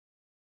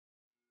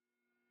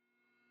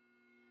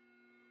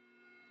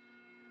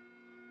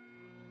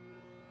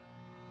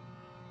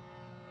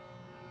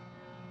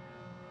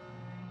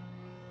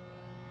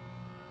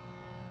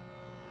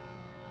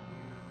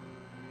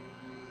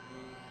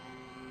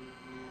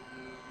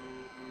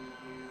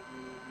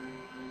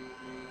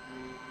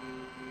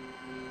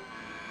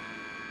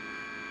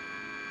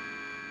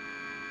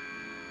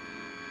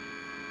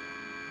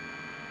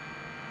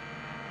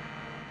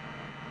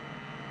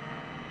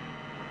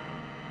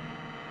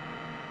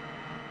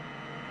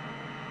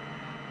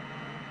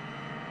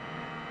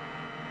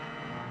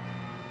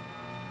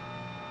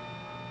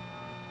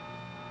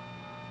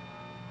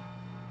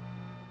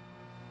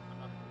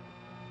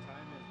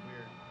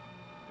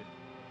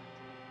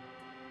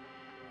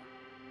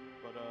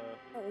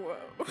Whoa.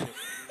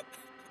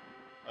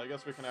 I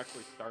guess we can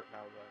actually start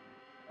now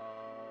then.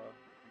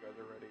 You guys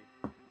are ready.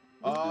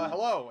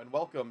 Hello and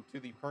welcome to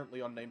the currently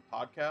unnamed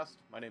podcast.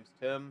 My name's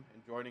Tim,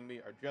 and joining me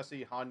are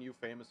Jesse, Hanyu,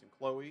 Famous, and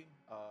Chloe.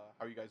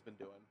 How you guys been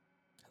doing?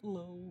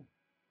 Hello.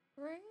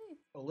 Great.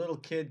 A little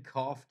kid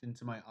coughed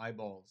into my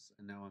eyeballs,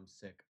 and now I'm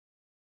sick.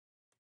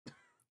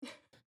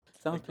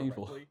 Sounds Like,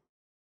 painful. directly?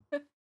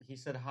 He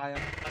said, "Hi,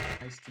 I'm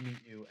nice to meet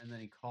you," and then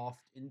he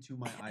coughed into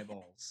my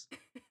eyeballs.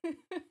 Ew.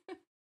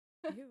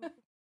 Do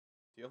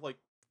you have like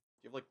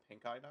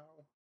pink eye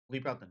now?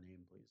 Bleep out the name,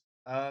 please.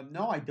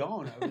 No, I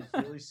don't. I was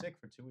really sick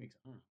for 2 weeks.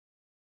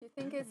 You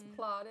think it's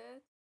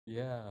plotted?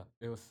 Yeah,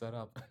 it was set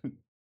up.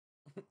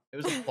 It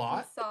was a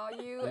plot. He saw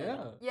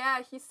you.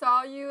 Yeah. He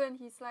saw you, and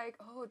he's like,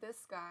 "Oh,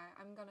 this guy.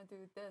 I'm gonna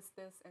do this,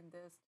 and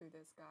this to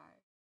this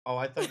guy." Oh,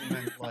 I thought you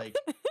meant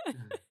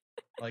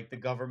like the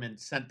government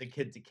sent the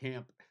kid to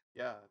camp.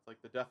 Yeah, it's like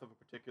the death of a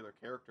particular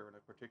character in a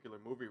particular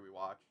movie we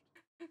watched.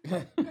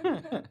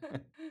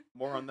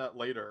 More on that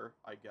later,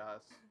 I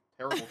guess.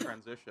 Terrible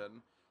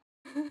transition.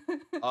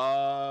 Who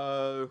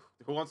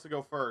wants to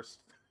go first?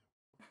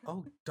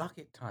 Oh,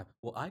 docket time.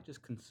 Well, I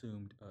just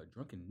consumed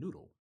drunken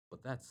noodle,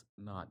 but that's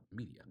not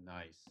media.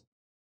 Nice.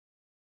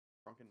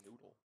 Drunken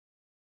noodle.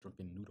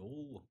 Drunken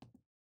noodle.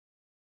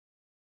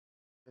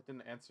 That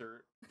didn't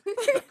answer.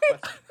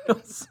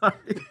 I'm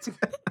sorry.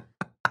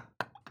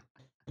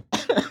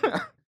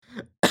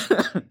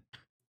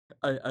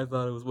 I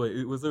thought it was.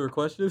 Wait, was there a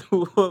question?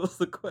 What was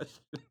the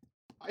question?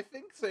 I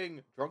think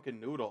saying drunken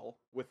noodle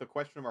with a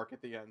question mark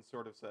at the end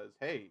sort of says,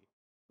 "Hey,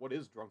 what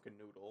is drunken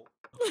noodle?"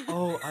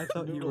 Oh, I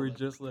thought you Noodle were that-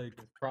 just like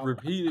with problems.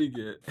 repeating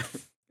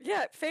it.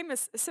 Yeah,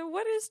 Famous. So,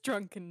 what is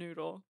drunken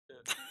noodle?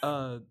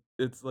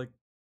 It's like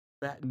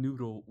fat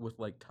noodle with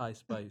like Thai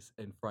spice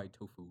and fried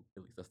tofu.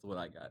 At least that's the one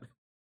I got.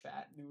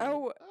 Fat noodle.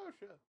 Oh, Oh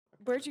shit.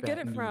 where'd you get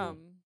Fat it noodle.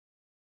 from?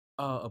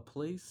 A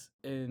place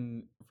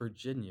in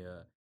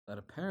Virginia that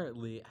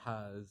apparently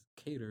has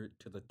catered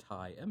to the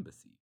Thai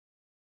embassy.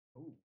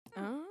 Ooh.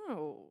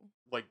 Oh.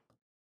 Like,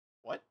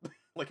 what?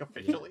 Like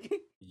officially?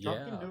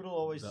 Drunken Yeah, noodle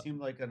always the- seemed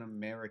like an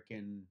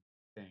American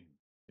thing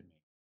to me.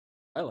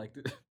 I liked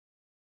it.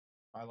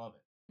 I love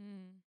it.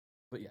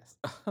 But yes.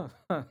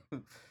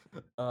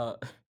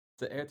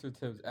 To answer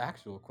Tim's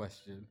actual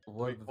question,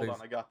 one Wait, of the hold things...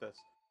 on, I got this.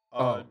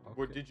 Oh,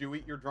 okay. Did you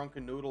eat your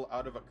drunken noodle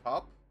out of a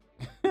cup?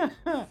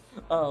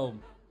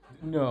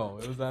 No,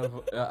 it was out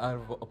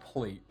of a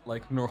plate,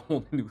 like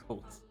normal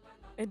noodles.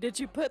 And did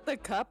you put the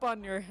cup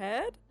on your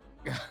head?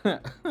 Was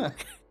it the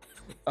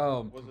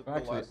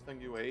actually, last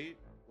thing you ate?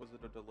 Was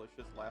it a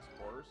delicious last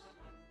course?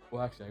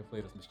 well, actually, I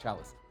played as Miss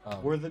Chalice.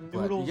 Were the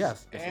but noodles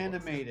yes, it was.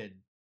 animated?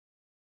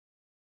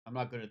 I'm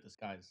not good at this,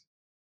 guys.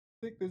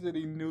 I think there's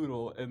any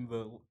noodle in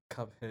the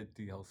Cuphead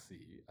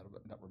DLC. I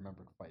don't not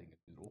remember fighting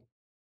a noodle.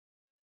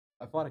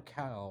 I fought a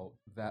cow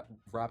that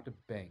robbed a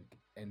bank,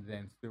 and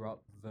then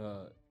throughout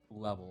the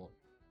level,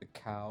 the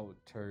cow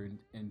turned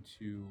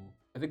into,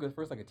 I think it was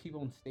first like a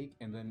T-bone steak,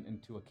 and then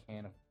into a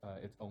can of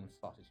its own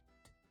sausage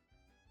meat,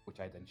 which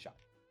I then shot.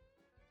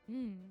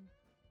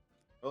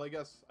 Well, I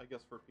guess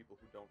for people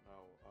who don't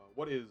know,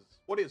 what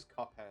is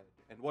Cuphead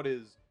and what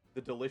is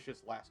the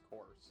delicious last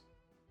course?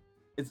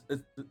 It's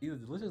either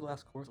delicious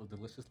last course or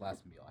delicious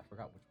last meal. I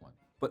forgot which one.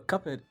 But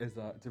Cuphead is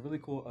it's a really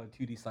cool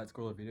 2D side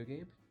scroller video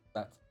game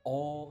that's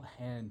all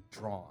hand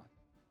drawn.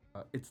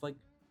 It's like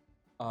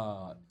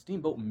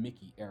Steamboat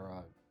Mickey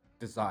era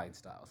design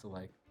style. So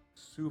like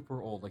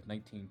super old, like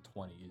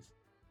 1920s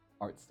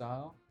art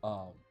style.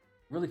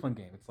 Really fun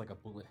game. It's like a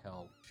bullet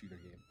hell shooter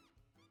game.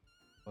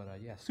 But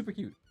yeah, super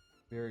cute,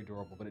 very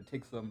adorable. But it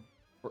takes them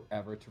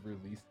forever to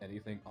release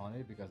anything on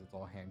it because it's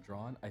all hand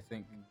drawn. I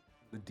think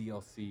the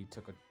DLC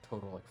took a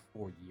total like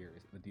 4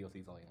 years. The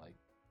DLC is only like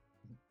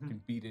you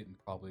can beat it in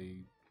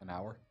probably an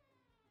hour.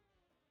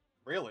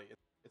 Really?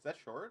 Is that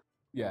short?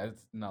 Yeah,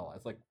 it's not a lot.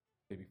 It's like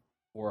maybe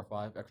 4 or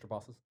 5 extra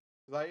bosses.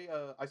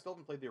 Because I still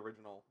haven't played the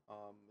original.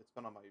 It's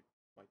been on my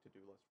to-do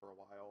list for a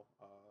while.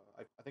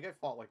 I think I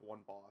fought like one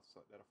boss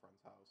at a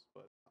friend's house,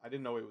 but I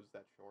didn't know it was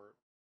that short.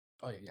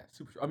 Oh yeah,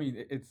 super short. I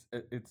mean,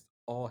 it's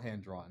all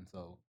hand drawn,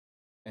 so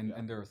and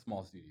they're a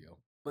small studio,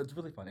 but it's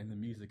really fun, and the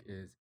music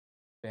is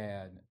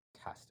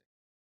fantastic.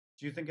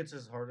 Do you think it's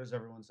as hard as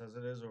everyone says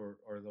it is, or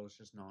are those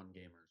just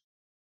non-gamers?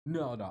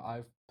 No,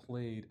 I've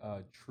played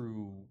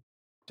true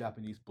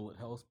Japanese bullet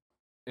hells,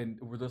 and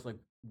where there's like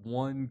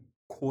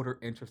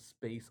 1/4 inch of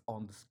space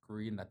on the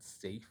screen that's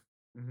safe.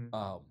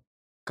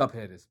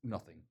 Cuphead is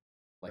nothing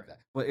like that,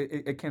 but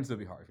it can still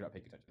be hard if you're not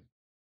paying attention.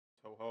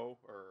 Toho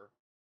or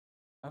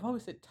I've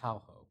always said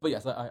Taoho, but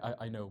yes,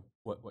 I know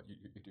what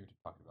you're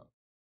talking about.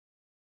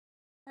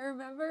 I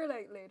remember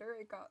like later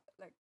it got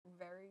like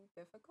very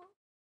difficult.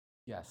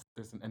 Yes,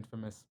 there's an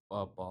infamous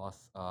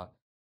boss. I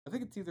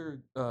think it's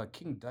either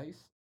King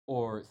Dice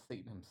or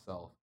Satan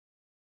himself.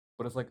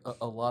 But it's like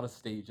a lot of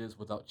stages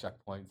without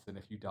checkpoints, and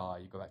if you die,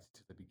 you go back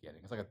to the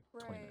beginning. It's like a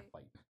 20-minute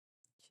fight.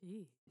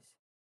 Jeez.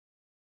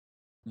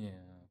 Yeah.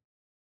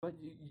 But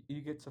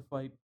you get to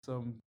fight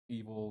some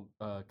evil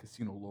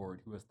casino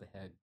lord who has the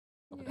head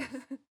of a, dice,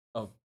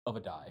 of a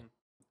die.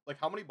 Like,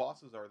 how many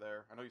bosses are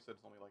there? I know you said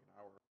it's only like an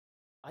hour.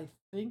 I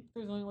think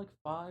there's only like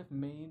 5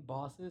 main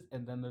bosses,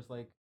 and then there's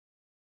like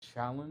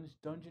challenge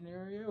dungeon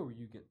area where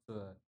you get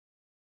to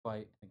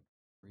fight I think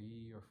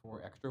 3 or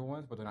 4 extra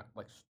ones, but they're not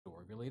like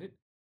story related.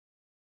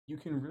 You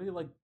can really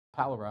like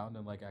pal around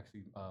and like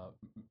actually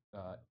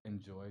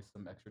enjoy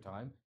some extra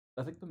time.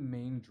 I think the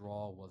main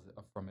draw was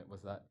from it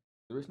was that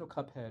the original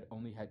Cuphead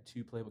only had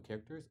 2 playable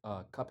characters,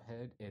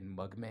 Cuphead and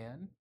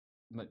Mugman,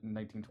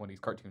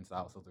 1920s cartoon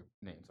style, so their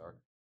names are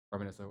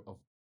reminiscent of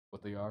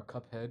what they are.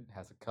 Cuphead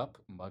has a cup,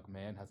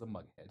 Mugman has a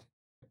mug head.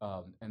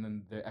 And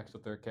then the actual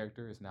third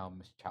character is now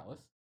Miss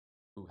Chalice,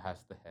 who has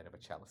the head of a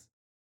chalice.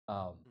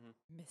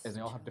 Miss And they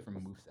all have different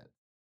Chalice. movesets.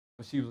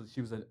 But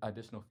she was an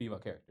additional female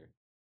character.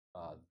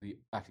 The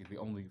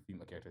only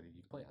female character that you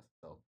can play as.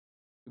 So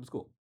it was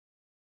cool.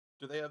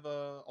 Do they have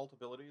alt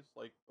abilities,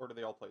 like, or do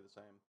they all play the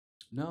same?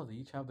 No, they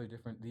each have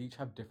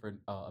different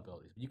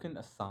abilities. You can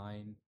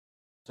assign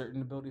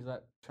certain abilities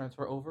that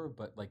transfer over,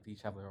 but like they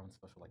each have their own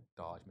special like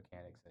dodge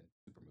mechanics and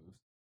super moves.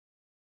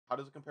 How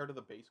does it compare to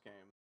the base game?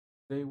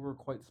 They were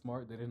quite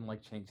smart. They didn't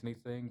like change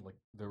anything. Like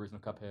the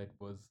original Cuphead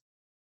was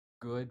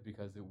good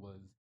because it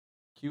was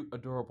cute,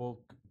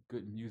 adorable,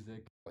 good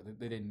music. But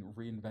they didn't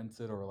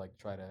reinvent it or like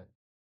try to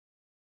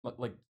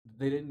like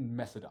they didn't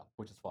mess it up,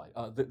 which is fine.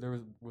 There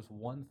was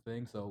one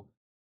thing. So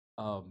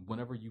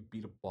whenever you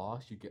beat a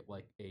boss, you get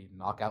like a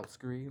knockout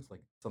screen. It's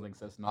like something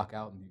says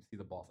knockout, and you see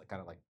the boss like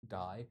kind of like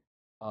die.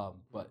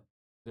 But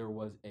there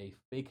was a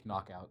fake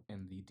knockout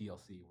in the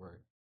DLC where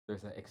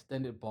there's an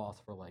extended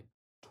boss for like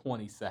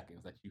 20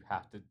 seconds that you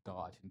have to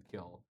dodge and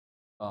kill,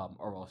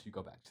 or else you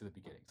go back to the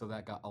beginning. So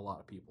that got a lot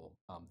of people.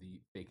 The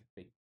fake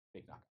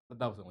knockout. But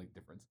that was the only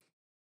difference.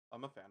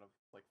 I'm a fan of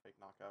like fake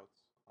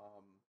knockouts.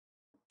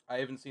 I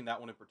haven't seen that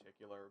one in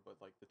particular, but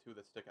like the two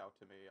that stick out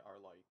to me are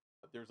like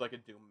there's like a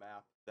Doom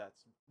map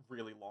that's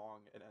really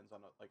long and ends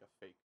on like a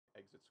fake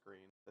exit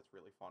screen. That's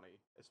really funny,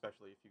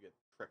 especially if you get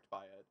tricked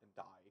by it and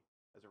die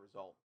as a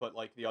result. But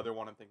like the other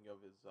one I'm thinking of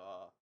is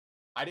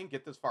I didn't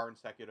get this far in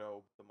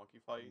Sekiro, the monkey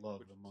fight, Love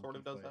which the sort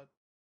of monkey does fight.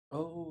 that.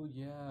 Oh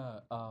yeah.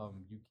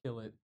 You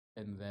kill it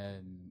and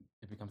then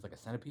it becomes like a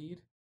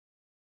centipede.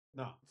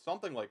 No,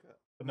 Something like that.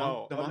 the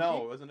No, monkey.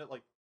 no, isn't it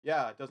like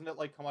yeah? Doesn't it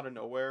like come out of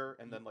nowhere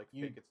and then like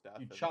fake its death?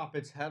 You and chop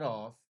its head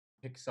off,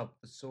 picks up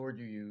the sword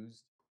you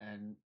used,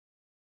 and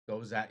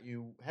goes at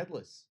you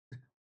headless.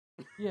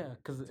 Yeah,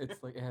 because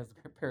it's like it has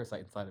a parasite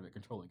inside of it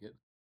controlling it.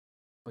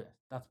 But yes,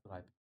 that's what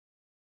I.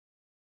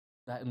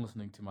 That and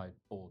listening to my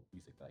old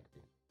music that I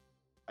created.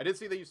 I did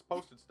see that you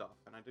posted stuff,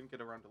 and I didn't get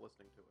around to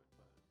listening to it,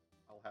 but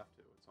I'll have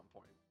to at some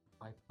point.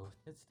 I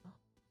posted stuff.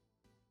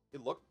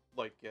 It looked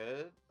like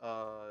it.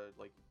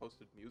 Like you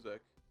posted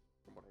music,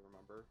 from what I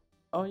remember.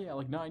 Oh yeah,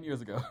 like 9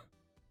 years ago.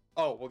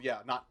 Oh well, yeah,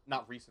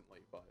 not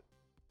recently, but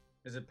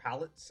Is it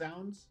palette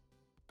sounds?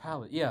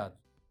 Palette, yeah,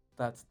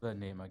 that's the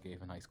name I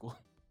gave in high school.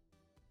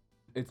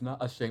 It's not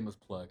a shameless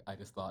plug. I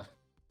just thought,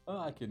 oh,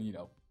 I can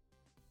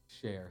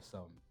share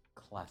some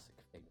classic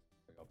things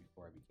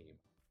before I became.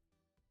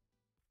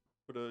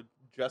 But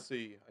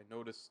Jesse, I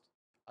noticed.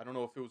 I don't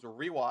know if it was a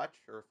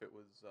rewatch or if it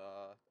was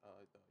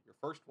your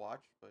first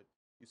watch, but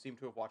you seem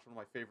to have watched one of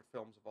my favorite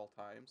films of all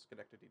time,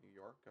 Schenectady, New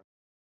York.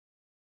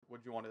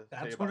 What do you want to say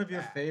That's about one of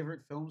your that? favorite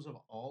films of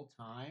all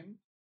time?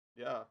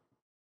 Yeah.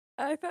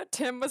 I thought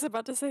Tim was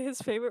about to say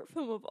his favorite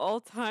film of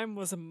all time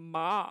was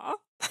Ma.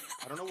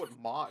 I don't know what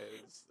Ma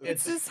is.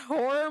 It's this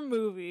horror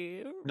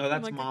movie. No, from,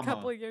 that's like Mama. a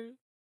couple of years.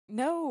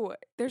 No,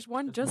 there's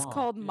one It's just Ma,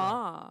 called yeah.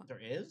 Ma. There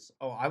is?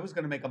 Oh, I was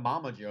gonna make a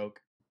mama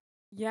joke.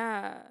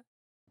 Yeah,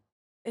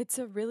 it's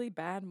a really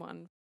bad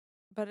one,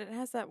 but it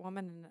has that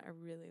woman in it I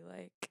really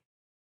like.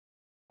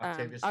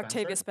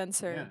 Octavia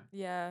Spencer.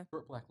 Yeah.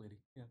 Short black lady.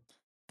 Yeah.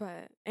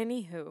 But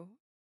anywho,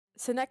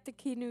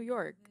 Synecdoche, New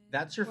York.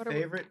 That's your What are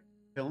we- favorite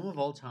film of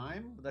all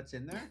time? That's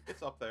in there?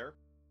 It's up there.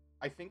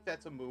 I think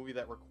that's a movie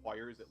that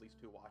requires at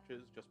least 2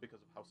 watches just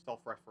because of how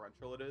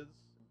self-referential it is.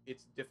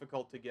 It's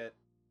difficult to get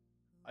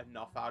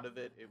enough out of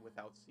it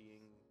without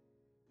seeing...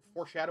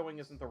 Foreshadowing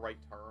isn't the right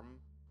term,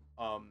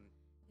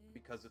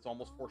 because it's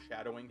almost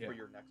foreshadowing for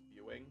your next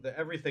viewing. The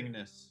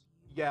everythingness.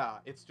 Yeah,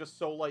 it's just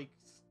so, like,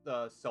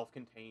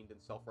 self-contained and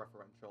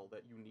self-referential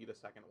that you need a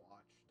second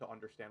watch to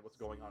understand what's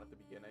going on at the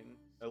beginning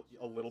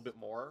a little bit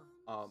more.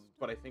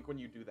 But I think when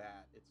you do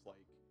that, it's, like,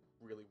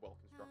 really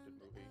well-constructed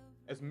movie.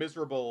 As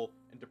miserable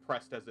and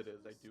depressed as it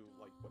is, I do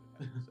like what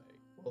it has to say.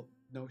 Well,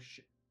 no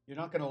shit. You're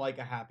not gonna like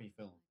a happy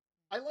film.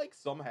 I like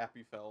some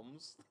happy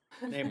films.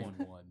 Name one.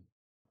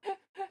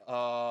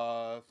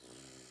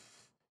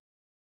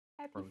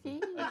 Happy Frozen.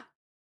 feet.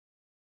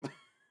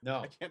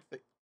 No. I can't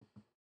think.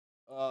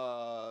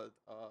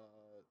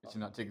 It should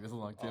not take this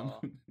long, Tim.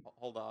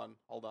 Hold on.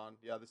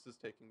 Yeah, this is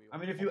taking me. I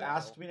mean, if a you while.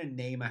 asked me to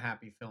name a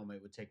happy film,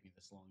 it would take me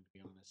this long, to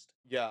be honest.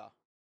 Yeah.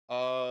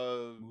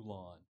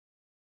 Mulan.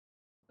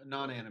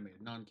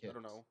 Non-animated, non-kids. I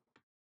don't know.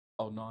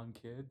 Oh,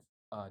 non-kids.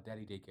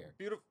 Daddy Daycare.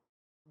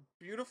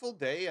 Beautiful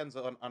Day ends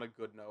on a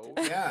good note.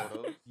 Yeah.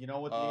 Sort of. You know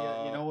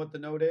what the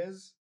note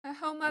is?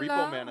 Home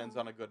Repo Man ends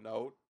on a good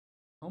note.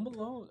 Home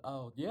Alone.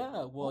 Oh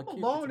yeah. Well, Home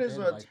it's Alone is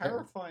abandoned a by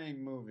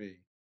terrifying movie.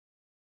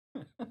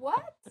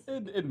 What?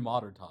 in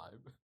modern time.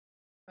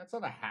 That's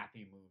not a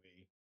happy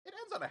movie. It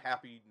ends on a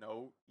happy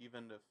note,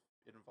 even if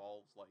it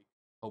involves like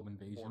Home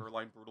invasion.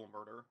 borderline brutal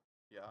murder.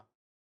 Yeah.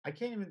 I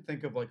can't even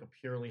think of like a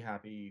purely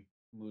happy,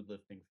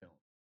 mood-lifting film.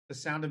 The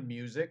Sound of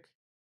Music.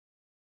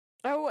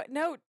 Oh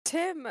no,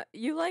 Tim,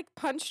 you like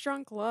Punch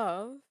Drunk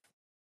Love?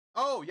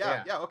 Oh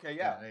yeah, okay,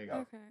 yeah, there you go.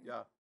 Okay.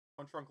 yeah.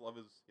 Punch Drunk Love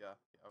is yeah.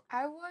 Okay.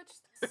 I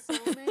watched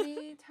so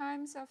many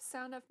times of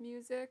Sound of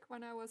Music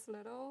when I was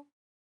little,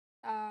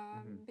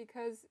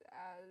 because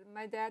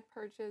my dad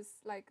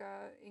purchased like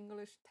a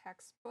English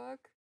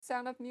textbook,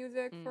 Sound of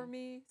Music, for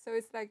me. So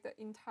it's like the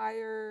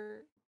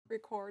entire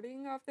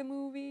recording of the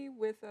movie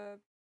with a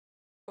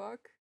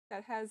book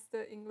that has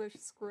the English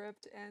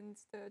script and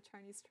the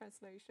Chinese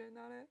translation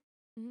on it.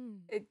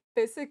 It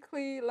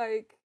basically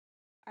like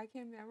I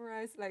can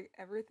memorize like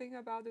everything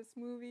about this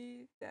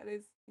movie that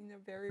is in a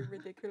very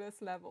ridiculous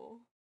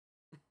level.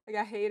 Like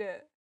I hate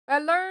it. I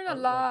learned a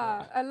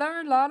lot. I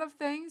learned a lot of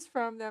things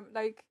from them.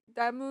 Like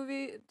that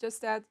movie,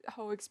 just that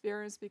whole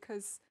experience,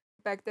 because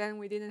back then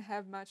we didn't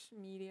have much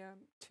media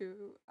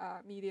to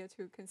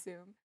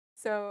consume.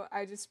 So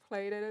I just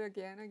played it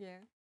again,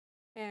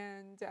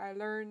 and I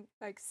learned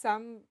like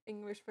some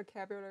English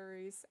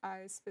vocabularies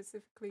I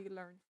specifically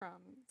learned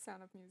from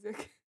Sound of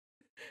Music,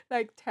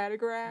 like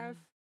telegraph,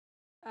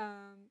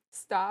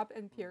 stop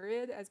and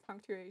period as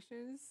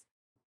punctuations,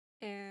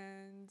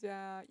 and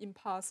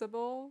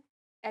impossible,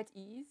 at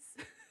ease.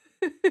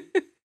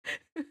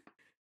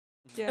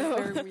 Yeah, it's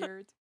very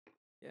weird.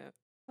 Yeah.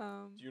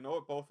 Do you know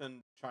it both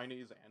in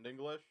Chinese and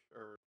English,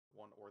 or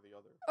one or the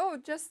other? Oh,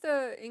 just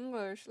the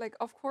English. Like,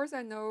 of course,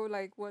 I know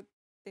like what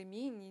they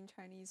mean in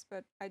Chinese,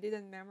 but I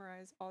didn't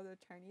memorize all the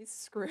Chinese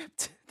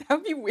script. That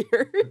would be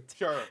weird.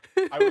 Sure.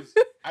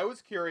 I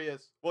was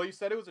curious. Well, you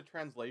said it was a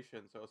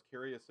translation, so I was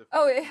curious if.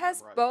 Oh, like, it you has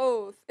memorized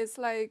both. it. It's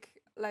like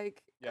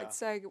Yeah.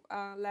 it's like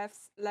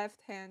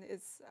left hand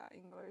is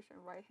English and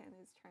right hand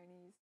is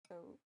Chinese, so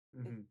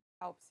it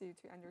helps you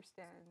to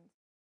understand.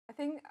 I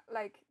think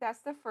like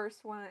that's the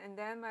first one, and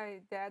then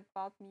my dad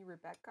bought me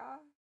Rebecca.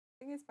 I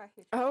think it's by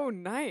Hitchcock. Oh,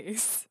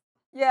 nice.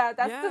 Yeah,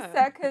 that's the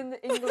second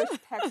English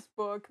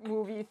textbook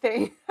movie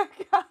thing I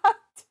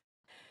got.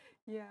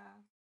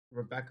 Yeah.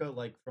 Rebecca,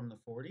 like from the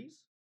 40s?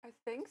 I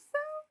think so.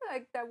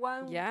 Like that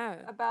one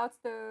about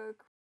the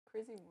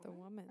crazy woman. The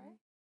woman. Right?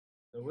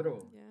 The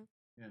widow.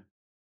 Yeah.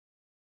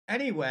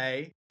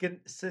 Anyway,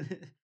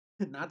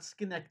 not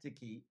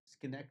Schenectady.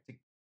 Schenectady,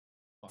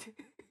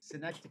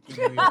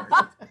 New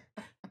York.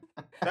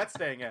 That's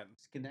staying in.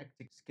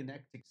 Schenectady.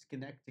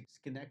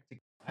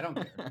 I don't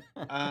care.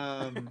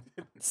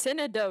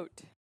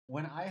 Synodote.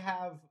 When I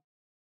have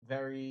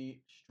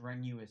very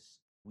strenuous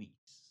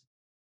weeks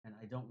and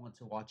I don't want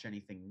to watch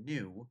anything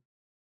new,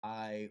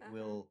 I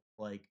will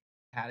like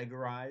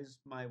categorize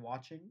my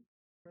watching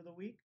for the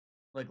week.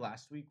 Like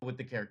last week with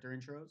the character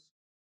intros.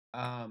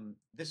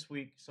 This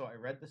week, so I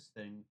read this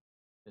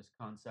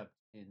concept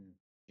in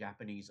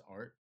Japanese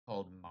art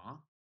called Ma,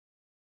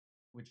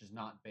 which is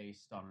not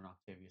based on an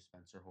Octavia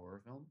Spencer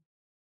horror film.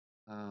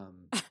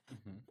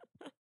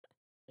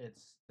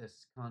 It's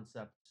this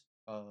concept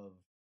of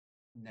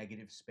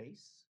negative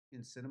space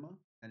in cinema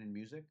and in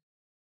music,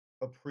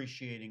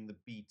 appreciating the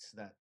beats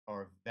that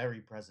are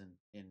very present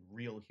in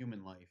real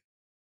human life,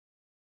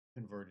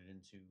 converted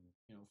into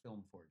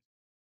film for it.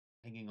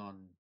 Hanging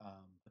on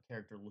a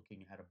character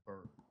looking at a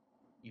bird,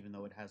 even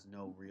though it has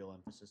no real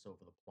emphasis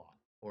over the plot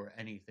or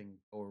anything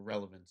or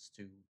relevance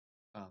to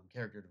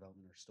character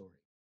development or story,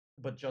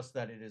 but just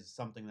that it is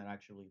something that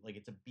actually, like,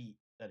 it's a beat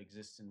that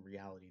exists in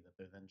reality that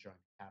they're then trying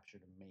to capture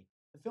to make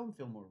the film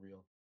feel more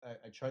real.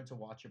 I tried to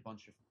watch a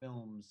bunch of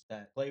films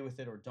that play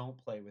with it or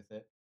don't play with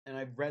it, and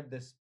I've read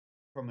this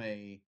from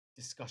a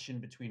discussion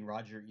between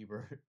Roger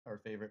Ebert, our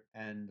favorite,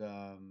 and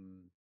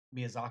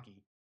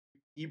Miyazaki.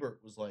 Ebert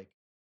was like,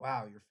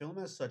 wow, your film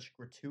has such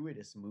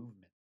gratuitous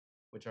movement,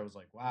 which I was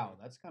like, wow,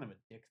 that's kind of a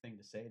dick thing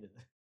to say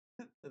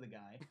to the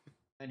guy.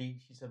 And he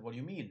said, what do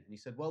you mean? And he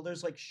said, well,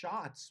 there's like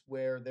shots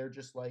where they're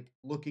just like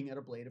looking at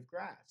a blade of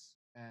grass.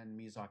 And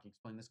Miyazaki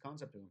explained this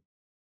concept to him.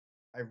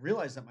 I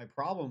realized that my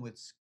problem with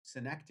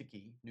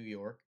Synecdoche, New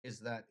York, is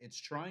that it's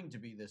trying to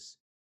be this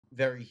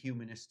very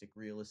humanistic,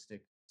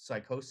 realistic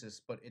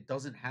psychosis, but it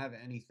doesn't have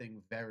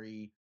anything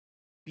very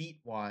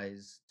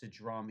beat-wise to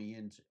draw me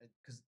into,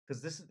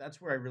 because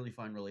that's where I really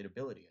find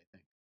relatability, I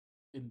think.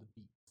 In the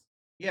beats.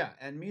 Yeah,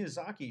 and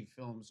Miyazaki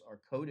films are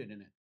coded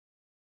in it.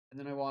 And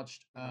then I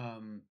watched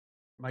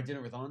My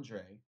Dinner with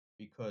Andre,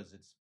 because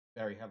it's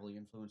very heavily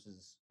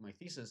influences my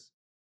thesis.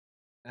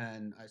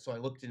 And so I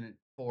looked in it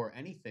for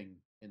anything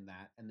in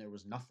that, and there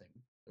was nothing.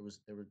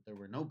 There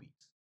were no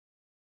beats.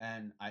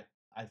 And I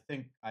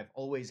think I've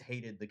always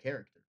hated the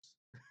characters.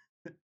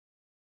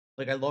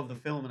 Like, I love the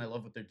film and I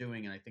love what they're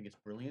doing and I think it's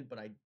brilliant, but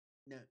I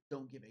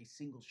don't give a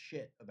single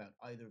shit about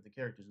either of the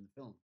characters in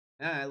the film.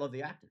 And I love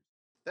the actors.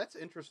 That's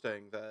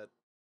interesting that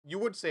you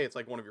would say it's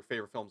like one of your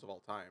favorite films of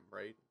all time,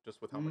 right?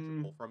 Just with how much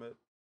you pull from it.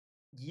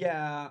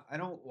 Yeah, I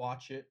don't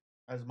watch it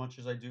as much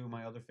as I do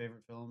my other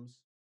favorite films.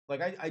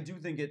 Like I do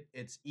think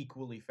it's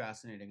equally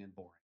fascinating and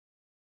boring.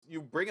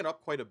 You bring it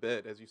up quite a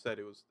bit, as you said.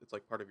 It's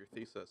like part of your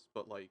thesis,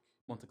 but like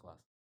Once a class.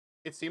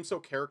 it seems so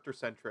character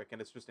centric,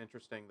 and it's just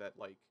interesting that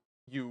like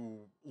you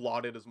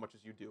laud it as much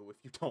as you do if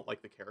you don't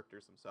like the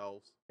characters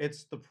themselves.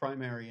 It's the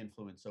primary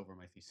influence over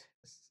my thesis.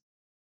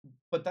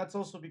 But that's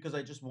also because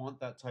I just want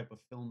that type of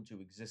film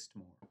to exist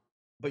more.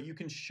 But you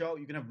can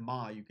you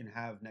can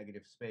have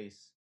negative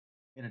space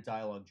in a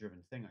dialogue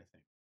driven thing, I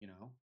think, you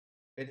know?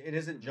 It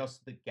isn't Mhm.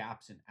 just the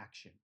gaps in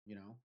action, you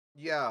know?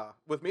 Yeah,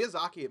 with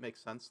Miyazaki it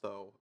makes sense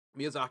though.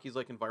 Miyazaki's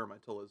like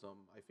environmentalism,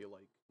 I feel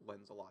like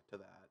lends a lot to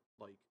that.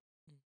 Like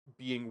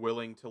being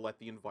willing to let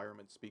the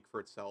environment speak for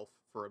itself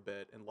for a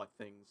bit and let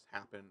things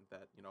happen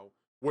that,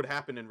 would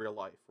happen in real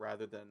life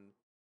rather than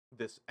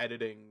this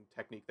editing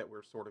technique that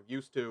we're sort of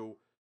used to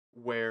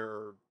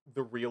where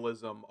the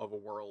realism of a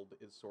world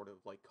is sort of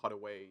like cut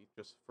away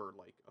just for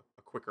like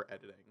a quicker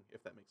editing,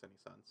 if that makes any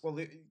sense. Well,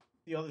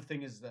 the other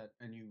thing is that,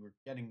 and you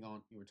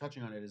were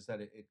touching on it, is that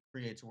it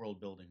creates world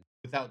building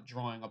without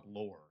drawing up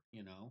lore,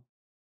 you know?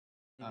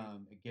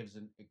 Mhm. It gives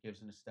an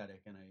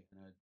aesthetic and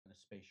a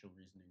spatial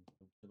reasoning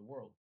to the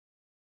world.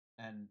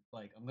 And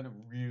like I'm gonna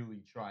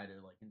really try to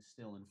like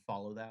instill and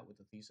follow that with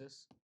the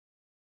thesis.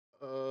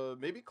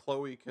 Maybe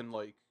Chloe can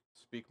like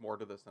speak more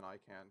to this than I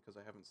can because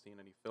I haven't seen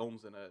any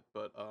films in it.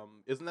 But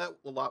isn't that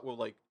a lot what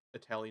like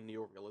Italian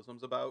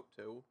neorealism's about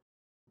too?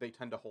 They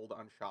tend to hold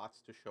on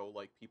shots to show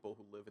like people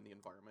who live in the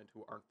environment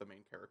who aren't the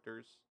main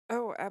characters.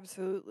 Oh,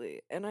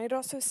 absolutely. And I'd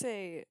also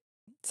say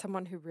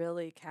someone who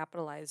really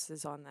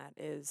capitalizes on that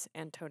is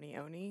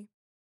Antonioni,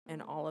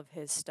 and all of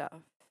his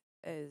stuff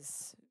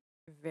is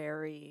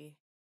very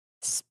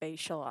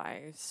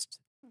spatialized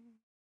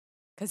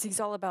because he's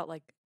all about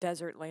like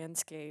desert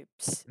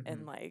landscapes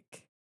and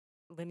like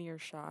linear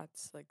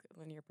shots, like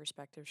linear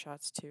perspective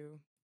shots too.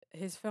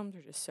 His films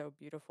are just so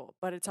beautiful,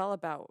 but it's all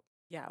about,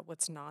 yeah,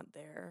 what's not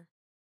there.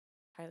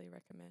 Highly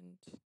recommend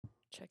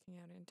checking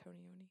out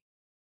Antonioni.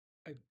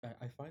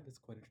 I find this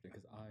quite interesting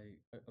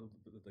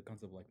because the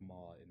concept of like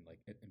maw and like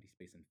empty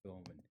space in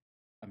film, and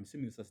I'm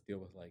assuming this has to deal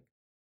with like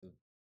the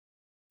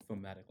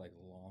filmatic like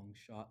long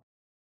shot.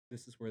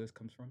 This is where this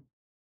comes from.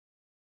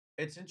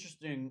 It's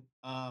interesting.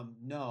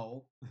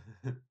 No.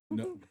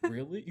 No,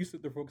 really? You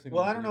said they're focusing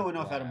Well, on I don't know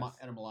enough glass.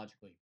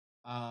 etymologically.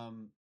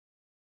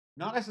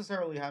 Not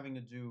necessarily having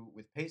to do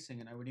with pacing,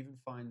 and I would even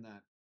find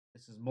that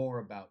this is more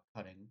about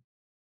cutting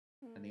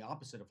and the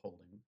opposite of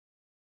holding.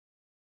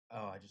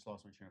 Oh, I just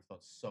lost my train of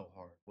thought so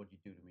hard. What'd you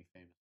do to me,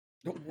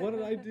 famous? What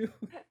did I do?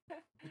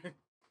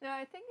 No,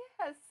 I think it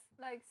has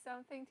like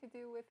something to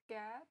do with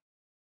gap.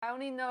 I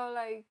only know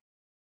like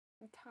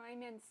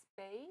time and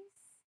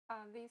space.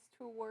 These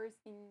two words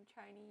in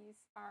Chinese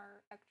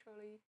are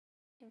actually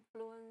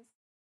influenced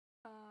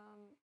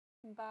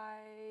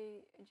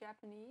by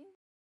Japanese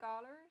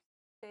scholars.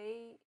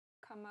 They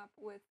come up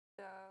with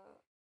the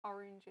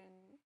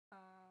origin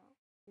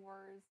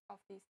words of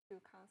these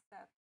two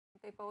concepts.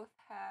 They both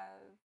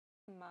have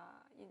ma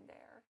in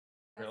there.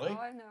 That's Really?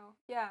 all I know.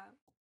 Yeah.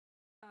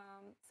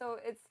 So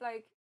it's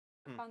like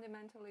Hmm.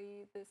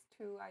 fundamentally these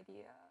two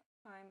idea,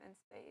 time and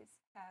space,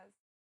 has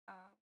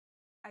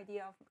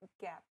idea of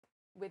gap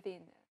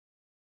within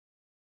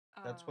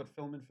it. That's what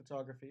film and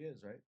photography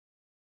is, right?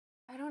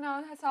 I don't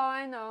know. That's all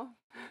I know.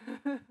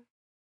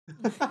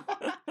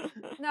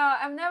 No,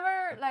 I've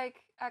never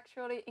like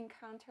actually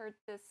encountered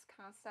this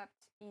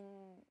concept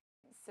in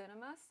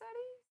cinema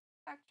studies.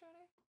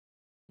 Actually,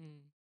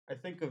 I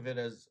think of it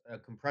as a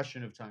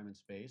compression of time and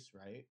space,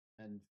 right?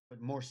 But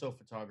more so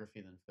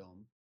photography than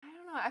film. I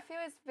don't know. I feel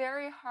it's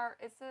very hard.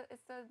 It's a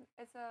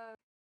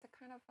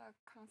kind of a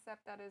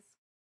concept that is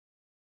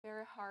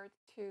very hard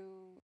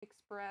to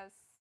express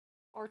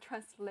or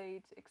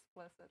translate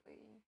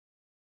explicitly.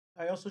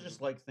 I also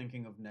just like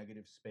thinking of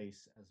negative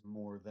space as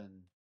more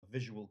than a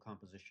visual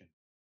composition,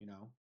 you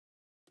know?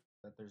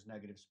 That there's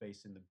negative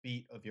space in the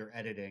beat of your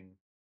editing.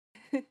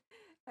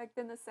 Like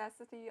the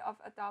necessity of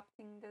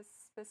adopting this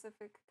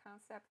specific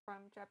concept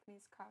from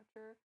Japanese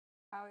culture.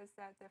 How is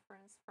that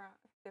different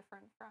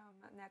from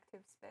a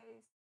negative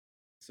space?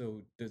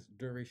 So does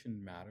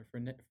duration matter for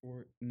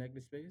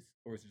negative space,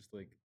 or is it just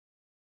like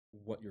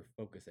what you're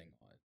focusing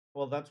on?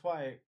 Well, that's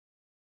why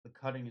the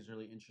cutting is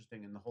really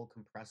interesting, and the whole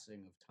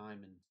compressing of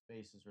time and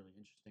space is really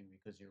interesting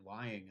because you're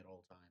lying at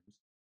all times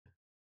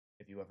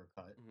if you ever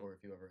cut Mhm. or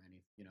if you ever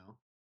any, you know.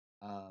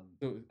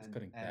 So it's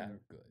cutting bad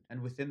or good?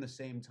 And within the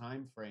same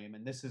time frame,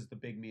 and this is the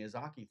big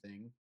Miyazaki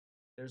thing,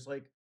 there's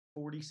like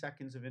 40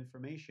 seconds of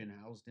information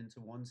housed into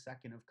 1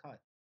 second of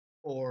cut.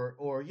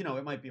 Or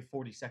it might be a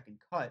 40-second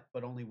cut,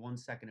 but only 1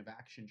 second of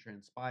action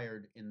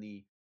transpired in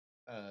the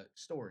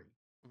story.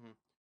 Mhm.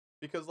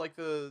 Because like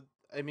the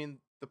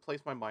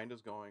place my mind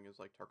is going is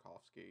like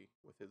Tarkovsky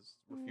with his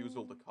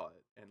refusal to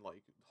cut and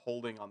like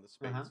holding on the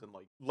space and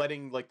like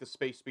letting like the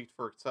space speak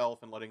for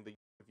itself and letting the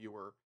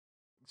viewer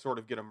sort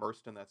of get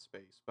immersed in that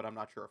space. But I'm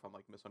not sure if I'm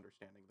like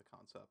misunderstanding the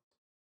concept.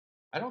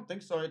 I don't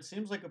think so. It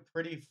seems like a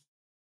pretty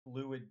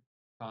fluid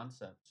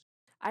concept.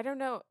 I don't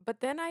know, but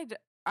then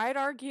I'd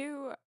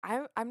argue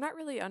I'm not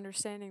really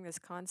understanding this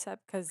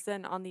concept because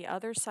then on the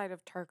other side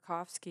of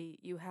Tarkovsky,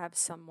 you have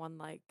someone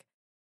like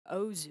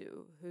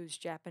Ozu, who's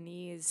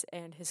Japanese,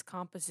 and his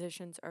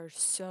compositions are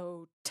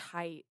so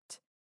tight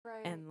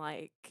Right. and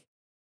like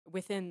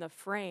within the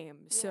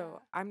frame. Yeah.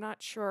 So I'm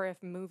not sure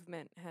if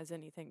movement has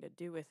anything to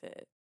do with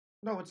it.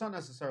 No, it's not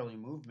necessarily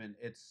movement.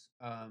 It's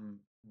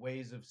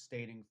ways of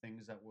stating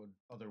things that would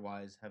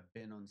otherwise have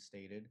been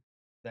unstated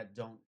that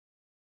don't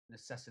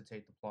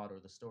necessitate the plot or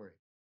the story.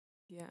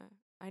 Yeah.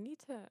 I need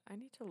to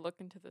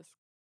look into this.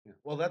 Yeah.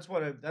 Well, that's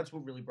what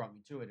really brought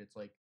me to it. It's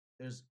like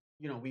there's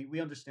we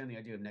understand the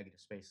idea of negative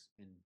space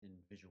in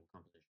visual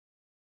composition,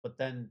 but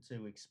then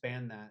to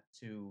expand that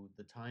to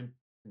the time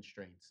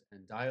constraints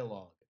and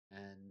dialogue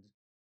and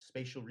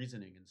spatial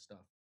reasoning and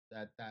stuff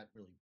that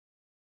really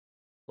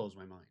blows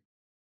my mind.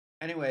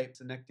 Anyway,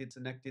 Synecdoche,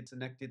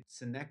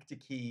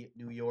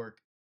 New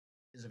York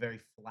is a very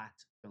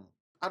flat film.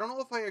 I don't know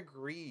if I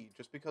agree,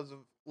 just because of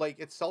like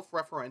its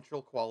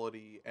self-referential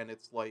quality and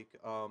its like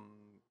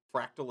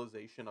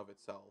fractalization of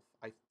itself.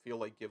 I feel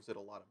like gives it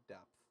a lot of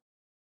depth.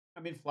 I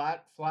mean,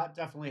 flat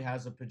definitely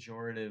has a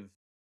pejorative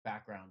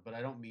background, but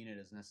I don't mean it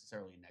as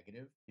necessarily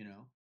negative.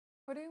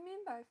 What do you mean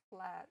by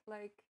flat?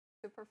 Like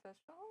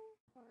superficial?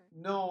 Or...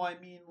 No, I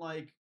mean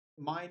like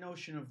my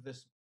notion of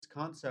this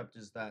concept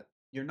is that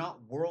you're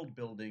not world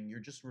building; you're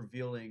just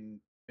revealing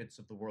bits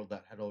of the world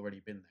that had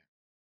already been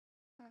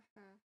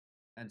there.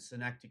 And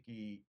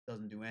Synecdoche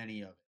doesn't do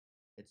any of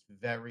it. It's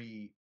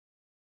very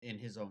in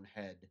his own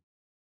head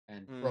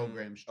and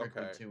programmed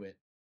strictly to it,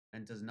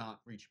 and does not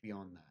reach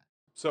beyond that.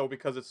 So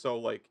because it's so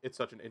like it's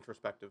such an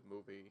introspective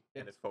movie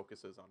and it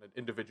focuses on an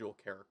individual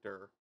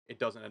character, it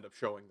doesn't end up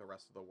showing the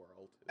rest of the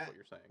world, is what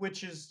you're saying.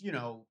 Which is,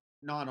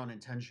 not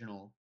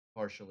unintentional,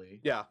 partially.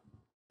 Yeah.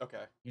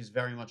 Okay. He's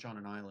very much on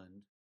an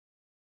island.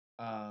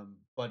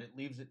 But it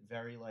leaves it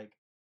very like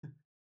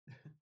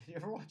Did you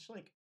ever watch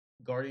like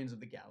Guardians of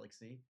the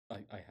Galaxy?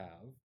 I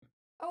have.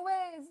 Oh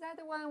wait, is that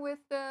the one with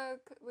the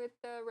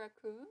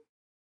raccoon?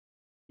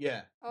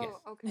 Yeah. Oh, Yes.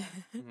 okay.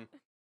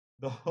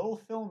 The whole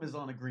film is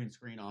on a green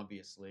screen,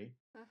 obviously.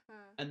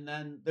 And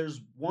then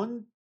there's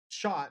one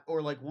shot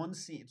or like one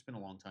scene. It's been a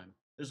long time.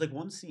 There's like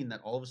one scene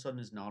that all of a sudden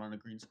is not on a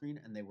green screen,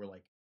 and they were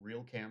like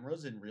real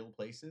cameras in real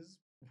places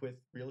with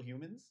real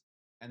humans,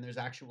 and there's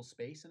actual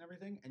space and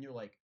everything. And you're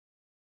like,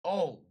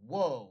 oh,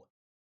 whoa,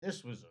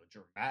 this was a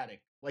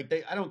dramatic.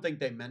 Like I don't think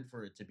they meant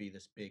for it to be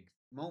this big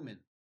moment,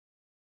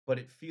 but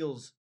it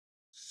feels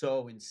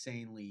so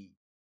insanely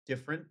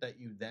different that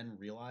you then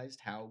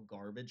realized how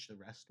garbage the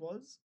rest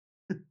was.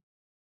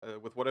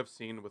 With what I've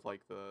seen with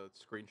like the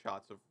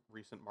screenshots of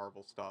recent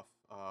Marvel stuff,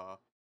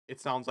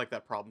 it sounds like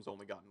that problem's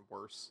only gotten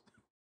worse.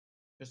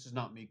 This is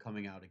not me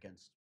coming out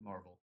against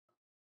Marvel,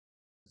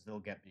 because they'll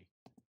get me.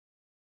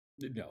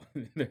 No.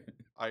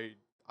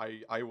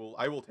 I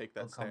will take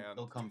that stand.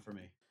 They'll come for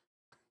me.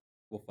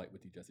 We'll fight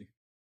with you, Jesse.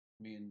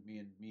 Me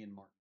and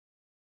Martin.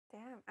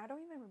 Damn, I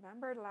don't even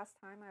remember the last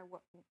time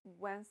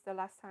when's the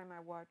last time I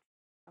watched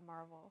a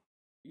Marvel.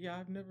 Yeah,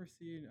 I've never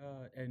seen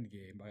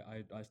Endgame.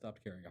 I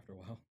stopped caring after a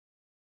while.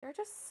 There are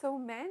just so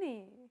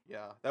many.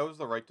 Yeah, that was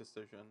the right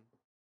decision.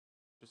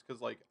 Just because,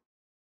 like,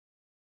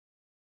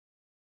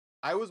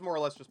 I was more or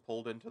less just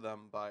pulled into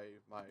them by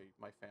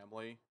my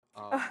family.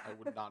 I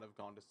would not have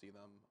gone to see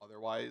them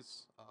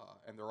otherwise.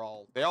 And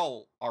they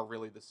all are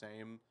really the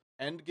same.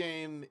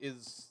 Endgame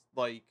is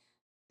like,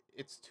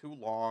 it's too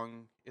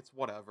long. It's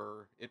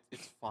whatever.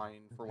 It's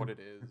fine for what it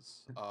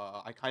is.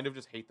 I kind of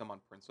just hate them on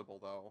principle,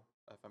 though,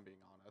 if I'm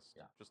being honest.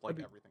 Yeah. Just like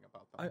everything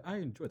about them. I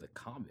enjoy the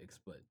comics,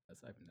 but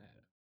aside from that,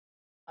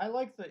 I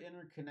like the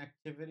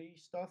interconnectivity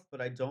stuff,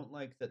 but I don't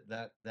like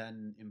that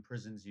then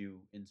imprisons you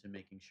into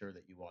making sure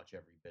that you watch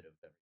every bit of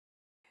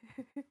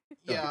everything.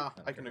 Yeah,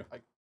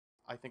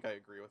 I think I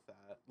agree with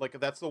that. Like,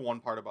 that's the one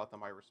part about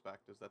them I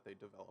respect, is that they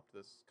developed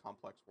this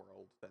complex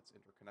world that's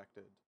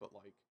interconnected, but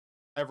like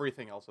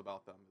everything else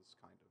about them is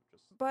kind of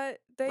just. But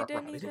they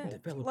reprehensible.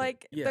 didn't develop even it.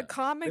 like Yeah, the they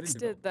comics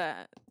didn't did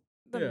that.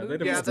 The Yeah, they movies Yeah,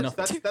 developed didn't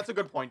nothing. that's a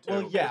good point too.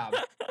 Well, yeah.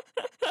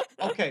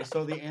 Okay,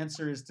 so the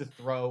answer is to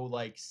throw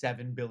like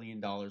 $7 billion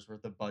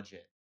worth of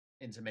budget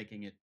into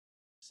making it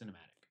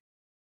cinematic.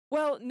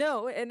 Well,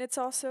 no, and it's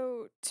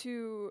also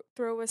to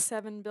throw a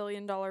 $7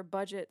 billion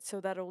budget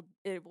so that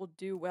it will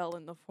do well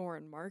in the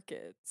foreign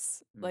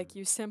markets. Like,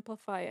 you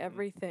simplify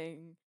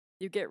everything,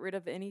 you get rid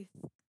of any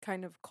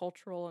kind of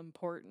cultural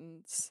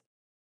importance.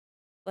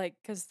 Like,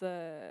 because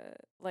the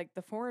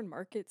foreign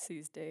markets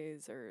these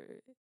days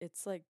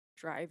it's like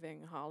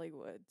driving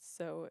Hollywood.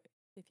 So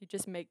if you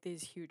just make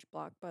these huge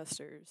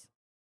blockbusters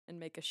and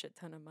make a shit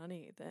ton of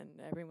money, then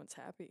everyone's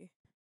happy.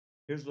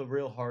 Here's the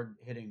real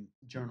hard-hitting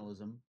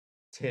journalism,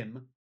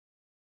 Tim.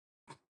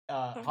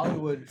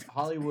 Hollywood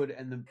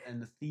and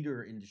the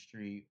theater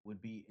industry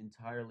would be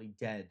entirely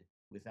dead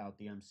without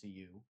the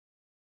MCU.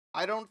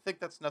 I don't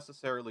think that's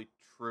necessarily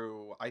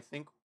true. I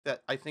think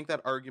that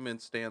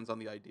argument stands on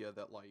the idea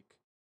that like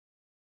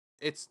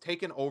it's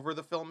taken over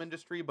the film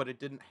industry, but it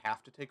didn't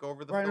have to take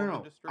over the film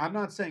industry. I'm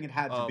not saying it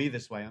had to be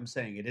this way. I'm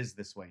saying it is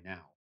this way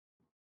now.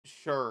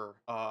 Sure,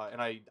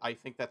 and I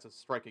think that's a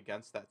strike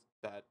against that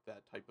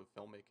type of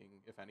filmmaking,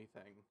 if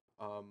anything.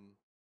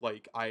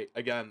 Like I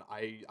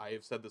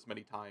have said this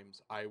many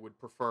times. I would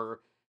prefer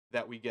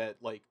that we get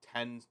like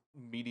 10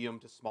 medium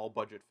to small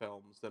budget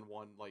films than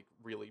one like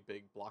really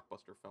big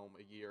blockbuster film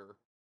a year.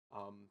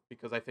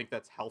 Because I think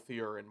that's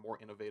healthier and more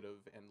innovative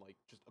and like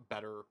just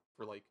better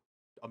for like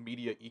a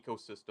media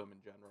ecosystem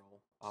in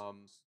general.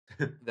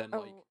 Than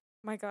like Oh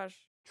my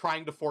gosh.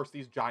 trying to force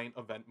these giant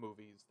event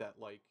movies that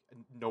like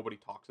nobody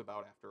talks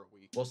about after a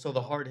week. Well, so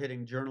the hard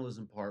hitting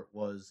journalism part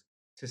was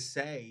to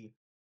say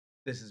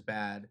this is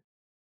bad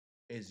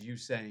is you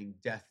saying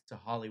death to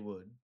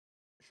Hollywood,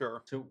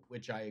 Sure. to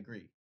which I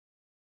agree.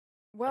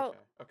 Well,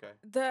 Okay.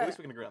 At the least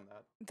we can agree on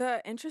that.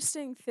 the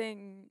interesting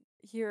thing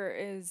here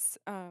is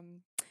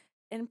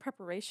in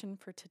preparation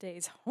for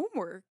today's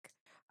homework,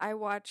 I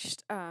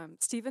watched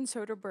Steven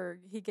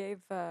Soderbergh. He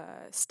gave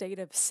a State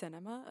of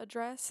Cinema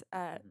address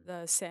at Mhm.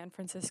 the San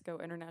Francisco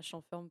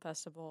International Film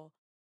Festival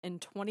in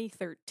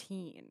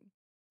 2013.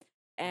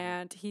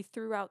 And he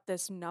threw out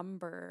this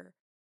number,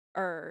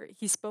 or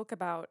he spoke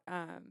about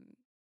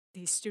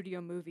these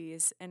studio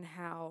movies and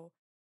how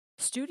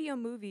studio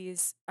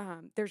movies,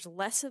 there's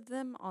less of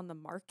them on the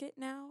market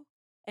now,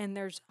 and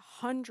there's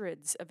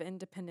hundreds of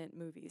independent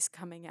movies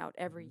coming out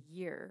every Mhm.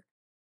 year.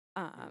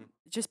 Mhm.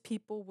 Just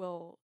people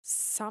will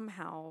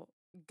somehow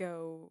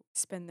go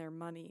spend their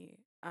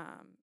money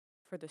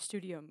for the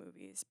studio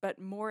movies, but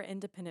more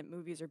independent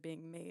movies are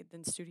being made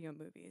than studio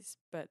movies,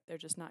 but they're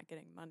just not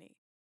getting money.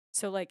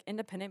 So like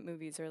independent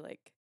movies are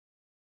like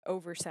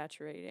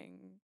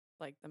oversaturating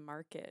like the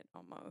market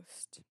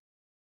almost,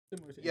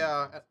 Similar to indie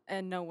Yeah. films.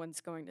 and no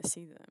one's going to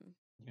see them.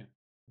 Yeah.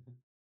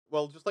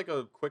 Well, just like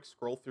a quick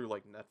scroll through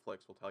like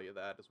Netflix will tell you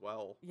that as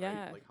well, right?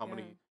 Yeah, Like how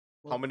yeah.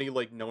 how many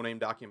like no name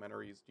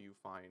documentaries do you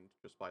find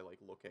just by like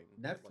looking?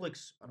 Like,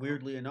 Netflix, I don't know.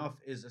 weirdly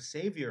enough, is a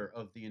savior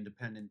of the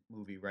independent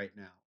movie right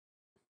now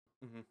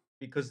Mhm.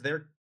 because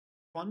they're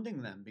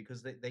funding them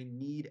because they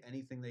need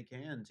anything they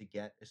can to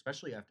get,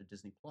 especially after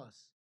Disney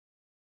Plus,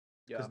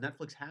 Yeah. because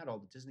Netflix had all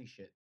the Disney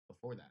shit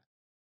before that,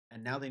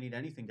 and now they need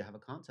anything to have a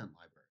content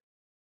library.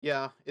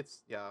 Yeah.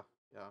 It's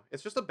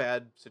just a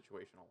bad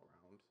situation all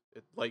around.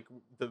 It like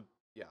the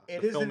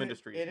It the film isn't.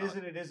 industry is It not.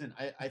 isn't. It isn't.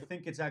 I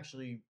think it's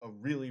actually a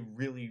really,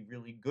 really,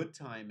 really good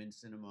time in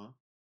cinema,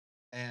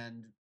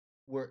 and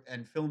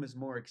film is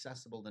more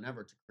accessible than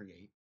ever to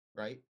create.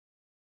 Right?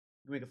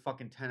 You can make a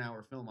fucking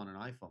 10-hour film on an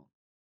iPhone,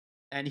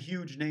 and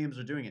huge names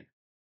are doing it.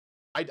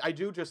 I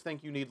do just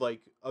think you need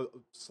like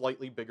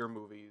slightly bigger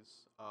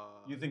movies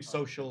You think than we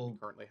social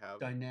currently have.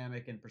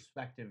 dynamic and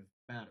perspective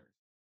matters?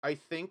 I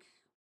think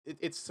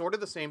it's sort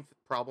of the same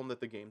problem that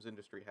the games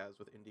industry has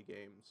with indie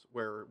games,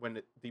 where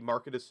the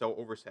market is so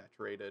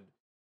oversaturated,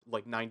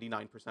 like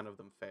 99% of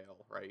them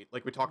fail, right?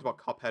 Like we talked about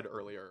Cuphead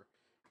earlier,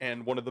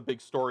 and one of the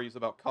big stories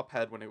about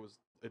Cuphead when it was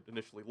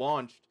initially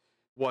launched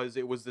was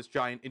it was this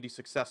giant indie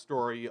success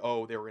story.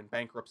 Oh, they were in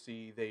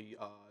bankruptcy. They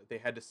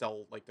had to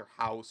sell like their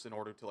house in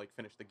order to like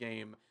finish the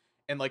game.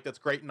 And like that's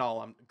great and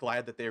all. I'm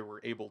glad that they were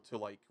able to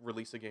like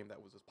release a game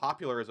that was as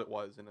popular as it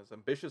was and as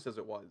ambitious as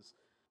it was.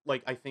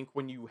 Like I think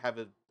when you have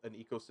an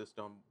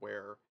ecosystem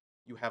where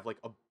you have like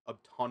a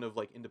ton of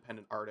like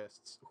independent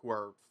artists who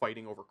are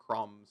fighting over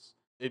crumbs,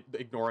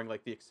 ignoring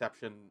like the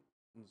exceptions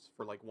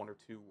for like one or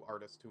two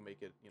artists who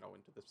make it,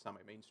 into the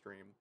semi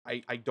mainstream.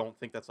 I don't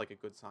think that's like a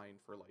good sign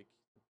for like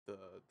the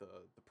the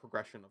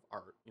progression of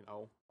art,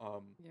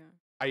 Yeah.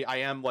 I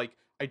am like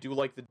I do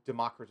like the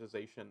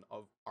democratization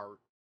of art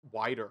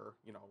wider.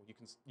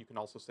 You can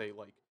also say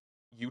like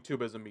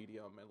YouTube as a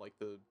medium and like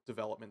the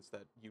developments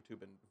that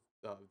YouTube and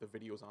the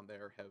videos on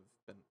there have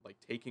been like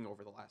taking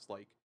over the last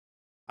like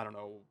I don't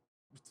know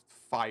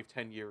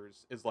 5-10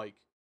 years is like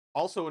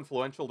also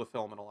influential to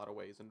film in a lot of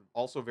ways and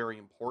also very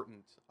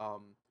important.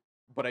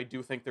 But I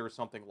do think there is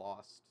something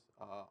lost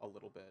a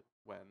little bit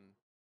when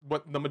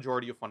the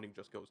majority of funding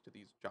just goes to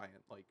these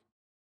giant like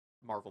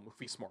Marvel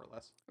movies more or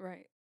less.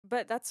 Right.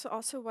 But that's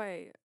also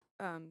why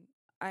um,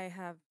 I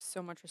have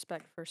so much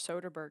respect for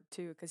Soderbergh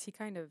too, because he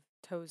kind of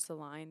toes the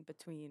line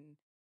between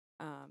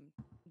um,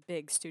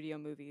 big studio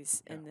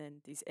movies Yeah. and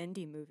then these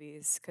indie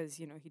movies. Because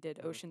he did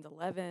Mhm. Ocean's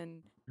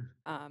 11.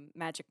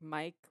 Magic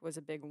Mike was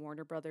a big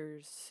Warner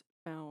Brothers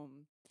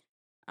film.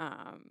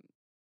 Um,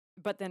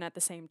 but then at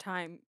the same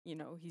time,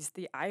 he's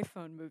the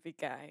iPhone movie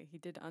guy. He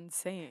did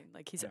Unsane.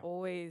 Like he's Yeah.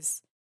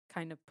 always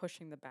kind of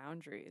pushing the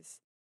boundaries.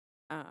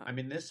 I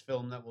mean, this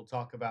film that we'll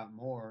talk about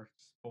more,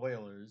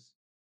 spoilers,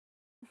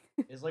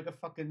 is like a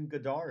fucking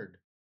Godard.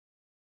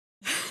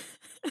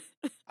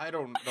 I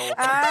don't know if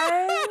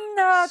I'm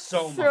not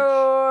So much.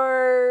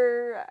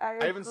 sure.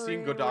 I haven't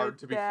seen agree Godard with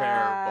to be fair,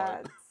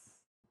 that.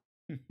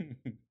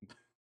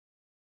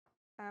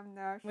 I'm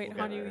not Wait, sure.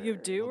 honey, you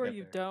do We'll or get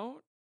you there.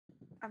 don't?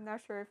 I'm not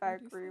sure if I What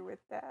do you agree say? with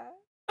that.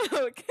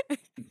 Okay.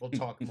 We'll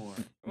talk more.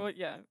 Well,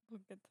 yeah,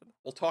 we'll get to that.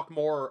 we'll talk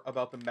more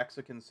about the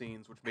Mexican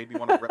scenes, which made me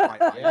want to rip my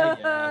eyes Yeah, out because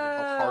of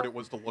how hard it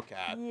was to look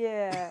at.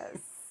 Yes.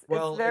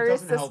 Well, it's it very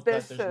doesn't help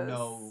that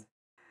suspicious.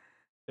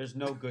 there's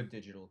no good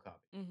digital copy.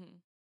 Mm-hmm.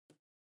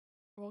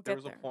 We'll There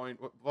get was a there. point.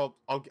 Well,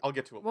 I'll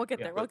get to it. We'll get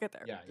later. there. We'll get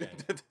there.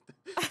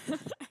 Yeah.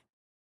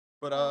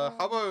 But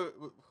how about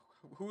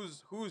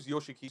who's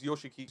Yoshiki?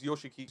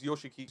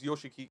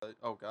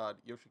 Oh God,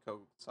 Yoshiko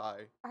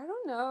Sai. I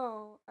don't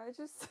know. I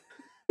just.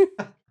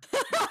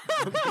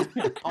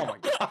 Oh my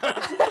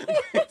God.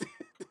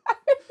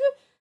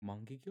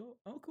 Mangekyo?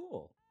 Oh,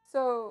 cool.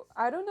 So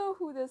I don't know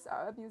who this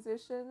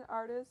musician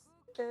artist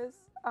is,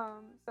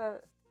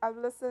 but I've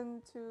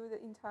listened to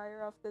the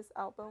entire of this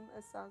album.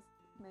 It sounds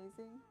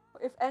amazing.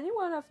 If any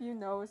one of you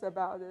knows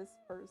about this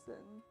person,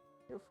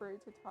 feel free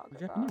to talk about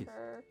Japanese.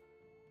 her.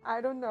 I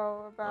don't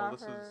know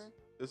about her.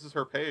 This is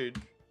her page.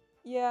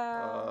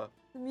 Yeah,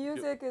 the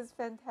music is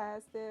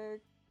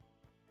fantastic.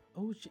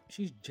 Oh,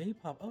 she's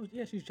J-pop. Oh,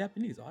 yeah, she's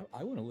Japanese.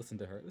 I want to listen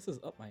to her. This is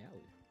up my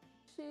alley.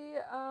 She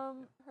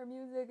her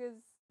music is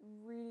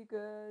really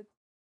good,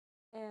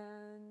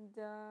 and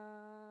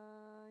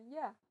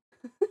yeah.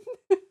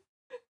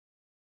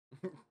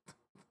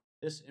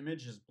 This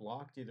image is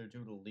blocked either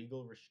due to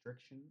legal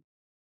restriction.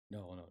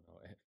 No.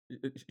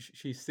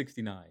 She's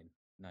 69.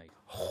 Nice.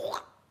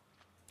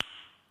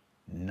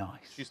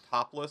 Nice. She's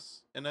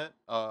topless in it.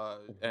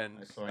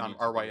 And So I on need to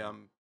be-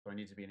 RYM. So I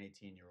need to be an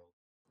 18-year-old.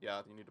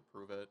 Yeah, you need to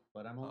prove it.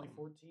 But I'm only Um,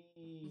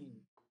 14.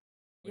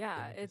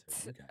 Yeah, Wait,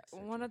 it's look at it,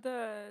 one of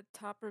the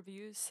top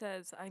reviews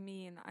says, I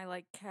mean, I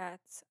like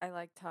cats, I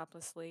like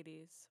topless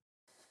ladies,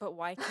 but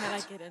why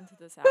can't I get into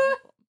this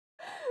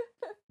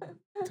album?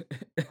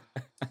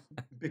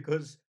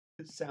 Because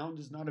sound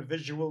is not a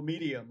visual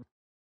medium.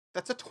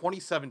 That's a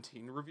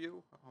 2017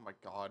 review. Oh my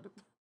God.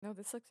 No,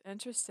 this looks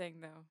interesting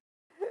though.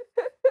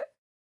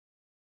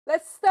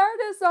 Let's start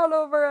this all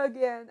over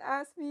again.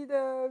 Ask me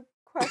the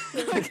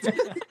question.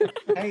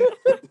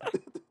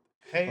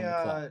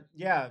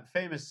 Yeah,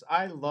 famous.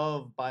 I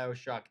love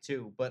BioShock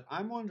 2, but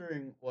I'm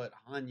wondering what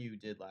Hanyu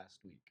did last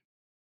week.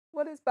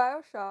 What is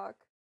Bioshock?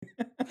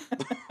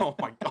 Oh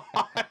my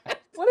God.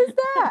 What is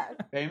that?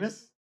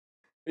 Famous?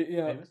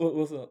 Yeah, Famous?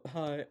 what's up?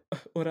 Hi,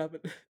 what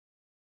happened?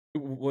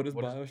 What is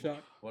What is- BioShock?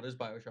 What is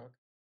BioShock?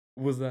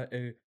 Was that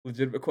a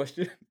legitimate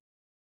question?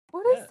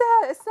 What is Yeah.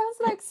 that? It sounds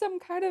like some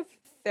kind of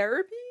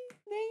therapy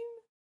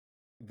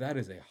name. That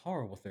is a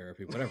horrible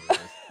therapy, whatever it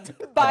is.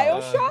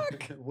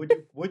 Bioshock?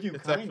 Would you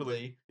It's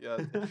kindly? actually, yeah,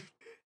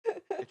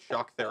 it's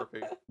shock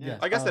therapy. Yes,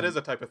 I guess that is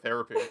a type of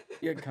therapy.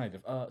 Yeah, kind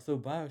of. So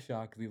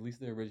BioShock, at least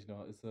the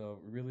original, is a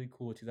really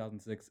cool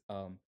 2006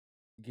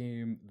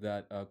 game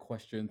that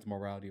questions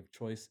morality of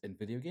choice in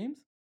video games.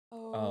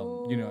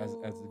 You know,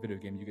 as a video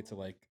game, you get to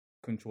like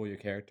control your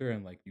character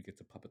and like you get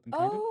to puppet them,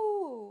 kind of.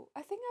 Oh,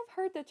 I think I've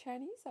heard the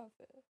Chinese of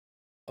it.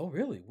 Oh,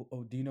 really?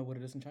 Oh, do you know what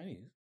it is in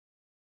Chinese?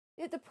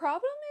 Yeah, the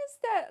problem is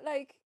that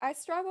like I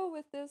struggle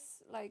with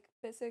this like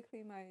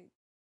basically my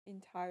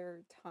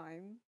entire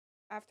time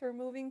after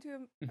moving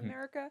to Mhm.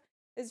 America.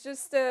 It's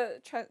just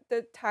the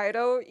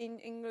title in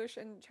English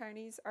and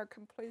Chinese are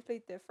completely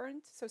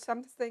different. So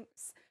some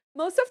things,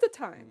 most of the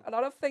time, a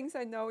lot of things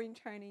I know in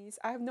Chinese,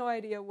 I have no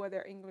idea what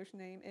their English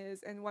name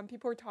is. And when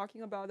people are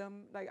talking about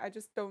them, like I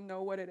just don't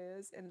know what it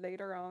is. And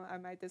later on, I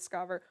might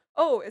discover,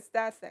 oh, it's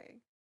that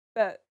thing.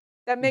 But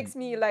that makes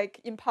me like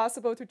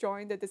impossible to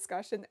join the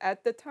discussion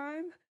at the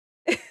time.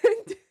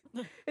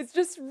 And it's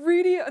just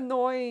really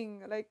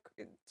annoying. Like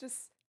it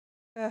just,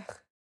 ugh.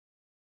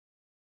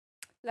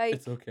 Like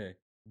It's okay.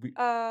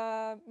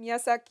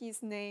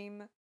 Miyazaki's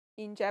name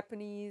in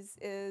Japanese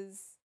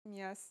is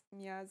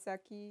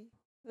Miyazaki.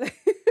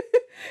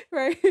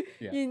 Right?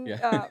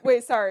 Yeah.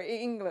 Wait, sorry,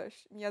 in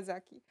English,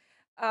 Miyazaki.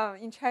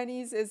 In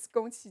Chinese is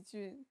Gong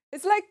Qijun.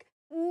 It's like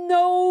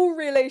no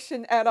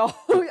relation at all.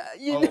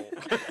 You know?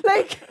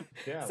 Like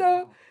Yeah. so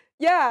wow.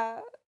 yeah,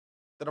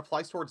 That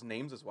applies towards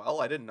names as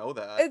well? I didn't know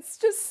that. it's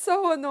just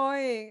so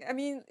annoying. I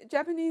mean,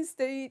 Japanese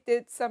they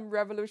did some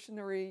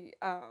revolutionary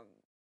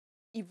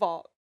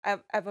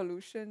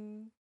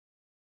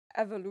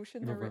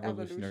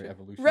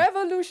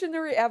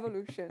evolutionary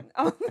evolution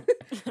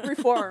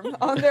reform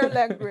on their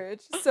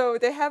language. So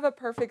they have a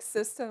perfect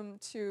system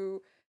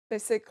to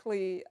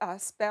basically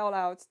spell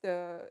out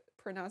the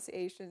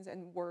pronunciations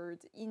and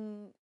words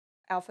in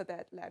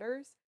alphabet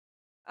letters.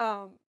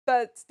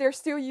 But they're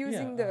still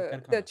using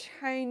the katakana.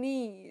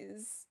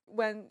 Chinese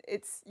when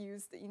it's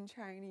used in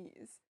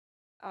Chinese.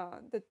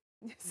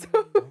 So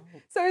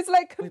so it's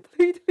like Wait.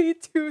 completely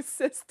two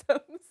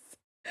systems.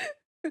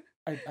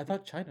 I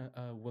thought China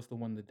was the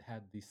one that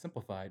had the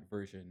simplified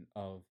version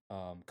of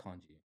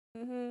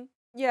kanji.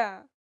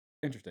 Yeah.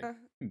 Interesting.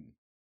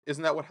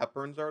 Isn't that what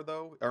Hepburns are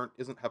though?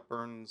 Isn't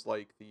Hepburns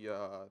like the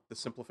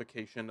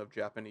simplification of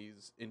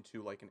Japanese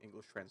into like an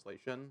English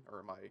translation? Or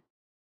am I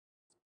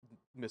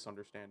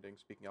misunderstanding,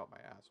 speaking out my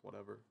ass,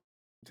 whatever?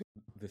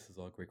 This is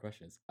all great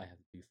questions. I have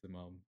to do some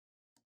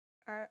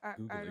I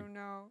Googling. don't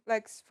know.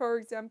 Like for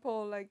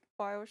example, like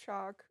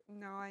BioShock.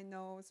 Now I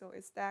know, so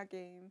it's that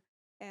game,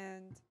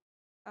 and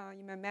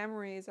in my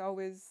memory, it's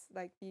always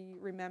like be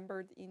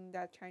remembered in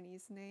that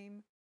Chinese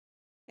name,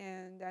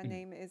 and that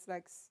name is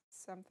like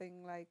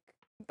something like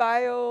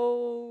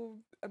Bio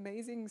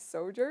Amazing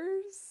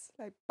Soldiers,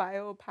 like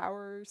Bio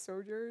Power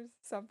Soldiers,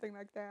 something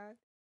like that.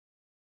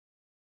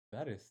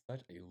 That is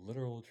such a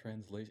literal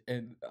translation.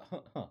 And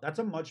That's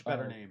a much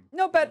better Oh. name.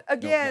 No, but No,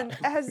 again, not.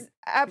 has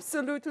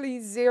absolutely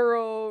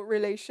zero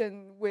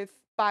relation with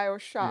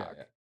Bioshock.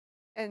 Yeah.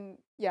 And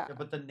yeah. Yeah,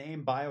 but the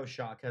name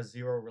Bioshock has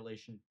zero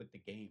relation with the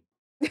game.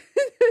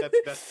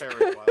 That's fair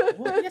as well.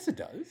 Well, yes, it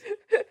does.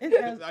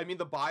 It has. I mean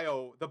the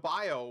bio,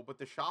 but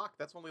the shock,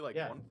 that's only like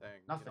Yeah, one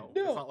thing. nothing.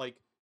 You know? No. It's not like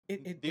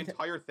It the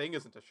entire thing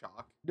isn't a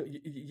shock. No,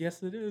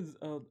 yes, it is.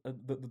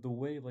 The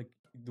way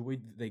the way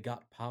they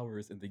got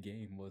powers in the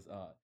game was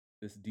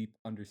this deep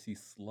undersea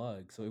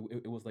slug. So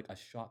it was like a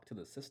shock to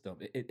the system.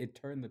 It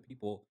turned the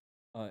people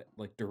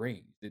like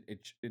deranged. It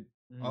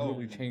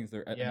literally Mm. changed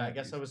their Yeah, I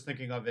guess I anatomies. was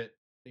thinking of it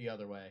the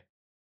other way.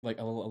 Like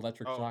a little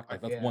electric Oh, shock.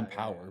 Like I- that's one yeah,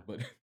 power, yeah. but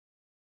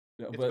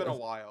It's but been a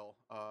while.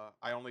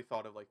 I only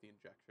thought of like the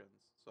injections.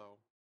 So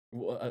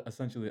well,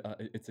 essentially,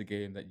 it's a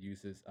game that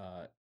uses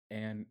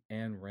Anne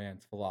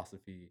Rand's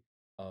philosophy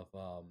of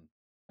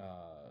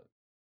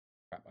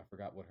crap, I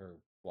forgot what her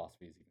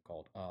philosophy is even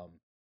called.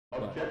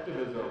 But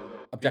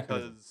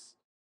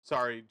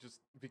objectivism. just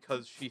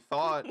because she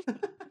thought,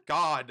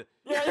 God,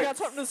 Yeah, you got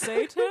something to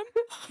say, Tim?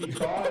 She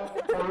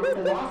thought her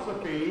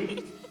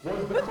philosophy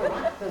was the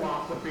correct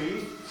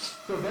philosophy,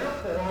 so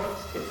therefore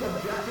it's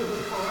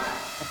objectively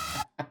correct.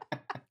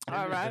 Tim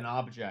All is right. an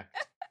object,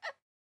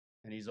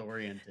 and he's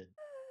oriented.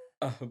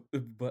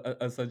 But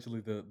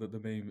essentially, the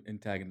main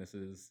antagonist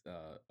is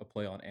a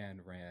play on Ayn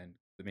Rand.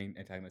 The main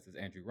antagonist is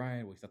Andrew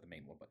Ryan. Well, he's not the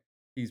main one, but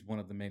he's one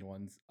of the main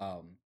ones.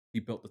 He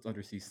built this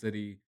undersea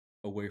city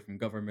away from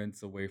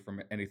governments, away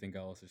from anything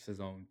else. It's his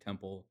own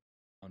temple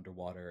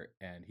underwater,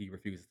 and he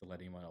refuses to let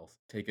anyone else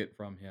take it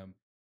from him.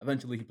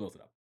 Eventually, he blows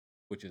it up,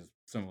 which is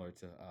similar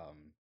to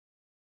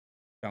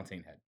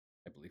Fountain Head,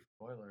 I believe.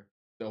 Spoiler.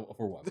 So,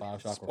 for what?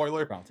 Bioshock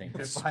Spoiler. or Fountain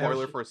Head?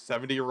 spoiler for a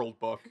 70-year-old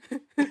book.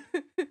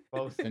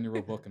 Both.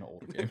 10-year-old book and an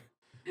older game.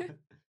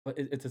 But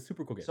it's a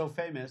super cool game. So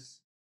famous.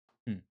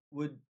 Hmm.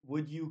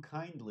 Would you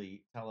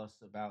kindly tell us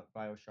about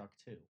Bioshock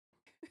 2?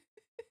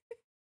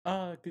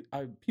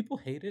 People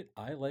hate it.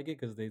 I like it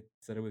because they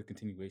said it was a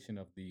continuation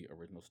of the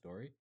original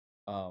story.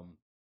 Well,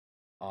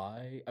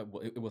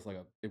 it was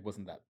it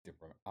wasn't that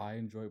different. I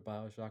enjoy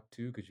Bioshock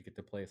 2 because you get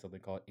to play something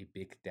called a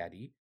Big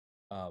Daddy,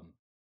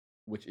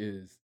 which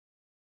is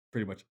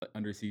pretty much an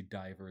undersea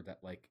diver that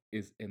like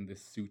is in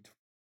this suit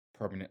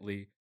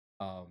permanently.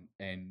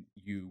 And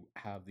you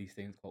have these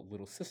things called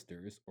little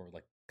sisters or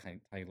like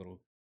tiny little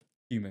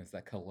humans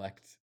that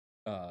collect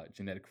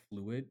genetic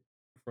fluid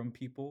from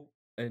people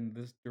in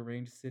this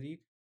deranged city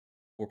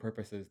for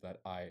purposes that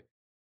I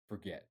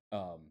forget.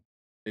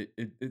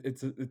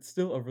 It's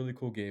still a really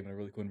cool game and a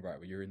really cool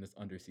environment. You're in this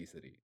undersea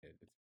city.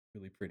 It's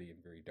really pretty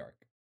and very dark.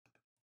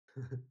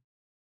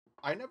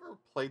 I never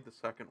played the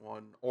second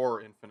one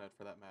or Infinite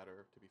for that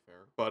matter, to be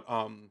fair. But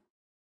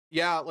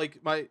yeah, like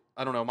my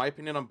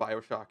opinion on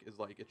BioShock is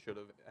like it should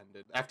have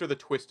ended after the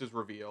twist is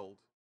revealed,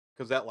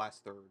 because that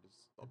last third is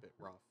a bit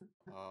rough.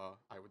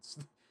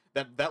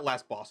 That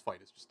last boss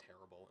fight is just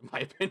terrible in my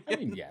opinion. I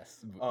mean,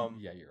 yes,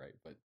 yeah, you're right,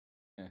 but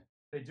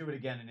They do it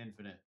again in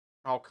Infinite.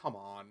 Oh, come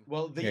on.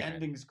 Well, the Yeah.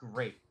 ending's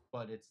great,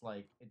 but it's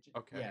like,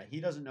 Okay. yeah, he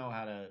doesn't know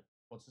how to.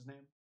 What's his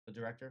name? The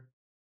director.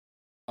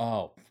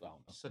 oh, I don't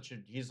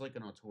know. He's like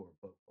an auteur,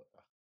 but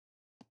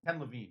Ken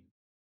Levine.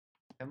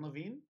 Ken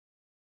Levine.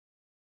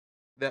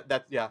 That's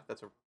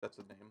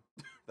a name.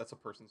 That's a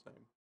person's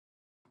name.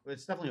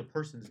 It's definitely a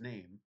person's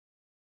name.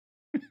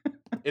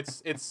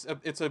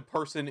 It's a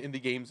person in the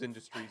games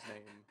industry's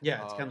name.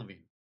 Yeah, it's Ken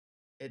Levine.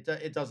 It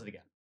does it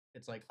again.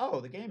 It's like,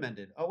 oh, the game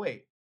ended. Oh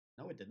wait,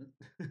 no, it didn't.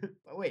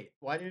 Oh wait,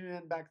 why didn't it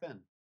end back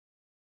then?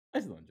 I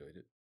still enjoyed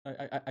it.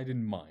 I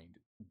didn't mind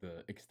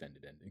the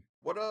extended ending.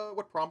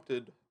 What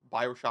prompted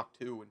BioShock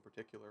 2 in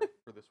particular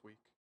for this week?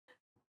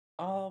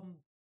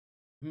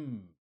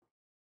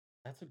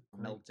 That's a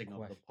great Melting of the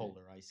question.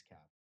 polar ice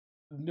cap.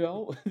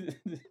 No,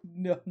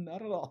 no,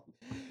 not at all.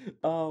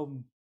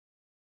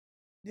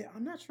 Yeah,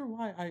 I'm not sure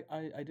why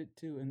I did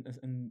two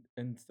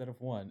instead of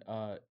one.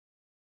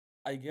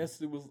 I guess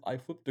it was I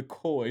flipped a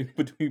coin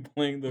between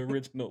playing the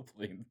original and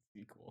playing the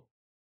sequel.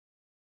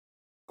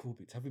 Cool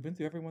beats. Have we been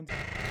through everyone's?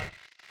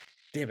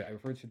 Damn it! I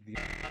referred to the.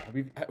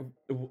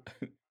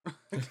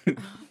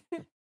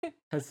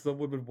 Has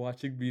someone been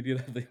watching media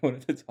that they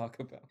wanted to talk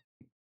about?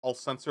 I'll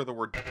censor the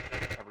word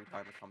every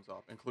time it comes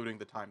up, including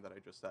the time that I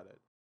just said it.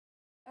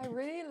 I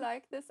really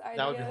like this idea.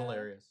 That would be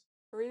hilarious.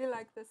 I really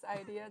like this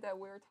idea that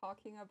we're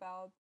talking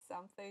about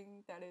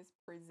something that is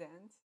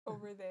present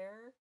over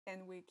there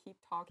and we keep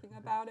talking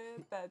about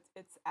it, but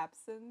it's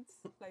absent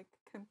like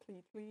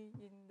completely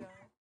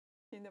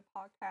in the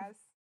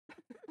podcast.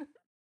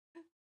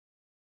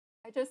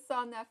 I just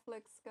saw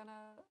Netflix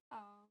gonna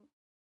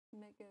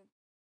make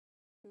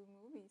a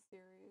 2-movie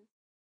series.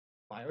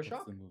 What's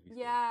Bioshock. the movie?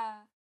 Yeah.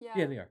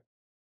 Yeah, they are.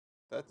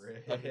 That's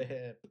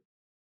Rip.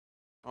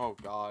 oh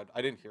god,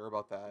 I didn't hear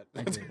about that.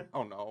 I did.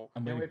 Oh no.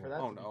 I'm Can't waiting wait for for that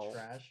it. Oh, to no. be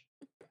trash.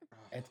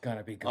 It's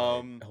gonna be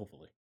good.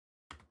 Hopefully.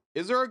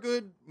 Is there a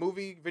good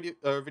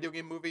video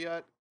game movie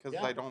yet? Because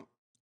Yeah. I don't.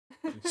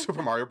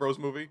 Super Mario Bros.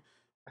 Movie.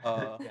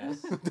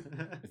 Yes.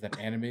 Is that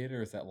animated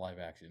or is that live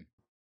action?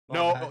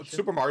 No, action.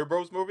 Super Mario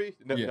Bros. Movie?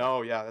 No, Yeah.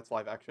 no, yeah, that's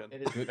live action.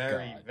 It is Good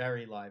very, God.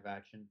 very live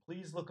action.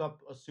 Please look up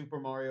a Super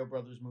Mario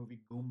Brothers movie,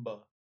 Goomba.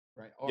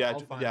 Right? Or Yeah, I'll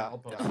find it. yeah, I'll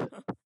post yeah.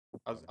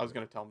 it. I was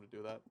gonna tell him to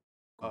do that.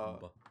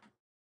 Goomba.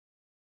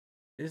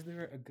 Is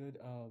there a good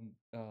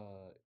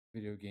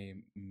video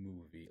game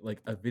movie,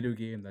 like a video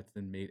game that's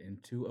been made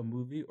into a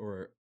movie,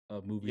 or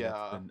a movie that's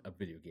Yeah. been a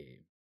video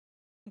game?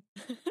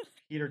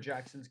 Peter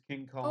Jackson's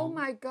King Kong. Oh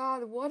my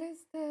god, what is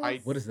this? I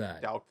What is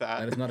that? doubt that.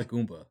 That is not a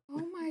Goomba.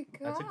 Oh my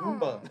god. That's a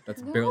Goomba.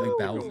 That's no. barely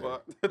That's a Bowser.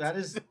 Goomba.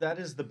 That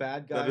is the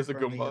bad guy That is a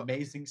from the Goomba.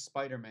 Amazing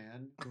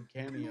Spider-Man who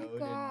cameoed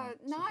God,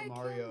 in now I Super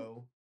can-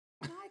 Mario.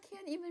 Now I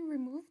can't even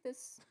remove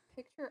this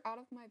picture out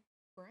of my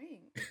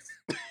brain.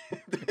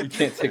 You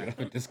can't take it off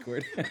of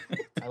Discord.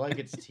 I like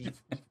its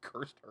teeth. You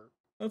cursed her.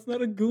 That's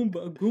not a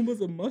Goomba. A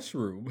Goomba's a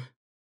mushroom. What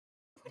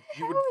the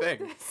You would hell is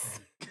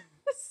think.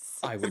 this?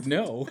 I would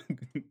know.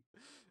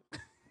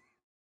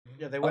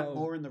 Yeah, they went Um,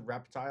 more in the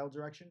reptile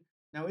direction.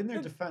 Now, in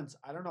their defense,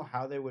 I don't know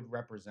how they would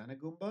represent a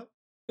Goomba.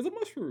 It's a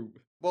mushroom.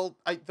 Well,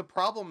 the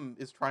problem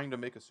is trying to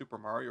make a Super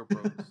Mario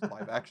Bros.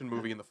 Live action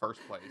movie in the first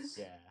place.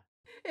 Yeah,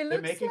 It they're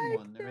looks making like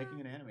one. They're making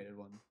an animated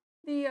one.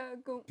 the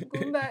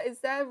Goomba.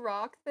 Is that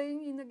rock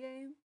thing in the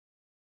game?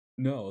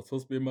 No, it's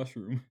supposed to be a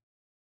mushroom.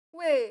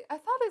 Wait, I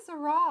thought it's a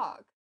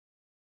rock.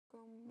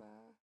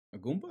 Goomba. A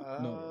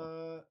Goomba?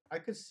 No. I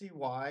could see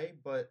why,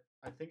 but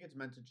I think it's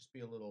meant to just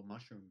be a little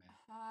mushroom man.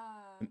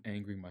 Ah. An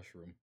angry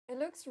mushroom. It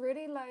looks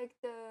really like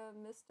the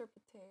Mr.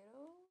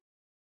 Potato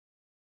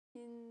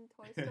in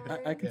Toy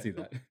Story. I can Yeah. see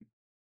that.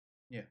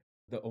 Yeah.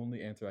 The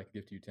only answer I can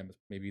give to you, Tim, is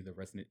maybe the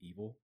Resident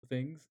Evil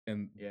things,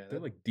 and Yeah, they're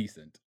like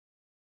decent.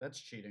 That's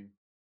cheating.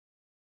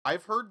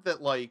 I've heard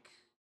that like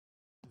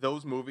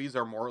those movies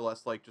are more or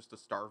less like just a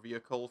star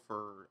vehicle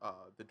for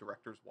the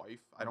director's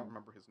wife. I don't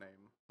remember his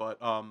name, but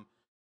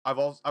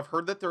I've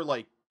heard that they're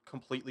like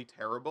completely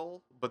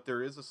terrible, but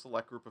there is a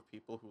select group of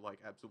people who like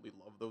absolutely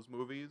love those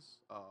movies,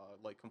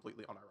 like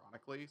completely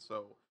unironically.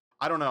 So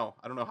I don't know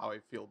how I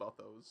feel about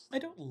those. I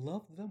don't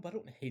love them, but I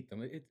don't hate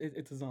them.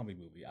 It's a zombie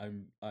movie.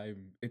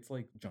 It's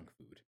like junk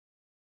food.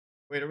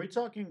 Wait, are we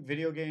talking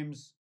video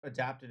games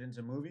adapted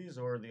into movies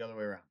or the other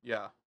way around?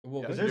 Yeah,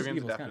 Well, yeah, there's video Resident games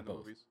Evil's adapted kind into of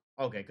both. movies.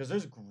 Okay, because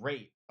there's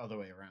great other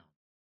way around.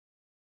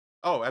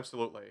 Oh,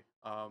 absolutely.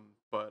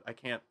 But I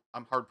can't.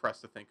 I'm hard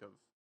pressed to think of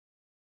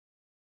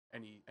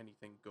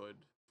anything good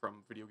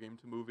from video game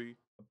to movie.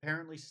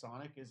 Apparently,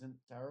 Sonic isn't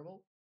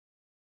terrible.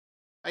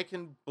 I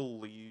can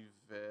believe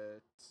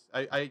it.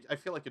 I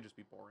feel like it'd just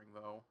be boring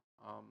though.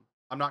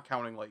 I'm not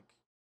counting like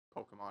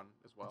Pokemon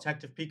as well.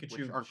 Detective which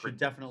Pikachu aren't should great movies,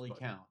 definitely but-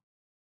 count.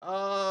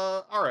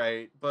 All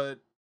right, but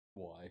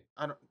Why?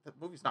 I don't. The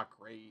movie's not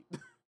great.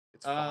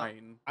 It's Uh,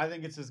 fine. I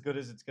think it's as good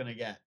as it's gonna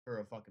get for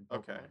a fucking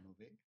Pokemon Okay.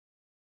 movie.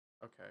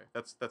 Okay,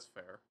 that's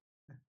fair.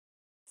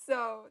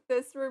 So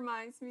this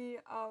reminds me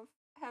of.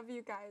 Have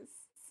you guys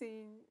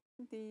seen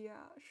the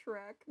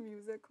Shrek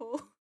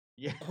musical?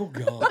 Yeah. Oh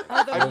god.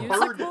 Oh, the I've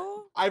heard-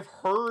 musical? I've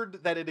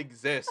heard that it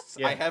exists.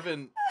 Yeah. I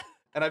haven't,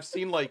 and I've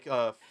seen like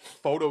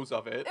photos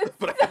of it, It's-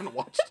 but I haven't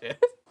watched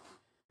it.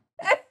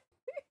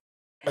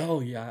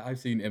 Oh yeah, I've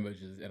seen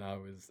images and I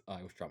was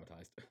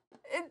traumatized.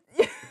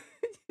 It,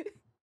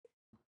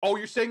 Oh,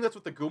 you're saying that's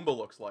what the Goomba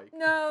looks like?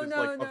 no, Is,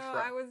 no, like, no. of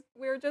Shrek.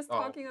 We were just Oh.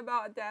 talking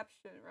about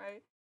adaptation,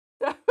 right?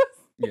 So I was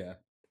Yeah.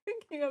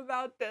 thinking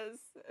about this.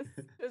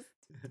 It's just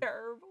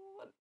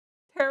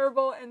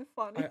terrible and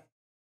funny.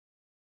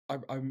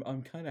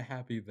 I'm kind of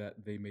happy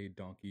that they made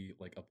Donkey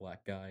like a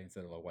black guy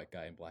instead of a white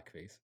guy in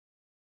blackface.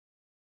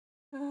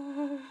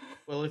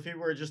 Well, if he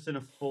were just in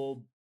a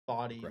full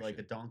body, like a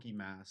Aggression. donkey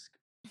mask.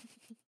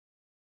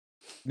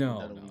 No,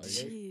 That'll no,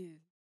 alleviate.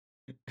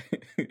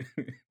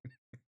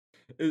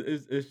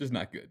 Jeez. it's just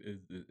not good.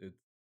 It's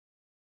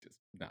just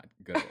not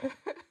good at all.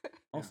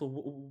 Also,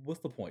 what's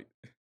the point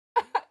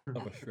of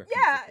a Shrek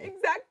Yeah, musical?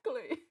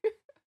 exactly.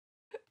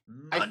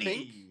 I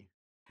think-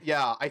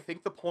 Yeah, I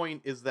think the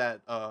point is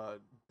that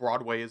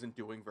Broadway isn't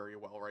doing very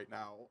well right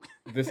now.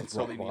 This is So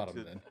rock they need bottom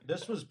to- then.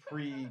 This was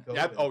pre-COVID.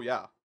 Yeah. Oh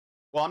yeah.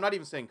 Well, I'm not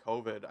even saying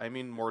COVID. I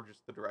mean more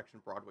just the direction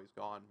Broadway's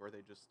gone, where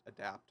they just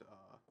adapt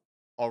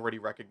already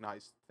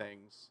recognized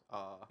things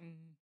Mm.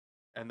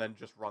 and then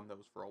just run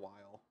those for a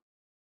while.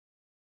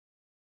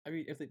 I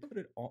mean, if they put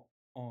it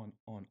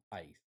on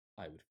ice,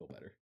 I would feel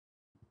better.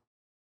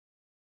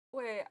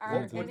 Wait, What are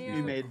would What any would you be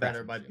of made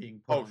better by craftsmanship?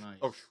 being put Oh, on ice?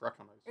 Shrek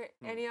on Ice.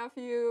 any of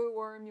you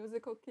were a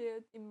musical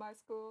kid in my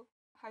school?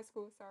 High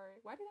school, sorry.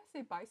 Why did I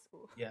say by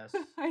school? Yes.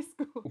 High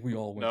school. We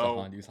all went No.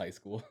 to Hondu's high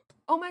school.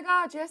 Oh my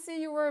god, Jesse,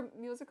 you were a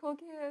musical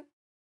kid?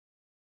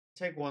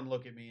 Take one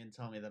look at me and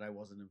tell me that I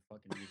wasn't in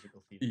fucking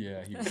musical theater.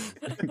 Yeah, he was.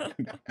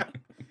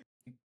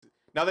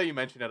 Now that you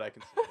mention it, I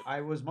can see it.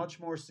 I was much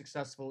more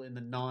successful in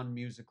the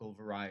non-musical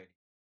variety.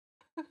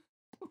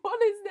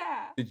 What is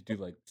that? Did you do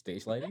like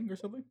stage lighting or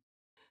something?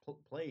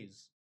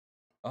 Plays.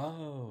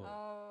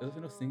 Oh, is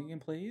there no singing in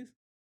plays?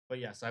 But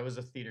yes, I was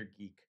a theater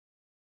geek.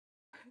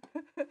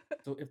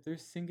 So if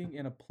there's singing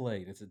in a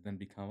play, does it then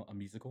become a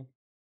musical?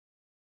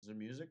 Is there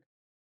music?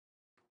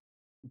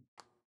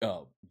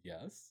 Oh,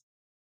 yes.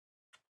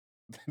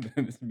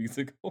 than this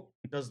musical?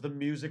 Does the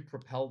music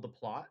propel the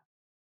plot?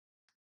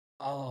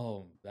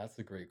 Oh, that's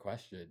a great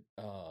question.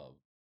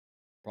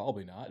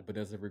 Probably not. But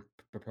does it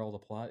propel the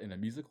plot in a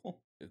musical?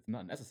 It's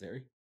not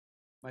necessary.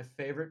 My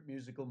favorite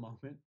musical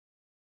moment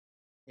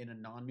in a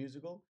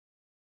non-musical.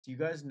 Do you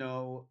guys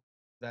know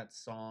that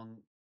song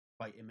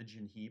by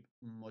Imogen Heap?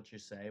 What You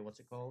Say? What's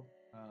it called?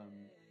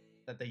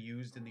 That they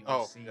used in the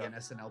Oh, OC yeah. and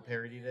SNL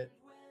parodied it.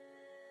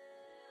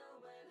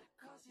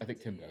 I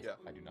think Tim does. Yeah.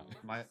 I do not.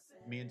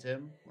 Me and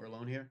Tim, we're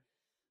alone here.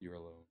 You're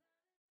alone.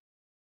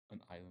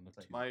 An island of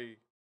It's two. like-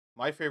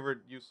 My favorite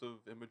use of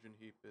Imogen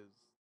Heap is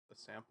a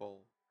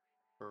sample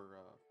for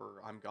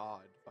 "I'm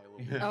God" by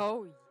Lil Yeah. Uzi.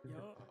 Oh,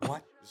 yeah.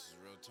 What? This is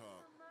real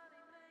talk.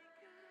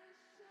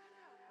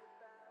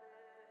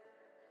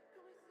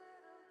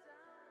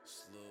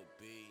 Slow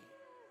B.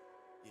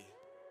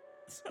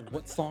 Yeah.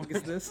 What song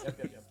is this?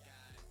 Yep.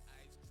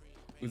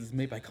 Was this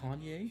made by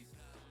Kanye?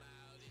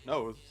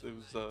 No,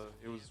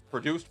 it was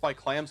produced by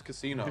Clams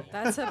Casino.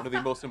 That's a one of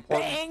the most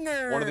important.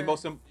 banger. One of the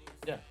most.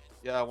 Yeah.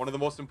 Yeah, one of the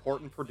most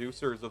important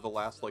producers of the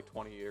last like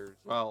 20 years.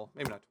 Well,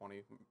 maybe not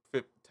 20,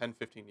 10,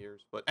 15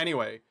 years. But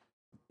anyway,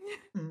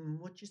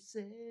 What you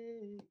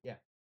say? Yeah.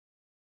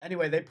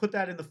 Anyway, they put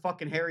that in the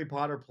fucking Harry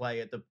Potter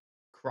play at the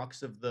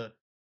crux of the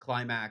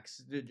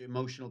climax, the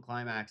emotional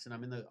climax, and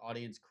I'm in the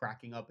audience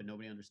cracking up and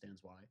nobody understands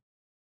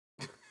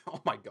why.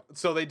 oh my god.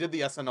 So they did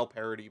the SNL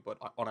parody, but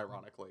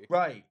unironically.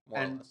 Right. More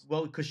or And less.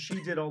 well, because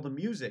she did all the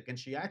music and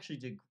she actually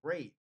did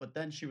great, but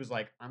then she was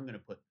like, I'm gonna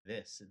put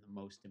this in the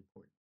most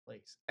important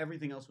place.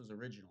 Everything else was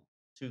original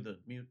to the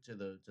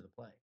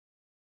play.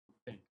 I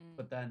think.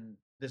 But then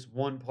this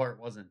one part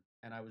wasn't,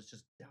 and I was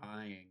just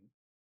dying.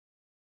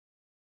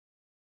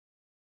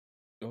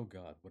 Oh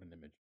god, what an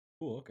image.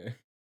 Cool, okay.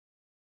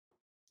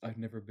 I've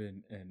never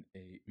been in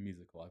a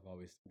musical. I've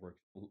always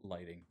worked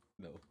lighting,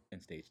 though,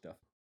 and stage stuff.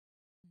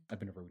 I've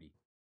been a roadie.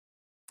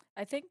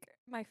 I think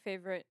my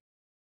favorite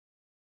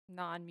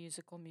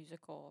non-musical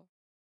musical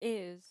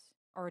is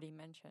already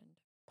mentioned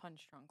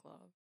Punch Drunk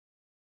Love.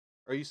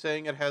 Are you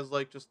saying it has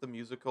like just the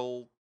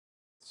musical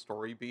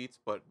story beats,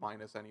 but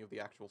minus any of the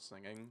actual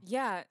singing?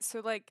 Yeah, so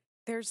like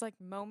there's like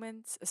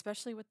moments,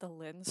 especially with the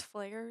lens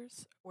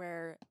flares,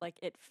 where like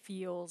it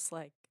feels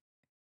like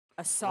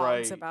a song's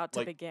Right, about to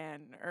like-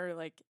 begin, or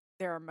like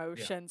their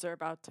emotions are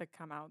about to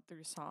come out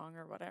through song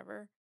or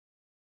whatever.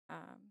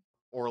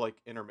 Or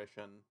like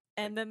intermission.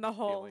 And like, then the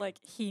whole feeling. like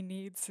 "He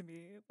Needs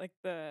Me," like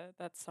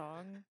that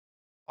song.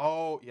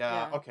 Oh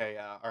yeah, Yeah. okay,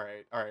 yeah, all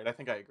right. I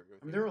think I agree with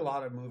I you. mean, there are a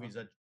lot of movies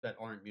that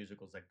aren't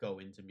musicals that go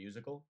into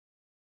musical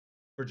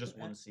for just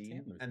Well, one Adam scene,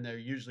 Sandler's and they're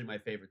usually my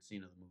favorite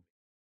scene of the movie.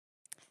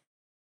 I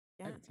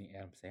Yeah. haven't seen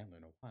Adam Sandler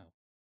in a while.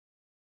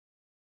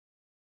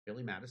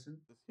 Billy Madison.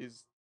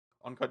 He's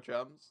Uncut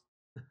Gems.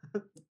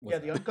 Yeah,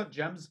 the that? Uncut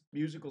Gems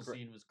musical Great.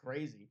 scene was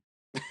crazy.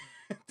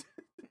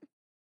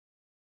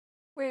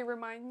 Wait,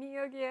 remind me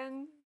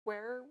again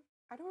where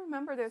I don't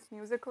remember this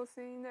musical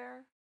scene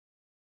there.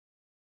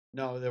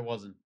 No, there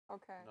wasn't.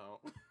 Okay. No.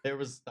 There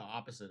was the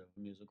opposite of a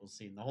musical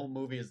scene. The whole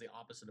movie is the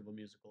opposite of a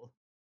musical.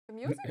 The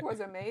music was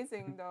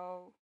amazing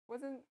though.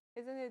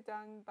 Isn't it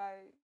done by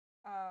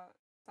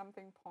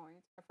something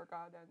Point? I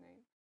forgot that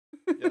name.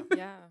 Yeah.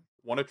 Yeah.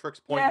 One of Tricks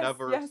Point Yes,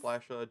 Never yes.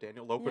 /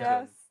 Daniel Lopatin.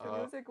 Yes, the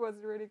music was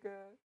really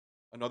good.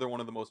 Another one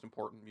of the most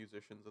important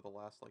musicians of the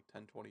last like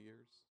 10, 20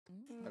 years.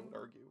 I would Mm.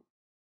 argue.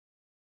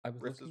 I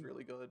was Riffs is looking,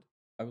 really good.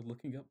 I was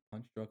looking up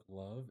Punch Drunk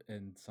Love,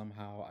 and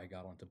somehow I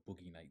got onto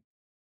Boogie Nights.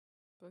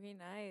 Boogie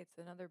Nights,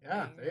 another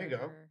Yeah, there you go.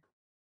 banger.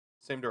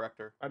 Same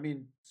director. I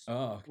mean,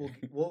 Oh,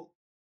 okay.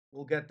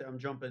 we'll get there. I'm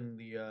jumping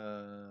the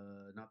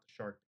not the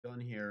shark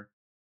gun here,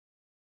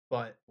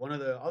 but one of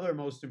the other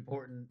most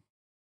important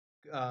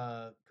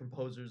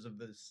composers of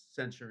this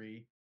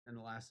century and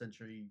the last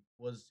century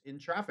was in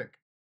Traffic.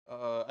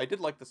 I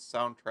did like the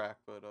soundtrack,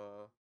 but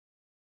of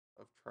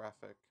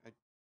Traffic.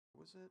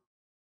 Was it?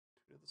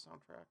 Who did the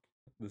soundtrack?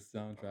 The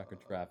soundtrack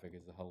of Traffic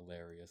is a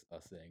hilarious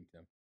saying,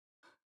 Tim.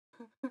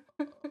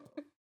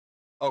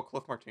 Oh,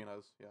 Cliff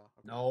Martinez. Yeah.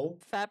 Okay. No,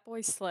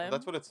 Fatboy Slim.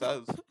 That's what it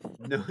says.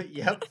 no,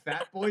 yep,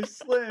 Fatboy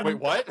Slim. Wait,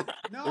 what?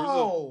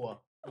 No.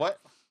 What?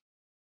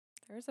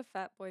 There's a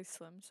Fatboy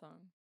Slim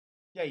song.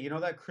 Yeah, you know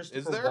that Christopher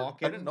Is there?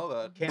 Walken I didn't know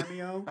that.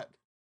 cameo?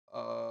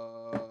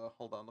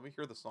 Hold on. Let me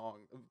hear the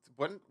song.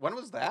 When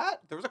was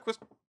that? There was a quiz.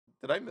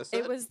 Did I miss it?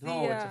 It was the.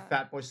 No, it's a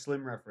Fatboy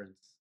Slim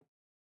reference.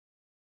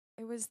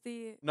 It was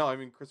the. No, I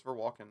mean Christopher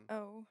Walken.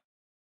 Oh.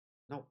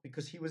 No,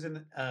 because he was in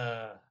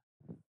the.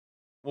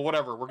 Well,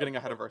 whatever. We're getting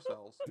ahead of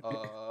ourselves.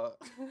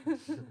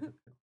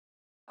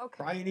 Okay.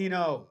 Brian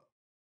Eno.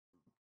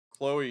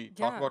 Chloe,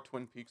 talk Yeah. about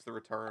Twin Peaks: The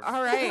Return.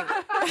 All right.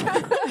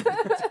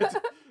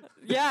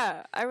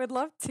 Yeah, I would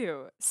love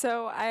to.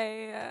 So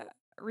I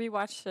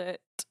rewatched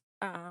it.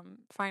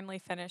 Finally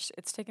finished.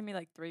 It's taken me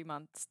like 3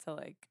 months to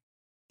like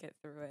get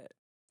through it.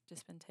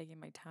 Just been taking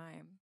my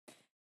time.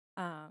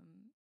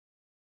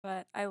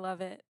 But I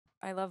love it.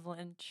 I love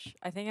Lynch.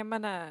 I think I'm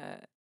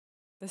gonna.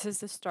 This is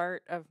the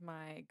start of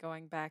my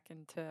going back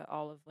into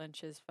all of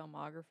Lynch's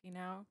filmography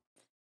now.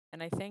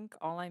 and I think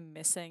all I'm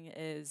missing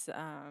is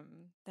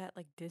that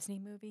like Disney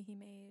movie he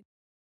made.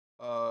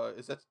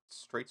 Is that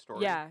Straight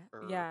Story? Yeah,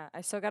 Or, yeah.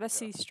 I still gotta yeah.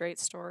 see Straight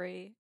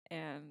Story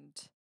and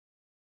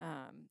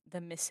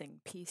The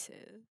Missing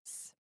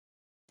Pieces,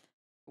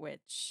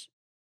 which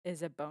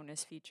is a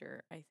bonus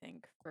feature, I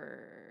think,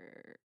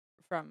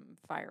 from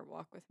Fire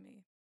Walk with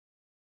Me.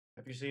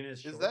 Have you seen his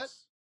Is shorts? that-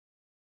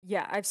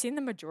 Yeah, I've seen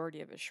the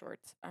majority of his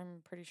shorts.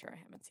 I'm pretty sure I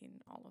haven't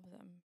seen all of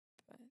them,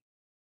 but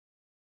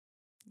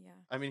yeah.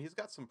 I mean, he's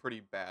got some pretty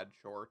bad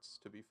shorts,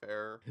 to be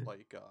fair.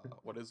 Like,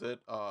 what is it?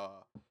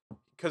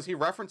 Because he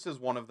references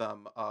one of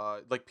them,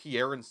 like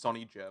Pierre and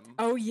Sonny Jim.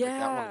 Oh Like,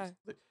 yeah.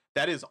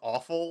 that is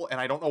awful, and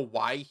I don't know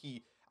why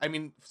he. I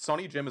mean,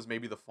 Sonny Jim is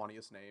maybe the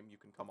funniest name you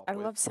can come up I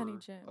with. love Sonny for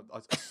Jim.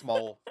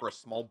 a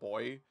small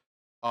boy.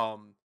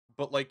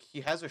 But like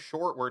he has a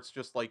short where it's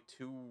just like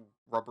two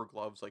rubber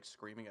gloves like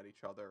screaming at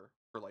each other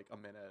for like a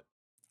minute.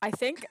 I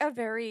think a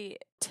very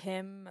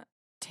Tim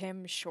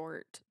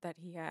short that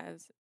he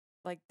has,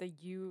 like the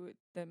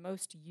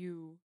most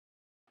you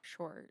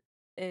short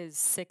is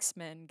 6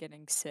 men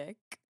getting sick.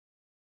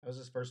 That was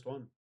his first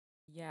one.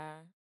 Yeah.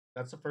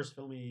 That's the first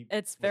film he.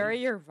 It's very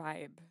released. your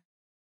vibe.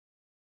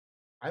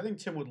 I think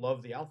Tim would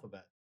love The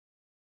Alphabet.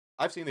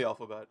 I've seen the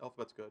Alphabet.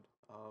 Alphabet's good.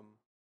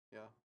 Yeah.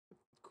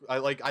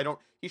 I don't.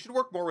 He should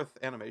work more with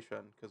animation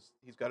because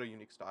he's got a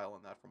unique style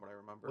in that, from what I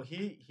remember. Well,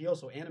 he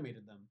also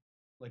animated them.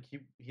 Like he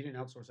didn't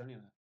outsource any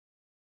of that.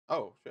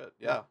 Oh shit!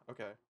 Yeah.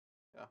 Okay.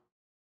 Yeah.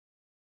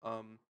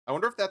 I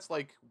wonder if that's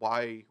like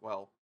why.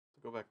 Well,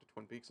 to go back to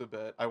Twin Peaks a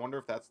bit, I wonder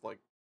if that's like,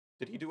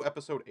 did he do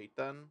episode 8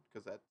 then?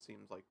 Because that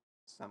seems like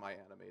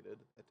semi-animated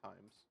at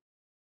times.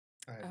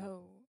 I have no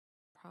Oh,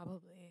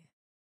 probably.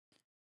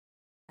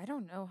 I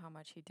don't know how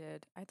much he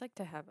did. I'd like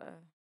to have a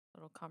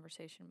little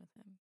conversation with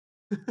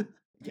him. clue.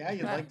 Yeah,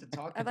 you'd But like to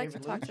talk to I'd like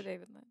David to talk to Lynch?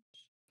 David Lynch.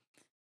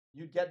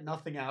 You'd get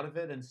nothing out of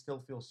it and still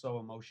feel so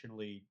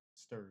emotionally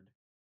stirred.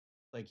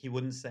 Like he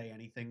wouldn't say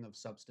anything of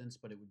substance,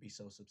 but it would be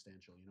so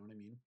substantial. You know what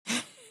I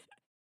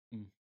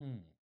mean? Hmm.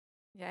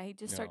 Yeah, he'd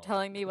just start No.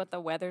 telling me what the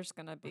weather's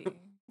gonna be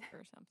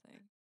or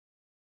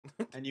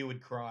something. And you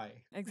would cry.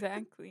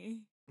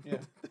 Exactly. Yeah.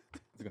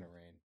 It's gonna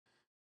rain.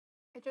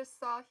 I just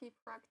saw he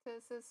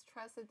practices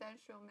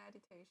transcendental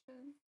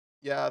meditation.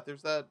 Yeah,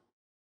 there's that.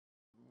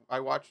 I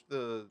watched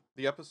the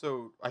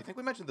episode. I think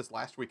we mentioned this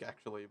last week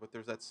actually, but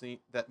there's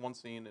that one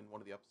scene in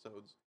one of the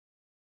episodes,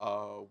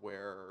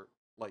 where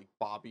like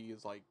Bobby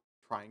is like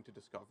trying to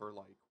discover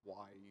like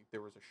why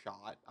there was a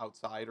shot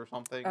outside or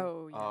something.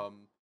 Oh, yeah.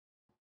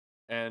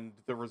 And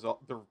the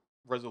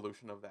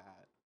resolution of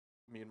that,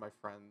 me and my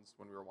friends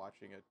when we were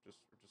watching it,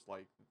 just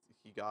like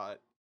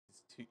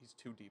he's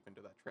too deep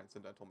into that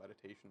transcendental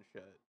meditation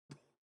shit.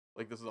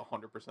 Like this is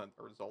 100%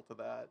 a result of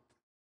that.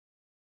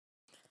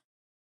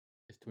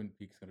 Is Twin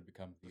Peaks gonna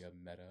become the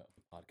meta of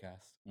the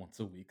podcast once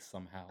a week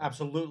somehow?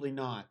 Absolutely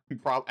not.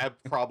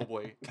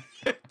 Probably.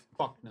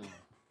 Fuck no.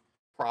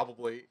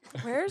 Probably.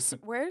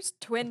 Where's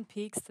Twin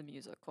Peaks the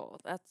musical?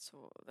 That's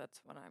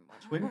what I'm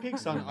watching. Twin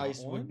Peaks on Not Ice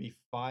one? would be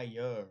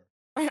fire.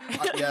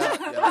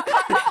 Yeah.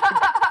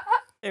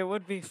 It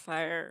would be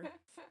fire.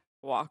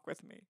 Walk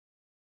with me.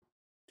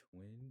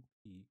 Twin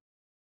Peaks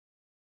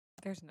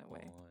There's no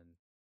way.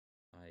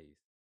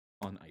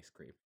 on ice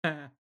cream.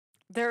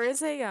 There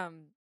is a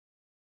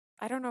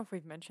I don't know if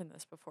we've mentioned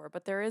this before,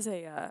 but there is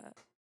a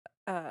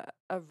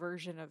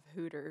version of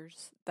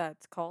Hooters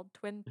that's called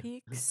Twin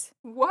Peaks.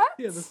 What?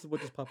 Yeah, this is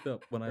what just popped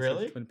up when I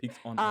Really? searched Twin Peaks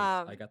on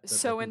ice. I got the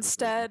So Hooters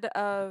instead version.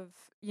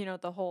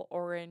 of, the whole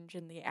orange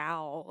and the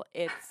owl,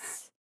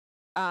 it's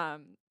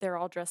they're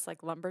all dressed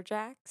like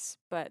lumberjacks,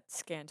 but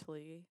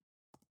scantily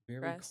Very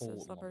dressed cold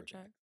as lumberjack.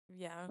 lumberjacks.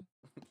 Yeah.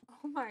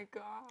 Oh my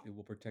god. It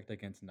will protect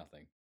against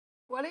nothing.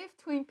 What if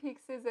Twin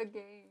Peaks is a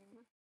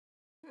game?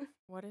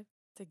 What if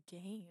the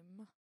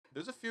game?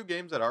 There's a few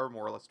games that are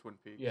more or less Twin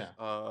Peaks. Yeah.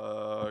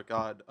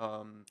 God.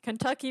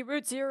 Kentucky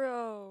Route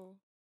Zero.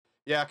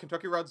 Yeah,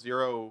 Kentucky Route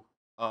Zero.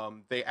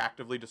 They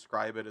actively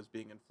describe it as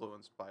being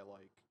influenced by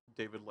like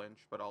David Lynch,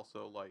 but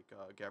also like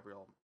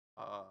Gabrielle.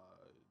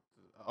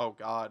 Oh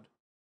God.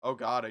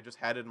 I just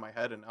had it in my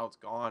head and now it's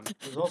gone.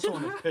 There's also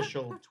an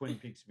official Twin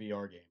Peaks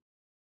VR game.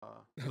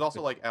 There's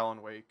also like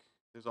Alan Wake.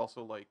 There's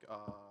also like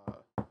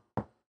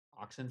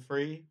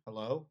Oxenfree.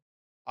 Hello.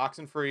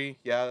 Oxenfree.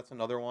 Yeah, that's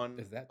another one.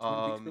 Is that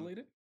Twin Peaks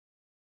related?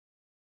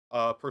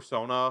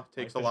 Persona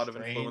takes Life a is lot of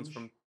influence Strange.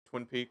 from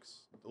Twin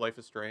Peaks. Life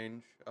is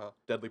Strange.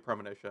 Deadly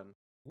Premonition.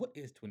 What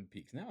is Twin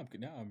Peaks? Now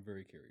I'm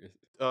very curious.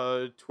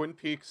 Twin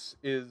Peaks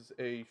is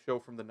a show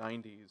from the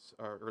 90s,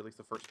 or at least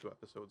the first 2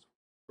 episodes,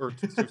 or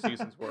 2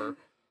 seasons were.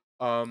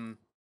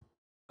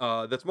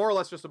 That's more or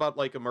less just about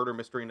like a murder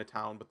mystery in a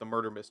town, but the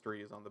murder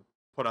mystery is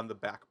put on the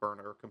back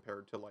burner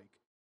compared to like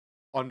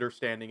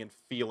understanding and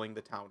feeling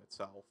the town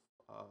itself.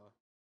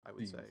 I would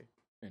Seems say.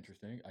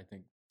 Interesting. I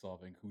think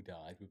solving who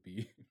died would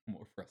be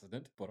more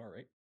precedent, but all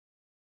right.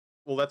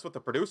 Well, that's what the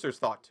producers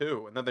thought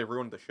too, and then they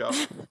ruined the show.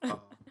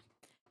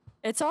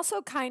 It's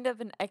also kind of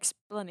an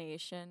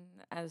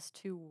explanation as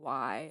to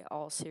why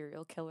all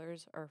serial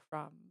killers are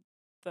from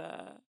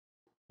the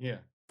Yeah.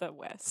 the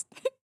West.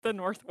 the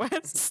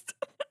Northwest.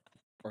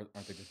 Or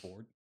aren't they just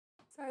bored?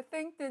 So I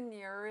think the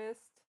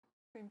nearest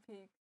Twin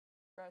Peaks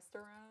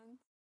restaurant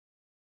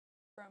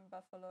from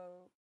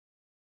Buffalo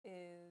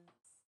is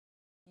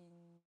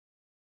in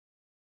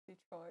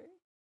Detroit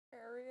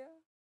area.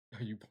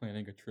 Are you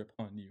planning a trip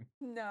on you?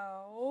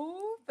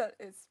 No, but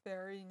it's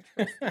very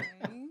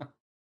interesting.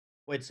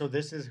 Wait, so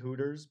this is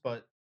Hooters,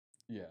 but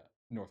Yeah,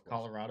 Northwest.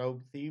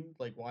 Colorado themed?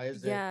 Like, why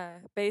is it? Yeah,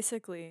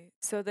 basically.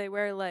 So they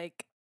wear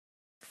like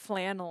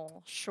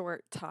flannel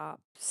short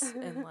tops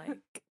and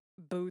like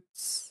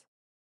boots.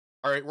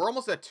 All right, we're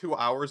almost at 2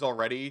 hours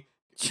already.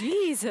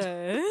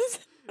 Jesus.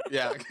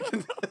 Yeah,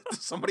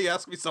 somebody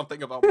ask me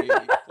something about me,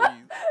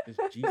 please. Is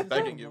Jesus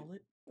Begging on a you.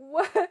 mullet?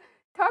 What?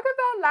 Talk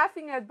about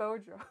laughing at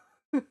Bojo.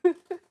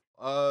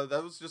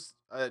 That was just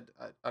I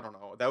don't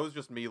know. That was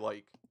just me.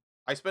 Like,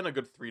 I spent a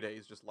good 3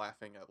 days just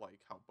laughing at like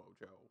how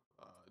Bojo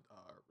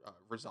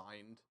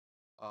resigned.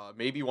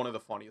 Maybe one of the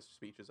funniest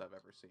speeches I've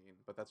ever seen,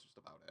 but that's just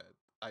about it.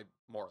 I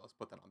more or less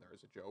put that on there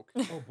as a joke.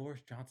 Oh,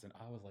 Boris Johnson.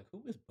 I was like,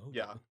 who is Bojo?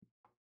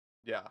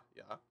 Yeah.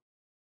 Yeah.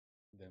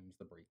 Them's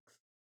the breaks.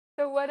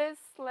 So what is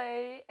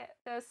Slay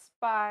the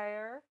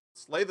Spire?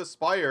 Slay the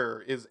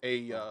Spire is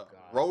a God.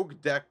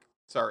 rogue deck.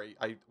 Sorry,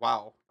 I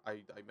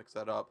mixed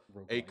that up.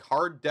 A Roguelike.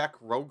 card deck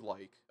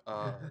roguelike.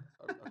 A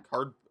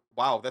card.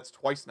 Wow, that's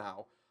twice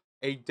now.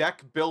 A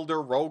deck builder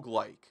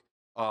roguelike.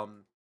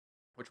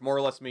 Which more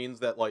or less means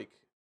that like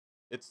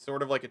it's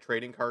sort of like a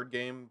trading card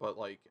game, but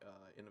like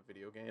in a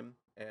video game.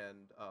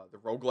 And the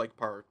roguelike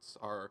parts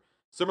are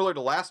similar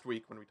to last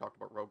week when we talked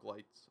about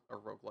roguelikes.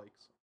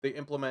 They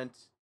implement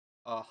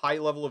a high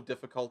level of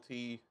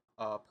difficulty,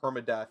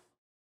 permadeath,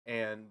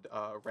 and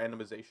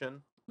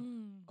randomization.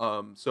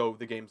 So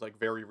the game's like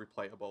very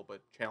replayable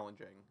but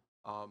challenging.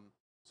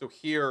 So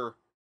here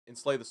in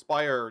Slay the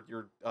Spire,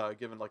 you're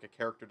given like a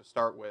character to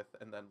start with,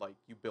 and then like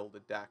you build a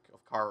deck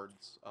of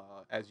cards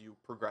as you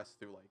progress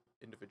through like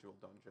individual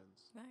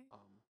dungeons. Nice.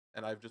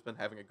 And I've just been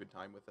having a good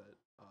time with it.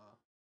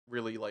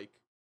 Really like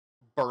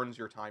burns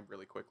your time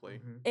really quickly.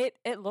 Mhm.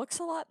 It looks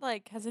a lot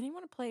like, has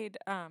anyone played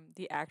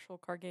the actual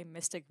card game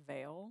Mystic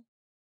Vale?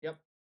 Yep.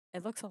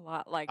 It looks a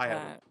lot like I that.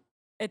 haven't.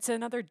 It's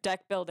another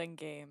deck building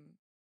game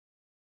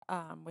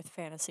with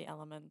fantasy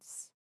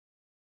elements.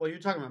 Well, you're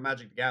talking about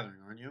Magic the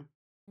Gathering, aren't you?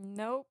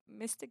 Nope,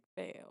 Mystic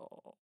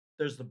Vale.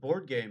 There's the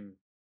board game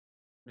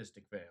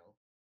Mystic Vale.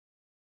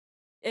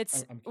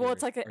 It's I'm well,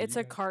 it's curious, like are it's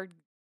you a guys- card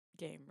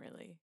game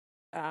really.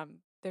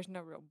 There's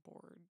no real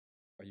board.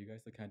 Are you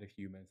guys the kind of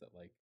humans that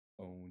like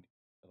owned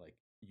like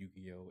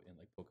Yu-Gi-Oh and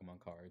like Pokemon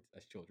cards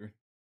as children?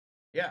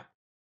 Yeah.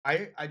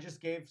 I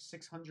just gave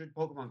 600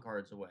 Pokemon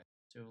cards away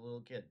to a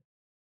little kid.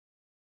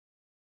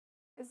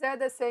 Is that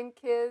the same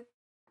kid?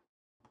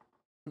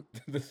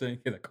 The same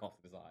kid that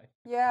coughed his eye.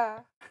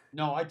 Yeah.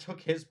 No, I took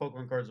his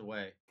Pokemon cards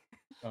away.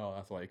 Oh,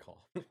 that's why he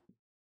coughed.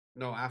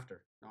 No,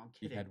 after. No, I'm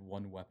He kidding. had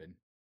one weapon,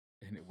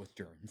 and it was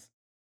germs.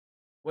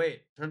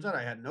 Wait, turns out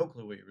I had no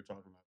clue what you were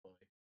talking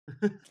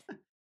about, Chloe.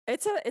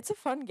 It's a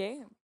fun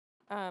game.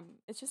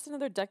 It's just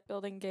another deck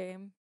building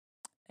game,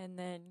 and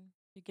then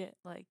you get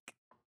like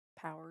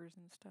powers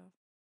and stuff.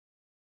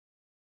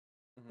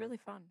 Mhm. Really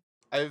fun.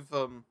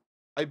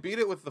 I beat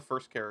it with the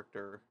first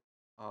character.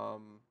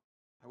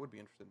 I would be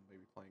interested in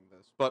maybe playing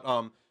this, but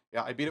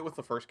yeah, I beat it with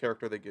the first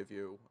character they give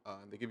you.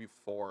 And they give you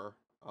 4.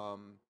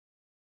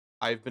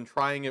 I've been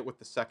trying it with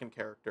the second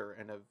character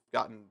and have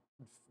gotten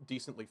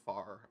decently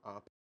far.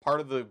 Part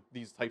of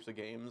these types of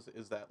games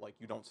is that like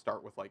you don't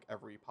start with like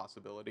every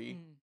possibility.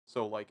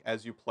 So like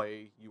as you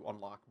play, you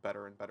unlock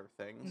better and better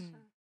things.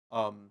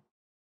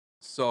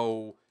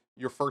 So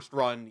your first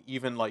run,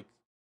 even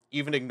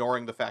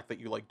ignoring the fact that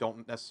you like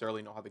don't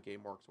necessarily know how the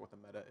game works or what the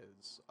meta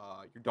is,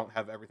 you don't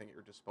have everything at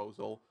your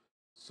disposal.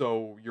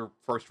 So your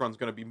first run's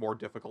going to be more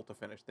difficult to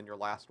finish than your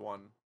last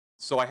one.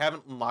 So I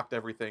haven't unlocked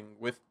everything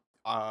with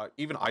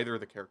even either of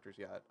the characters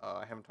yet.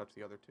 I haven't touched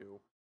the other 2.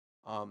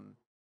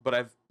 But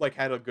I've like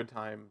had a good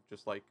time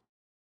just like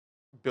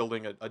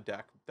building a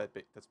deck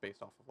that's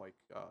based off of like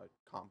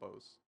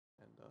combos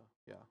and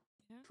yeah,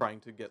 trying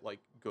to get like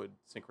good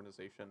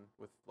synchronization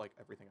with like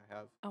everything I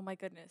have. Oh my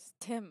goodness,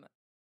 Tim,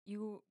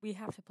 we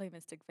have to play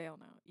Mystic Vale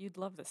now. You'd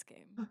love this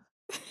game.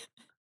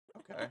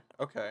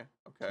 Okay.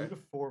 2 to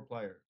 4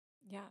 players.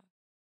 Yeah.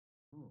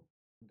 Ooh,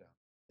 I'm down.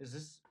 Is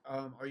this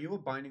are you a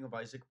Binding of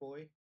Isaac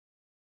boy?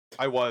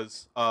 I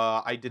was.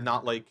 I did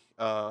not like.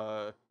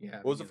 Yeah.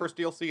 What was the first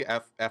DLC?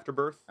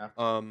 Afterbirth.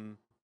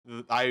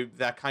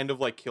 That kind of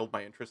like killed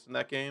my interest in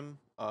that game.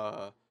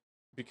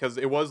 Because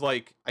it was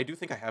like I do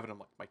think I have it in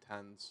like my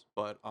 10s,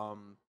 but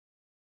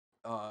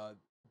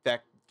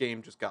that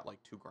game just got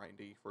like too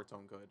grindy for its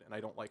own good, and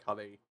I don't like how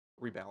they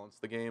rebalance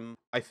the game.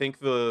 I think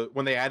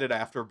when they added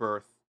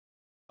Afterbirth,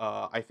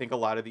 I think a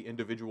lot of the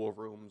individual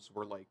rooms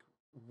were like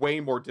way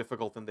more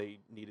difficult than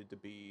they needed to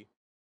be.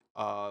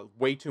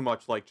 Way too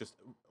much like just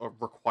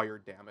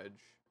required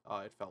damage.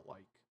 It felt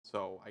like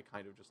so I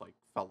kind of just like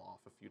fell off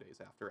a few days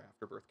after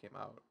Afterbirth came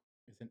out.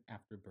 Isn't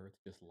Afterbirth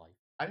just life?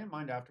 I didn't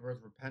mind Afterbirth.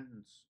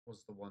 Repentance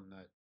was the one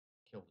that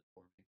killed it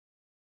for me.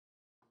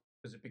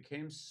 Because it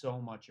became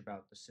so much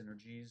about the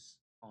synergies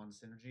on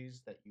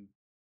synergies that you.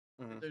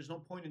 Mhm. There's no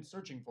point in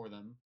searching for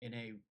them in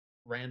a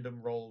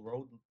random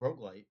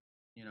roguelite,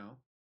 you know.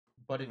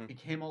 But it Mhm.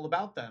 became all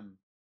about them,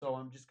 so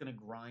I'm just gonna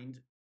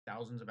grind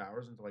thousands of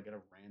hours until I get a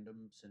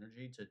random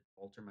synergy to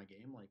alter my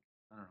game. Like,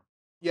 I don't know.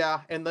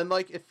 Yeah, and then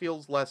like it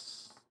feels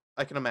less.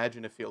 I can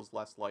imagine it feels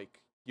less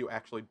like you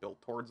actually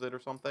built towards it or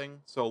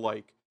something. So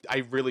like I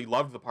really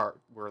loved the part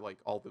where like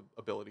all the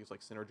abilities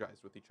like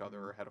synergized with each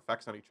other or had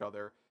effects on each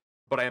other.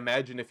 But I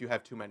imagine if you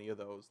have too many of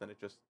those, then it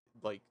just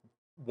like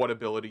what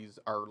abilities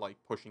are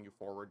like pushing you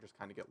forward just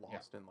kind of get Yeah.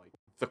 lost in like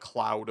the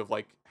cloud of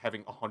like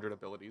having 100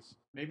 abilities.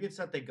 Maybe it's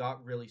that they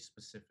got really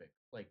specific,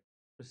 like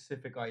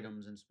specific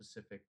items and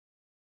specific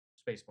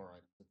spacebar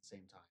items at the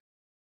same time,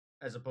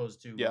 as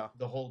opposed to Yeah.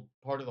 the whole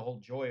part of the whole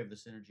joy of the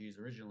synergies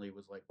originally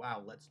was like, wow,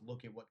 let's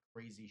look at what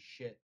crazy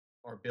shit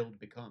our build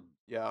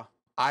becomes. Yeah.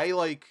 I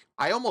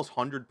almost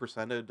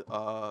 100%ed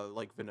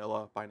like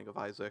vanilla Binding of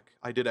Isaac.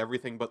 I did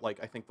everything but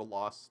like I think the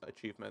Lost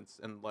achievements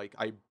and like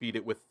I beat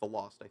it with the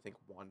Lost I think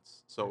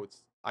once. So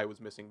I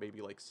was missing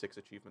maybe like 6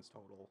 achievements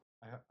total.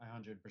 I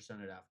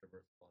 100%ed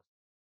Afterbirth Plus.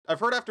 I've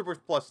heard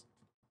Afterbirth Plus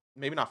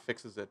maybe not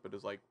fixes it but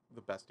is like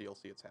the best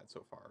DLC it's had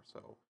so far.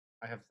 So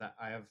I have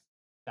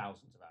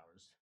thousands of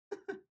hours.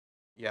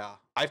 yeah,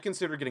 I've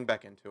considered getting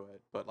back into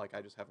it, but like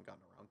I just haven't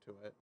gotten around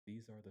to it.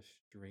 These are the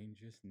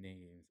strangest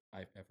names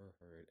I've ever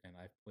heard, and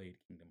I've played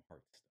Kingdom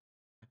Hearts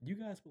stuff. You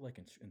guys would like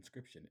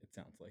Inscription, it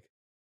sounds like.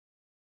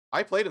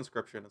 I played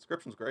Inscription.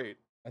 Inscription's great.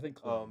 I think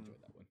Chloe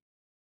enjoyed that one.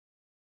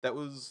 That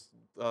was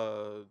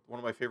one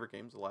of my favorite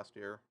games of last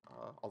year.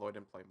 Although I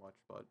didn't play much,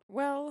 but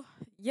Well,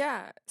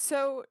 yeah.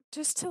 So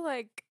just to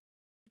like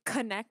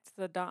connect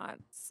the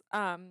dots,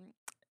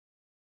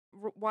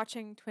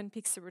 watching Twin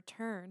Peaks: The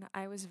Return,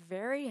 I was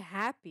very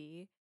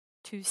happy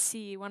to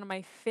see one of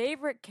my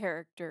favorite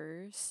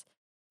characters,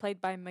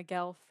 played by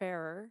Miguel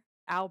Ferrer,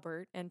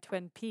 Albert, in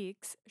Twin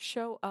Peaks,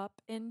 show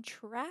up in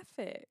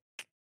Traffic.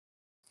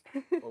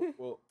 oh,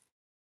 well,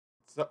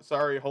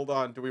 sorry. Hold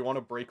on. Do we want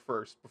to break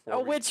first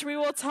before? Which we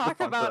will talk on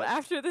to about that.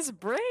 after this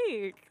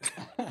break.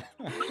 Good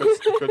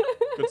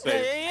Yeah,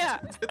 save. yeah, yeah.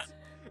 Good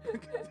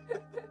save, good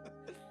save.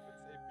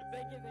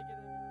 Thank you, thank you.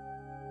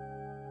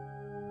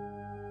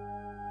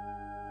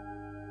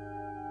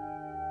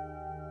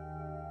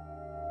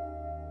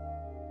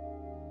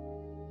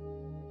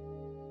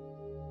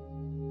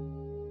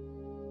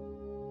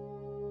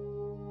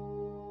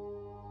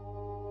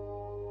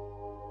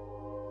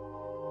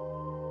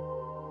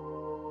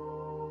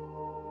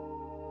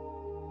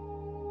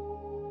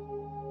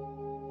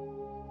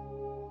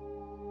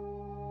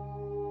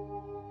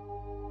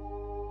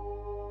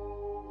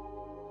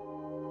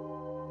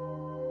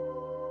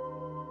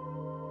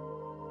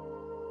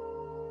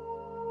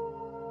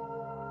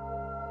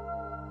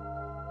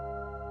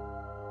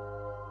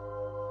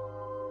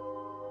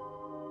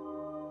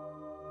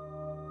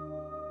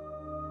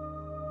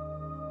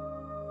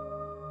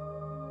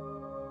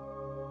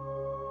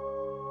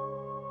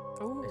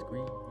 Ice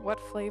cream. What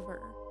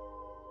flavor?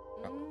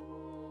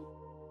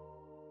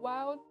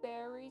 Wild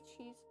berry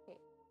cheesecake.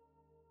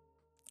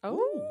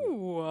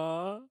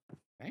 Oh,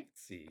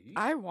 Fancy.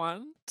 I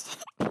want.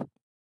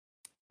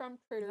 From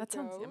Trader That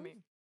sounds Joe's. yummy.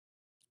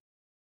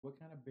 What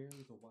kind of berry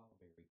is a wild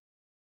berry?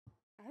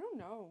 I don't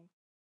know.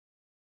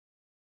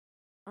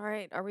 All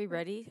right, are we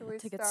ready Should we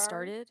to get start?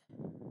 started?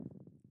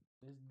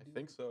 I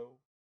think so.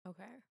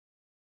 Okay.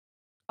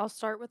 I'll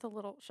start with a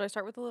little. Should I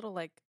start with a little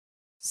like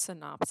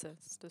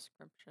synopsis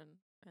description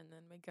and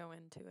then we go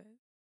into it?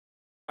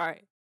 All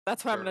right.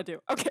 That's what I'm going to do.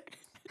 Okay.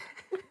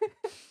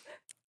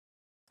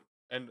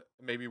 And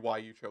maybe why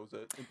you chose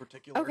it in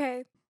particular.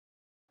 Okay.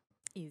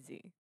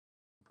 Easy.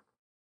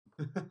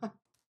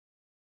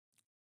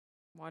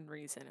 One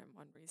reason and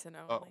one reason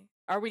only.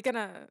 Are we going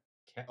to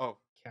Oh.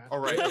 Cat. All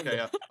right. Okay.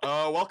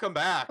 Yeah. Welcome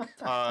back.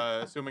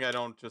 Assuming I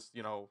don't just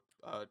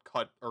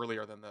cut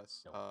earlier than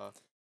this.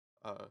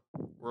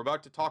 We're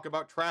about to talk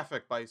about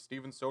Traffic by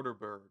Steven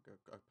Soderbergh,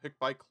 a pick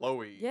by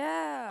Chloe.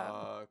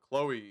 Yeah.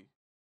 Chloe,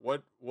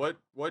 what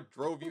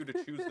drove you to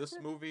choose this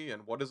movie,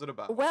 and what is it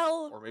about?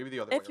 Well, or maybe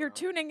the other way if you're around.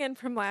 tuning in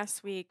from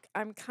last week,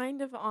 I'm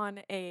kind of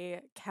on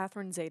a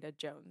Catherine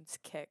Zeta-Jones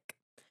kick.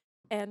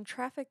 And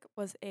Traffic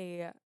was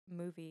a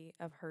movie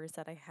of hers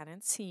that I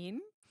hadn't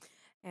seen.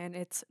 And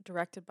it's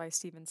directed by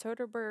Steven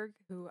Soderbergh,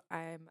 who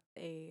I'm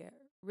a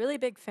really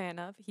big fan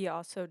of. He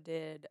also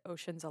did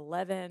Ocean's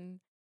 11.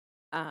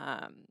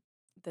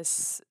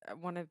 This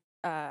one of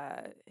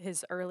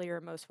his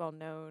earlier, most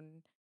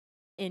well-known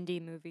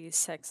indie movies,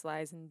 Sex,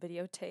 Lies, and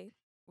Videotape,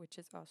 which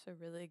is also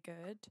really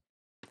good.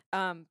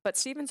 But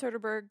Steven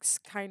Soderbergh's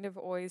kind of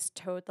always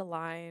towed the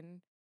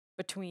line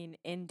between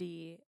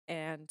indie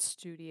and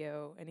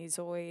studio, and he's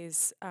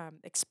always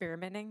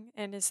experimenting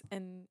in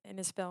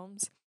his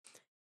films.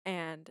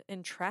 And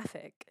in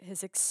Traffic,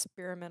 his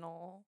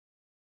experimental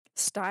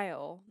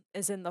style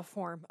is in the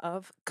form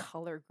of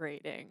color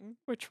grading,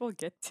 which we'll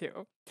get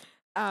to.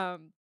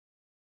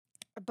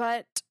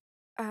 But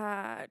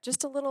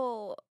just a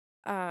little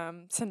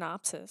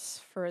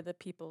synopsis for the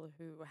people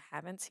who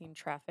haven't seen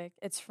Traffic.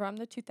 It's from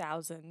the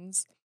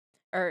 2000s.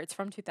 or it's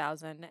from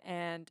 2000,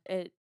 and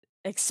it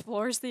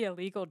explores the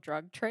illegal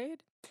drug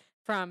trade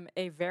from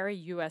a very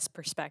US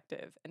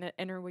perspective, and it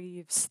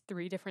interweaves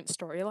three different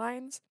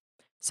storylines.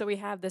 So we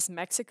have this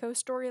Mexico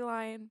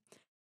storyline,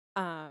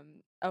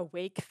 a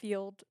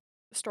Wakefield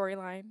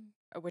storyline,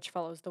 which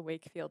follows the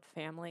Wakefield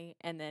family,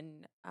 and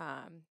then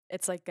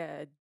it's like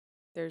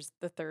there's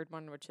the third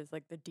one, which is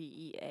like the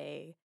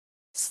DEA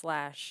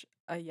slash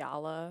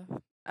Ayala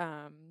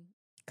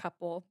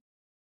couple.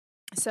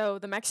 So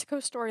the Mexico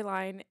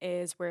storyline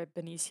is where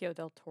Benicio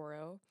del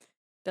Toro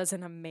does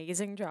an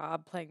amazing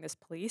job playing this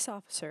police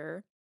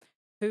officer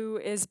who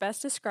is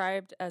best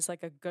described as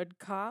like a good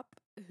cop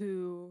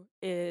who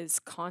is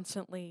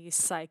constantly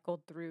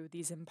cycled through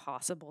these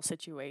impossible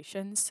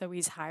situations. So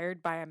he's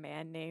hired by a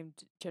man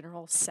named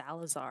General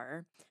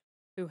Salazar,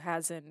 who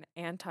has an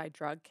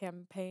anti-drug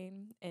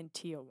campaign in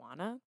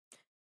Tijuana.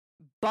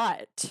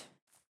 But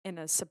in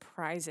a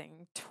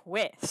surprising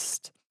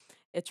twist,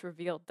 it's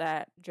revealed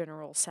that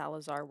General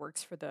Salazar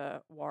works for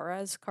the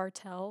Juarez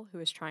cartel, who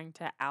is trying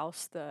to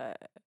oust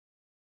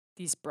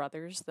these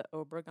brothers, the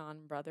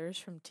Obregon brothers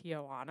from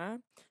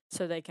Tijuana,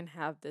 so they can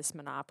have this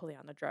monopoly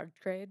on the drug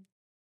trade.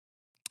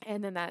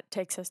 And then that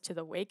takes us to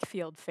the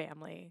Wakefield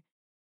family,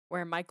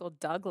 where Michael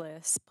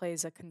Douglas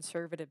plays a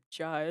conservative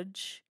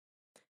judge.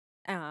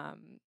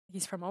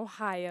 He's from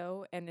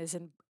Ohio and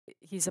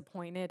he's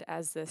appointed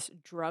as this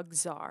drug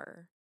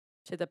czar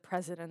to the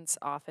president's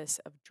office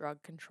of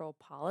drug control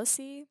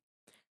policy.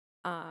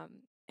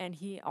 And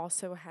he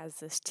also has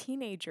this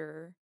teenage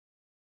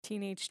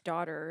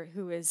daughter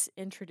who is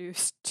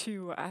introduced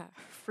to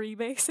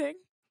freebasing,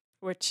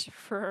 which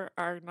for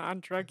our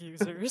non-drug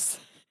users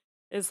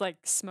is like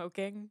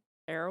smoking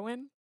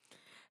heroin.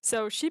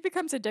 So she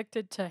becomes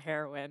addicted to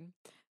heroin.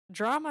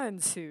 Drama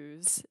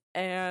ensues,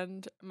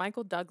 and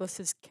Michael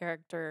Douglas's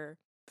character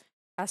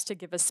has to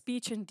give a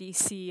speech in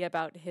DC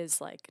about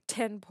his like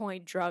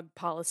 10-point drug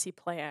policy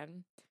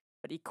plan,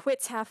 but he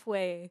quits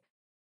halfway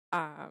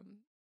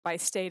by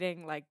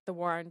stating like the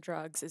war on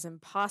drugs is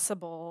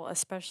impossible,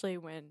 especially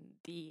when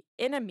the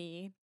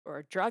enemy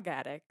or drug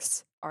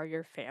addicts are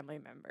your family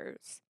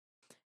members.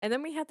 And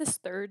then we have this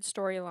third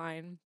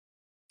storyline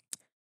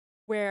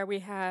where we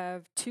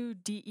have two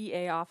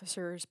DEA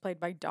officers played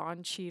by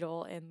Don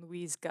Cheadle and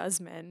Louise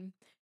Guzman.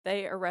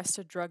 They arrest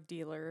a drug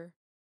dealer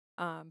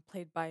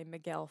played by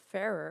Miguel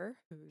Ferrer,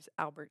 who's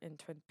Albert in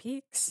Twin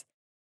Peaks.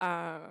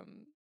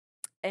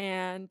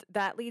 And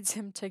that leads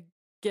him to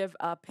give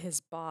up his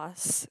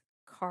boss,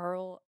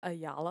 Carl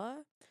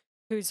Ayala,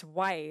 whose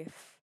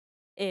wife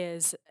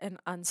is an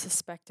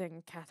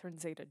unsuspecting Catherine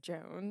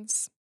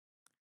Zeta-Jones.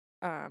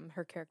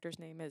 Her character's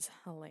name is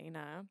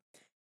Helena.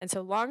 And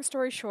so long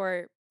story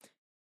short,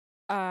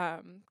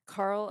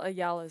 Carl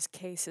Ayala's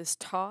case is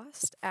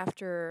tossed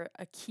after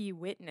a key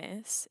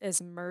witness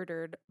is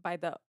murdered by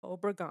the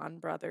Obregon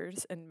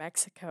brothers in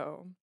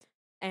Mexico.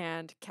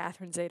 And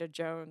Catherine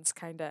Zeta-Jones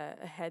kind of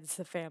heads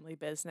the family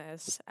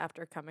business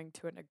after coming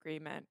to an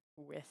agreement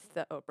with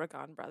the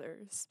Obregon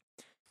brothers.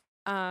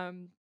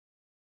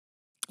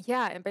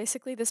 Yeah, and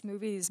basically this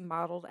movie is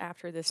modeled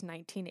after this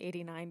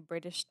 1989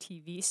 British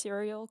TV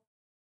serial,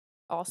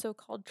 also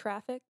called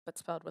Traffic, but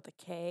spelled with a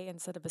K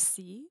instead of a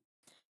C.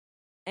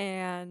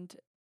 And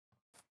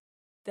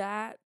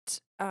that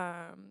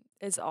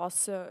it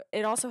also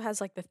has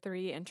like the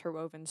three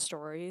interwoven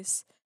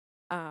stories,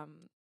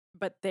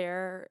 but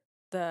the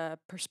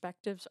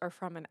perspectives are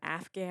from an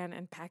Afghan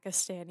and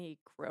Pakistani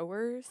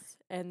growers,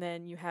 and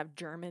then you have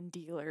German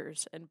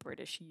dealers and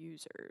British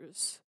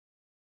users.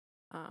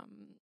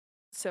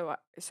 So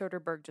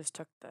Soderburgh just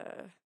took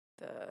the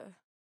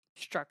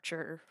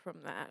structure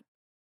from that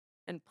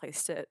and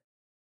placed it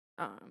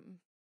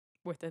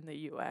within the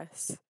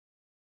U.S.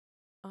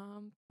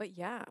 But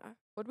yeah,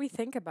 what do we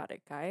think about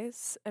it,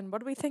 guys? And what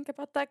do we think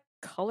about that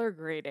color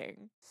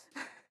grading?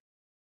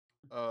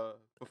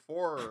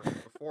 Before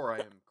I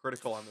am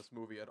critical on this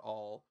movie at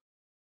all,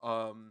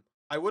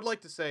 I would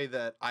like to say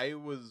that I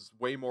was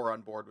way more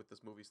on board with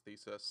this movie's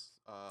thesis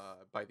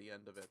by the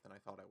end of it than I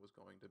thought I was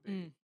going to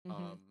be.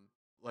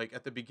 Like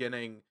at the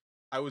beginning,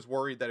 I was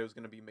worried that it was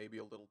going to be maybe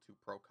a little too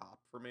pro-cop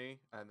for me,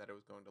 and that it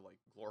was going to like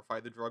glorify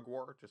the drug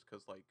war, just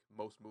because like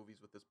most movies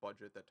with this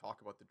budget that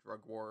talk about the drug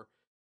war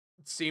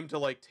seem to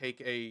like take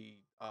a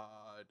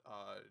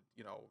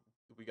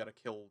we got to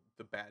kill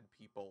the bad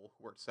people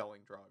who are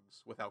selling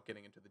drugs without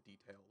getting into the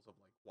details of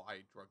like why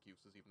drug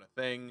use is even a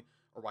thing,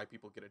 or why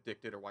people get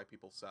addicted, or why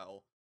people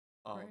sell.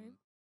 Right.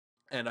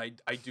 And I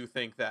do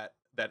think that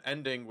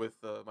ending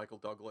with Michael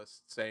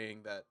Douglas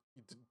saying that,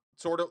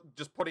 sort of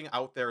just putting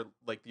out there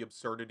like the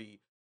absurdity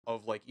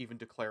of like even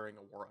declaring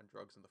a war on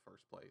drugs in the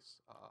first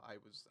place.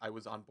 I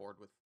was on board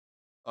with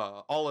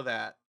all of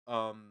that.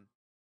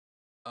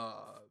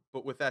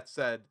 But with that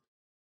said,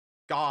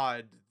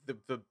 God,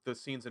 the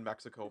scenes in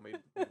Mexico made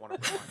me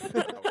want to rewind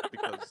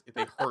because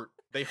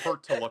they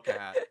hurt to look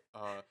at.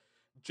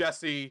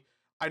 Jesse,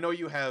 I know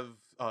you have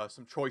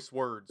some choice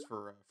words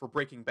for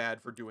Breaking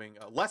Bad for doing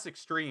less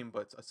extreme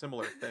but a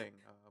similar thing.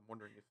 I'm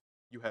wondering if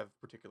you have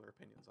particular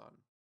opinions on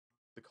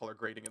the color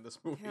grading in this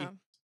movie. Yeah.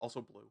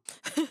 Also blue.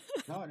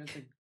 No, I didn't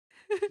think.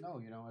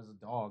 No, as a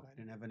dog, I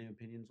didn't have any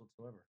opinions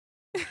whatsoever.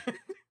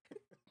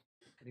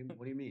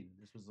 What do you mean?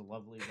 This was a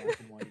lovely black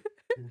and white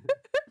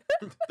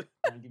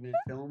 90-minute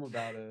film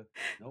about a.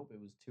 Nope, it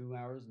was 2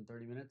 hours and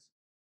 30 minutes.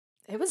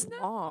 It was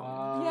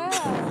long.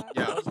 Yeah.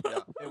 Yeah, yeah.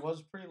 It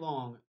was pretty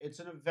long. It's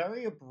in a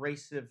very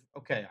abrasive.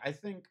 Okay, I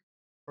think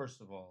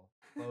first of all,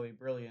 Chloe,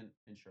 brilliant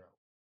intro.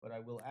 But I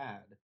will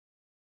add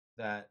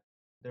that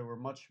there were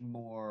much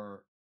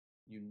more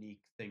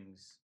unique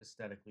things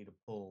aesthetically to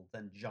pull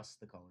than just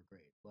the color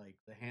grade, like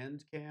the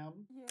hand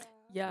cam, Yeah.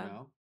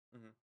 Yeah.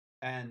 Mhm.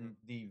 and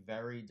the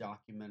very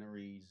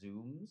documentary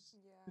zooms.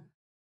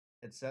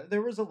 Yeah.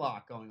 There was a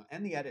lot going on,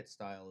 and the edit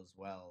style as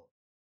well.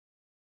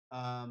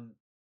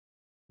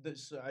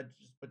 Just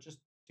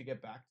to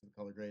get back to the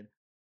color grade,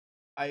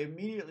 I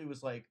immediately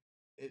was like,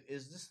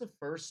 "Is this the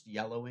first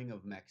yellowing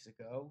of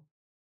Mexico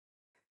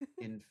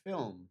in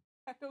film?"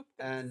 I don't think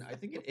And so. I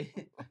think it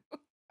is.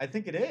 I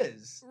think it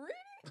is. Really?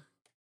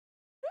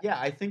 Yeah,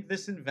 I think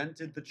this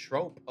invented the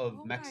trope of Oh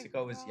my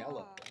Mexico is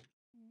yellow. God.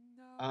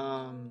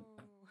 No.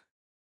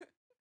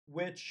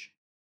 Which,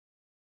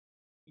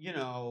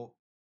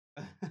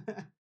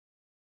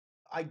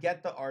 I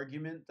get the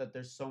argument that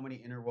there's so many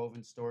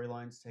interwoven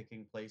storylines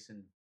taking place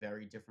in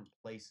very different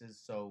places.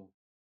 So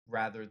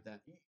rather than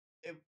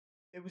it,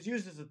 it was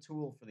used as a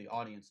tool for the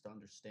audience to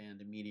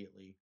understand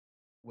immediately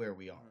where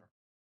we are,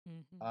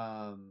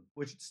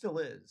 which it still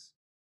is.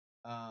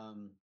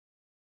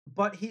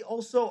 But he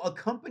also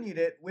accompanied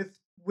it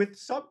with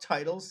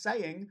subtitles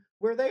saying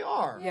where they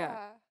are.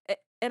 Yeah.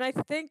 And I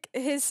think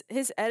his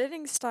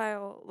editing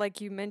style,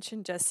 like you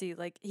mentioned, Jesse,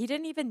 like he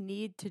didn't even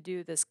need to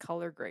do this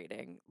color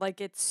grading.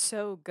 Like it's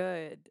so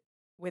good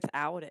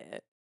without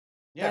it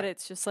that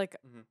it's just like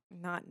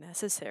not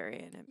necessary,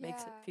 and it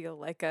makes it Yeah. feel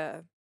like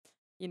a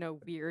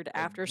weird A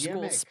after school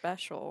gimmick.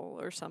 special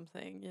or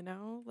something.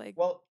 Like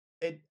Well,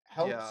 it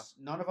helps. Yeah.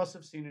 None of us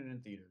have seen it in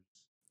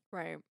theaters.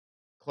 right,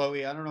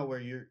 Chloe, I don't know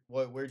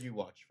where'd you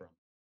watch from?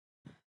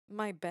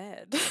 my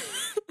bed.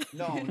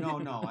 No.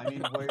 I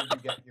mean,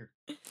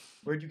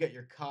 where'd you get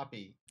your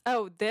copy?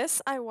 Oh,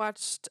 this I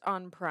watched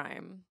on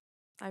Prime.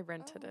 I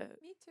rented it.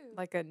 Me too.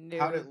 Like a new.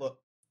 How'd it look?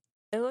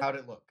 It How'd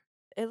it look?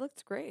 It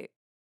looked great.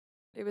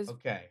 It was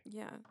Okay.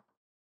 yeah.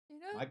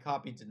 My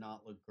copy did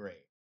not look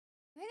great.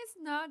 I think it's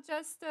not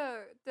just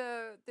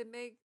the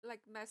make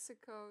like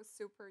Mexico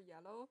super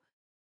yellow.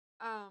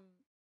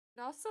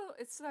 And also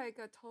it's like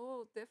a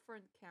total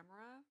different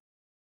camera.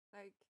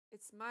 Like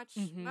it's much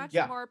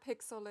Yeah. more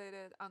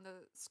pixelated on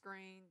the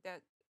screen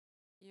that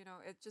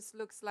it just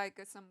looks like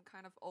some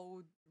kind of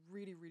old,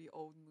 really, really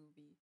old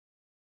movie.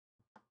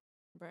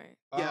 Right.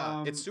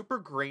 Yeah, it's super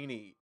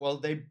grainy.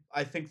 Well,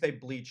 I think they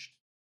bleached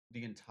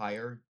the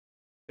entire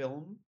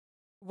film.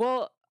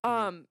 Well,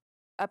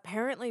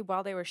 apparently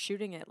while they were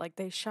shooting it, like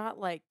they shot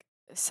like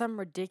some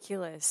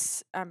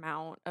ridiculous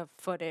amount of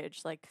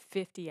footage, like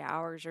 50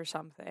 hours or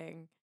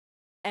something.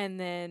 And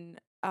then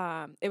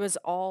it was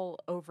all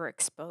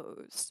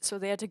overexposed. So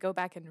they had to go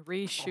back and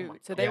reshoot.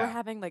 So they were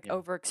having like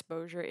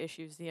overexposure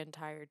issues the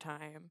entire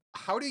time.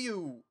 How do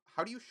you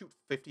shoot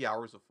 50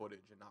 hours of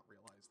footage and not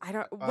realize that? I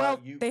don't well,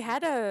 they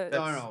had a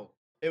No.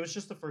 It was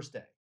just the first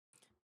day.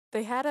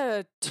 They had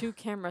a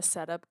 2-camera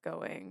setup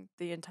going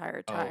the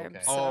entire time.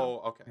 okay.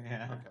 So, okay.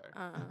 Yeah.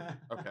 Okay.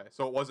 Okay.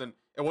 So it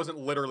wasn't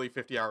literally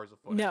 50 hours of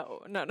footage.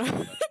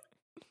 no.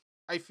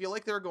 I feel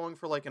like they were going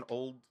for like an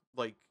old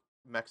like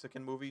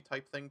Mexican movie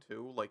type thing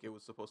too. Like it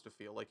was supposed to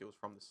feel like it was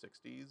from the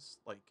 60s,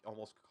 like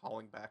almost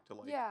calling back to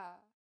like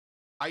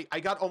I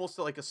got almost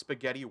like a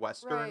spaghetti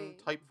western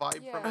type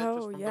vibe from it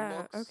just from the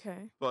looks.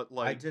 Okay. But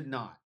like I did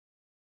not.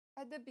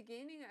 At the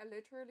beginning, I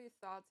literally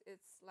thought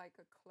it's like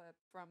a clip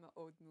from an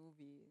old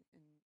movie,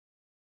 and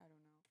I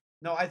don't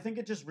know. No, I think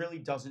it just really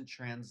doesn't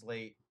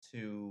translate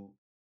to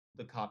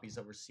the copies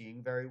that we're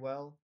seeing very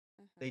well.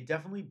 They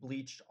definitely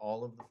bleached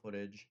all of the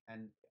footage,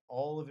 and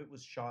all of it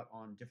was shot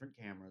on different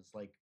cameras.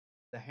 Like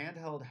the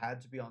handheld had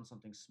to be on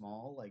something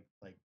small, like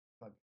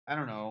I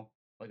don't know,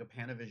 like a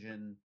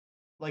Panavision.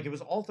 Like it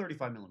was all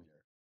 35 millimeter,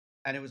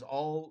 and it was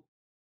all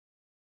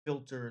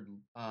filtered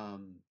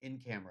in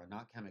camera,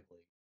 not chemically.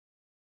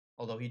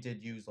 Although he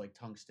did use like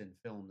tungsten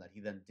film that he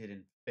then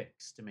didn't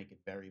fix to make it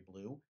very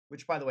blue.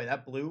 Which, by the way,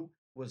 that blue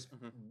was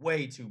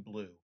way too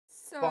blue.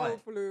 So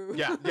blue.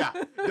 Yeah.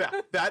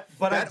 That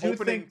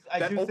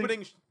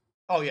opening.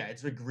 Oh yeah,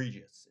 it's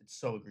egregious. It's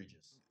so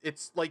egregious.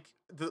 It's like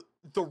the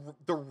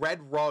red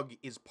rug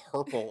is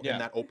purple in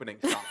that opening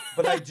shot.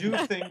 But I do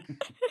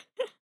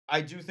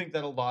think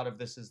that a lot of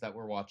this is that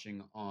we're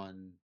watching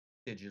on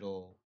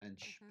digital and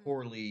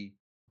poorly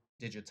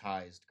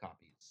digitized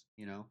copies.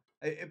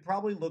 It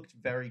probably looked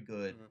very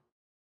good,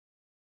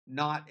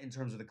 not in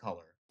terms of the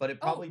color, but it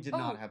probably did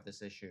not have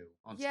this issue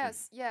on screen.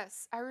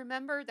 Yes. I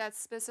remember that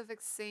specific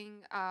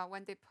scene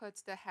when they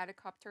put the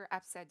helicopter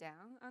upside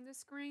down on the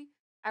screen.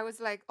 I was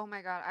like, oh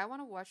my god, I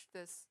want to watch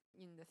this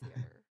in the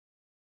theater.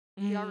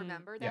 Do y'all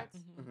remember that?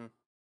 Mm-hmm.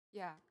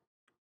 Yeah.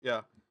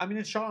 Yeah. I mean,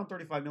 it's shot on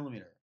 35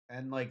 millimeter,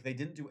 and like they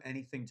didn't do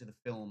anything to the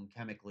film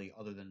chemically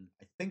other than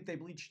I think they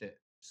bleached it.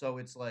 So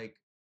it's like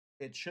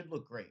it should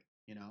look great,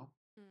 you know?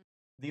 Mm.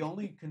 The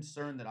only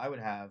concern that I would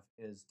have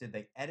is did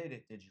they edit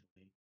it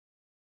digitally?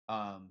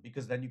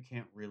 Because then you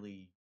can't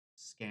really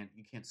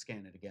you can't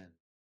scan it again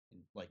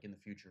in the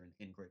future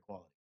in great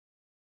quality.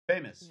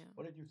 Famous, Yeah.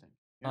 what did you think?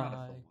 You're not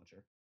a film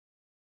watcher.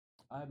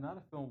 I'm not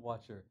a film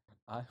watcher.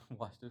 I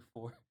watched it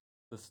for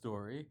the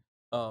story.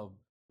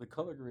 The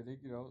color grading,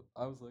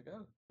 I was like,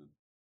 oh,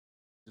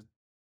 just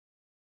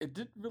it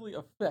didn't really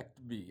affect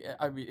me.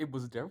 I mean, it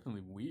was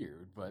definitely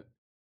weird, but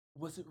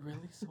was it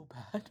really so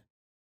bad?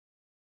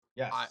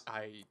 Yes.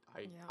 I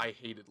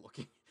hated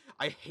looking.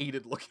 I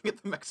hated looking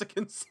at the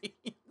Mexican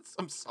scenes.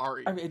 I'm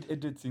sorry. I mean, it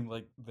did seem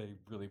like they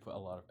really put a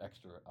lot of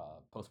extra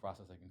post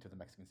processing into the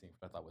Mexican scene,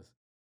 which I thought was.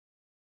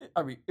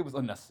 I mean, it was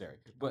unnecessary,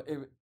 but it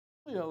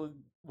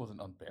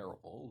wasn't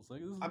unbearable. It was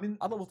like I mean,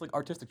 I thought it was like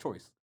artistic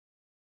choice.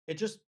 it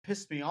just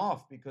pissed me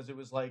off because it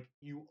was like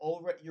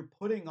you're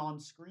putting on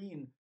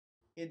screen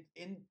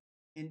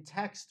in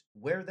text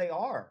where they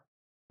are.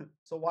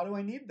 So why do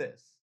I need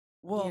this?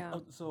 Well, Yeah.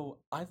 so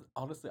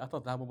honestly I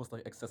thought that one was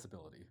like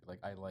accessibility. Like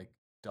I like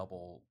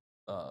double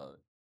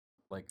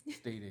like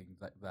stating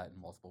that in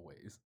multiple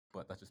ways,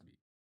 but that's just me.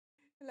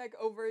 Like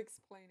over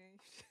explaining.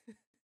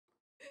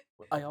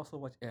 I also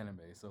watch anime,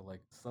 so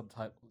like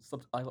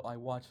I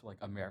watch like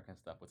American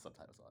stuff with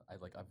subtitles on.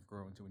 I've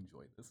grown to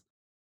enjoy this.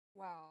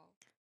 Wow.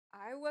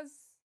 I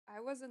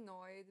was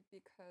annoyed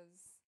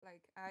because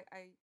like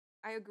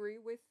I agree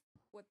with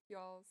what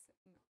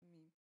I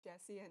mean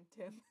Jesse and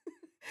Tim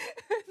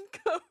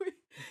and Chloe,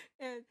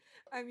 and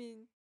I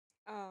mean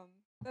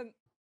but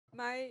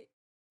my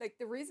like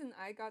the reason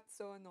I got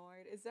so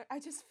annoyed is that I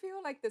just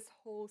feel like this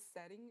whole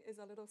setting is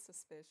a little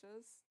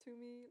suspicious to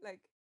me.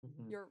 Like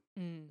you're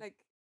like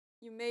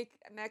you make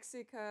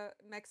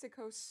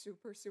Mexico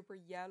super super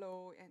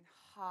yellow and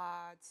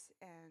hot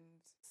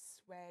and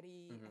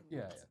sweaty and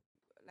Yeah,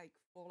 like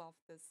full of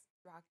this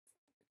drug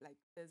like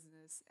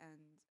business and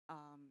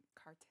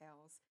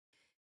cartels,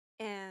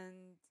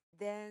 and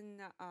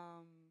then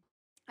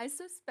I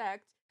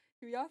suspect,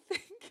 do y'all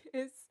think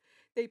is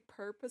they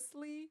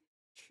purposely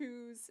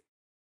choose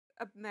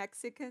a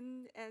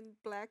Mexican and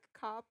black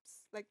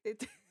cops like they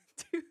do?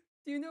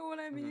 Do you know what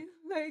I mean?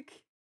 Like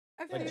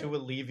I Like feel to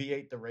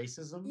alleviate the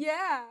racism?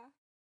 yeah.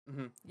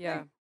 Yeah.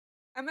 Like,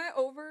 am I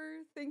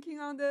overthinking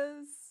on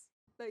this?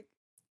 Like,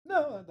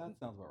 no, that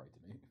sounds about right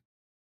to me.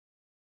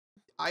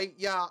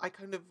 I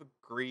kind of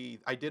agree.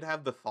 I did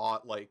have the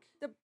thought like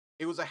The-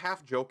 it was a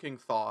half joking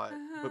thought,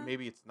 Uh-huh. but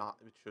maybe it's not.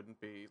 It shouldn't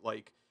be.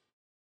 Like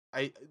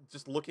I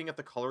just looking at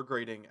the color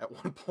grading at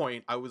one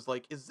point, I was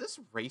like, is this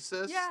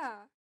racist? yeah,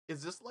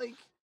 Is this like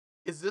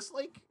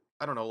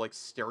I don't know, like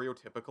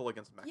stereotypical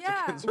against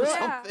yeah, Mexicans or yeah.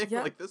 something?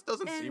 Yeah. Like this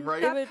doesn't And seem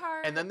right. that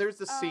part, And then there's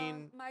the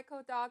scene.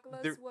 Michael Douglas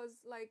there- was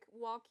like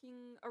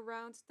walking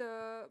around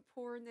the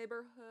poor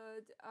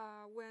neighborhood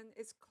when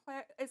it's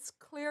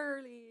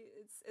clearly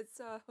it's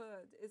a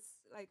hood. It's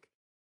like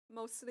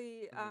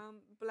mostly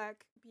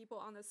black people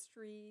on the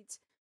street,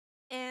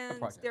 and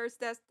project. there's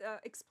that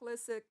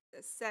explicit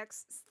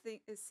sex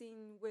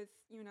scene with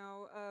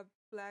a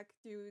black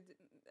dude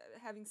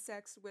having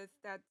sex with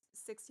that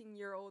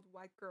 16-year-old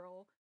white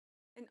girl,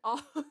 and all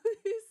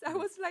this. I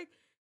was like,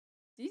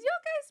 did you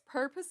guys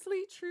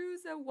purposely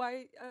choose a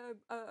white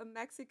a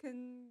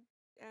Mexican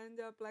and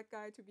a black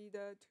guy to be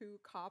the two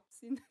cops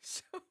in the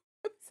show?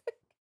 I was like,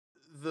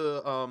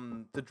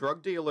 The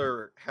drug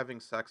dealer having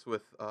sex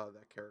with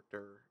that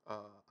character,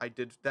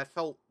 that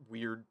felt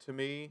weird to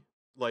me.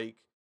 Like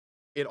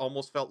it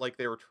almost felt like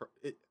they were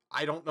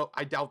I don't know,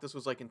 I doubt this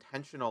was like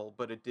intentional,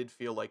 but it did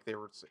feel like they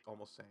were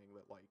almost saying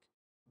that like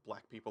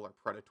black people are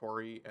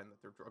predatory and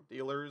that they're drug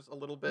dealers a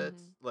little bit.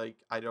 Like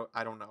I don't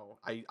know.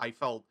 I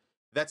felt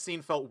that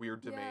scene felt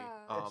weird to me.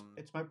 Yeah.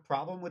 It's my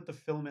problem with the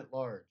film at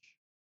large.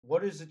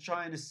 What is it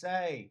trying to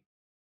say?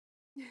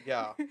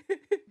 Yeah.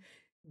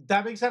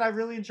 That being said, I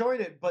really enjoyed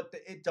it, but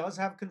it does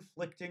have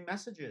conflicting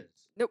messages.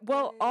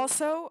 Well,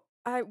 also,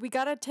 we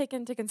gotta take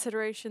into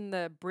consideration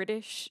the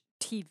British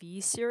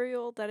TV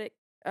serial that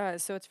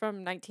so it's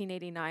from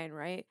 1989,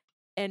 right?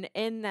 And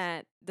in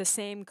that, the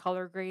same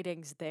color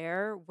gradings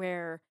there,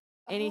 where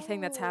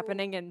anything that's Oh.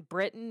 happening in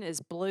Britain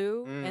is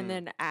blue, and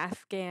then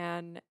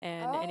Afghan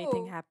and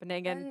anything Oh,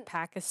 happening in then-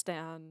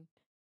 Pakistan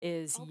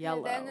is Okay,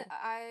 yellow. then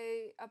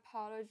I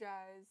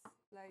apologize.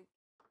 Like,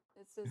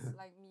 it's just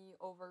like me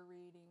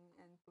overreading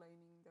and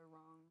blaming the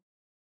wrong.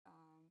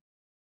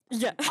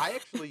 Yeah. I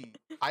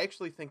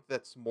actually think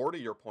that's more to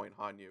your point,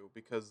 Hanyu,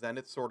 because then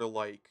it's sort of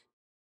like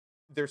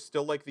there's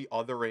still like the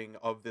othering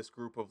of this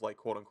group of like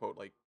quote unquote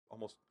like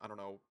almost I don't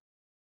know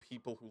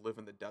people who live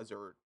in the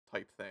desert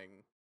type thing.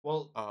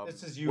 Well,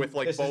 this is you. with,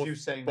 like, this both- is you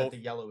saying both- that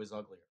the yellow is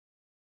uglier.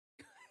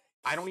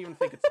 I don't even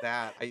think it's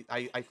that.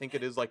 I think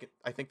it is like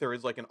I think there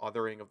is like an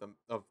othering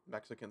of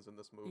Mexicans in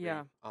this movie.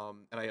 Yeah.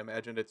 And I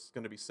imagine it's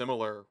going to be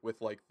similar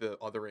with like the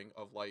othering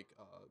of like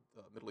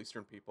the Middle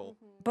Eastern people.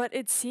 But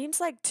it seems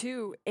like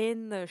too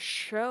in the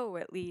show,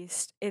 at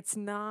least, it's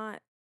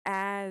not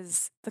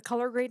as the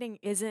color grading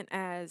isn't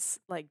as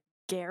like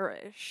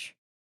garish.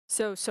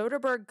 So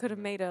Soderbergh could have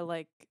Mhm. made a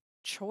like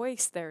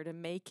choice there to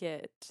make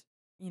it,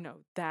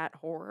 that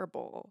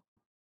horrible.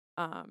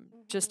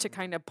 Just to Mhm.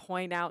 kind of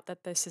point out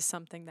that this is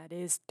something that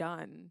is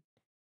done,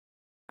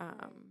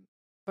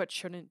 but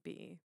shouldn't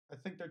be. I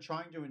think they're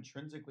trying to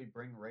intrinsically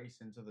bring race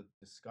into the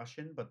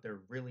discussion, but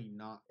they're really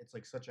not. It's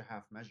like such a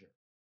half measure,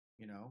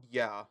 you know?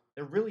 Yeah.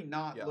 They're really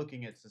not Yeah.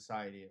 looking at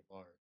society at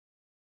large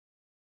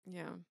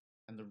Yeah.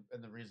 and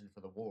the reason for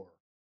the war.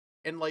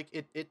 And like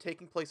it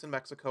taking place in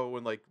Mexico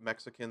and like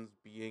Mexicans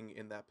being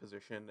in that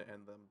position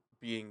and them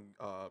being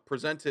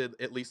presented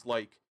at least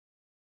like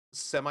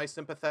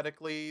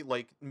semi-sympathetically,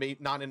 like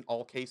not in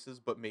all cases,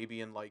 but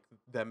maybe in like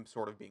them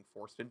sort of being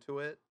forced into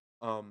it.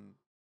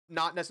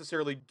 Not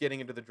necessarily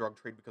getting into the drug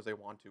trade because they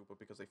want to, but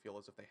because they feel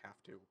as if they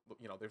have to.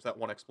 There's that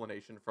one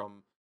explanation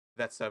from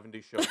that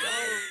 '70s show guy.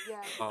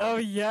 Yeah. Oh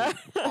yeah.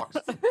 who talks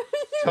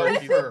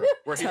Topher.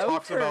 where he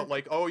talks Topher. about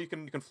like, oh, you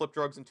can flip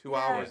drugs in 2 Yeah,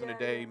 hours in a yeah,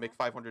 day, yeah. make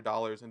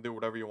 $500 and do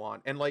whatever you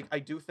want. And like I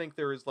do think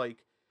there is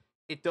like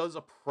it does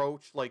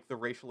approach like the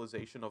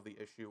racialization of the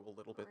issue a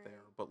little bit there,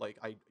 Right. but like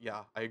I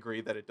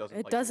agree that it doesn't It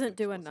like, make doesn't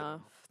do explicit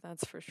enough,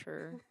 that's for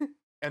sure.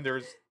 And there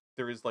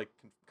is like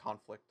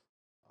conflict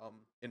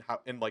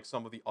in like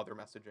some of the other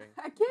messaging.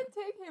 I can't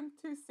take him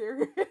too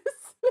seriously.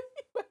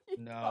 when he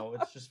No,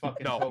 it's just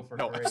fucking No, Topher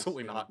no, Grace,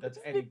 absolutely dude. not. That's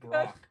talks. Eddie Because-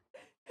 Brock.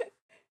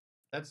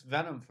 That's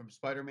Venom from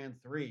Spider-Man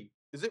 3.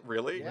 Is it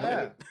really?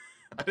 Yeah.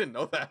 I didn't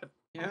know that.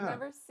 Yeah. I've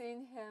never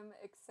seen him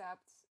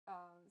except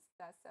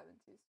that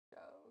 70s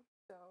show.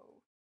 So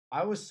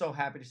I was so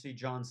happy to see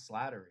John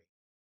Slattery.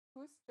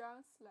 who's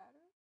John Slater?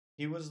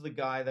 He was the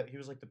guy he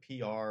was like the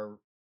PR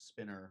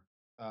spinner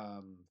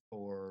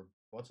for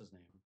what's his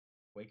name?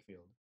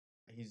 Wakefield.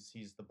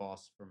 He's the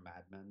boss from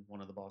Mad Men,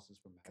 one of the bosses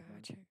from Mad Men.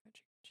 Gotcha.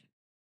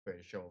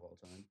 Greatest show of all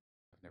time.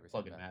 I've never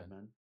Plug seen in Mad Mad Men.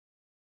 Men.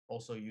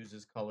 Also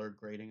uses color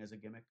grading as a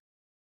gimmick.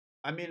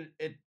 I mean,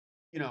 it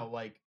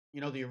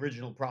the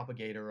original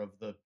propagator of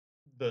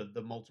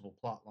the multiple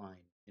plot line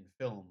in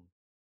film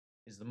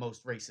is the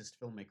most racist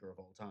filmmaker of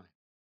all time.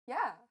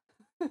 Yeah.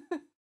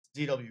 It's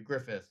D.W.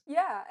 Griffith.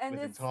 Yeah, and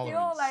With it's still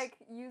intolerance. like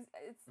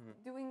it's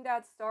Mhm. doing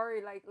that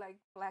story like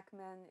black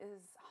man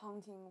is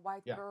hunting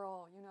white Yeah.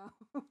 girl,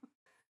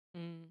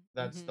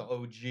 That's the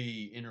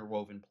OG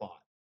interwoven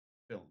plot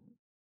film.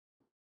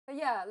 But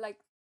yeah, like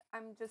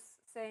I'm just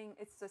saying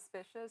it's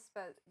suspicious,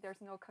 but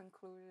there's no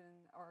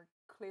conclusion or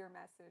clear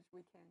message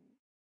we can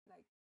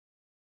like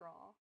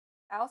draw.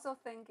 I also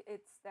think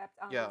it stepped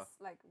on Yeah. this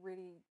like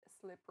really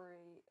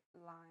slippery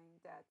line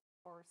that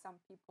for some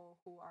people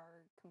who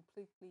are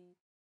completely,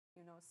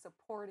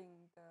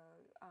 supporting the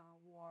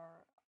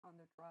war on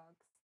the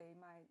drugs, they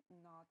might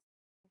not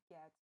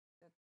get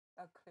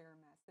a clear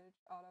message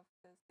out of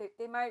this.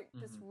 They might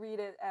just read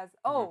it as,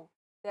 oh,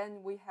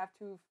 then we have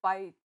to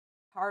fight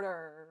harder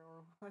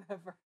or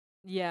whatever.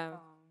 Yeah.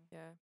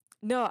 Yeah.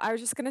 No, I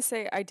was just gonna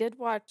say I did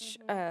watch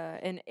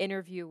an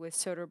interview with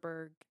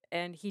Soderbergh,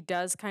 and he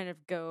does kind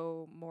of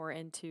go more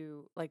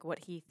into like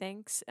what he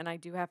thinks, and I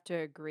do have to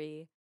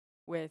agree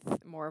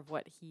with more of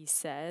what he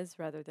says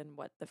rather than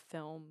what the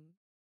film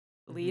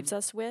leaves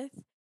us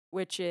with,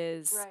 which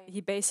is Right.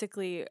 he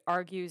basically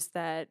argues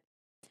that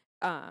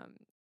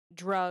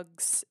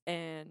drugs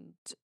and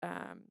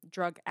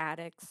drug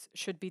addicts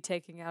should be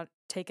taken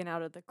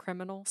out of the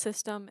criminal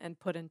system and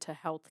put into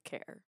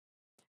healthcare,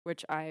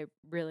 which I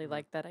really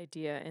like that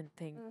idea and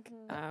think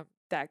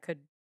that could,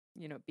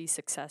 be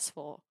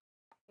successful.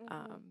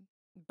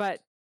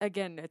 But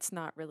again, it's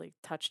not really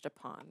touched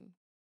upon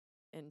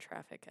in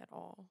Traffic at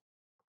all.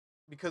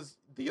 Because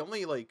the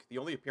only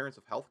appearance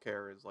of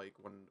healthcare is like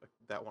when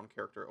that one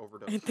character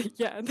overdoses.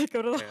 And they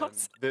go to the and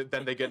hospital.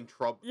 then they get in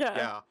trouble.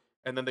 Yeah.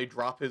 And then they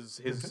drop his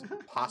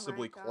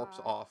possibly corpse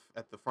God. off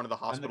at the front of the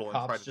And the hospital and,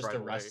 cops try to just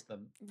drive arrest away.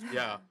 them.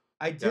 Yeah.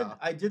 I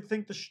did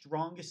think the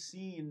strongest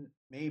scene,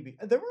 maybe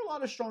there were a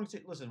lot of strong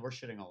scenes. Listen, we're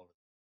shitting all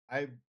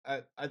over.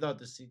 I thought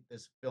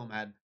this film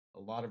had a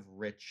lot of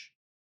rich,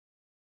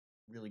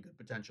 really good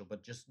potential,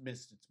 but just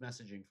missed its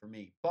messaging for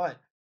me. But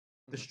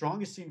the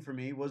strongest scene for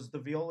me was the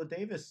Viola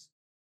Davis,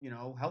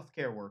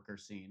 healthcare worker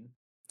scene.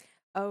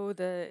 Oh,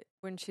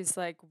 when she's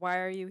like, "Why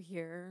are you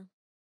here?"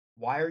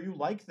 Why are you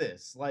like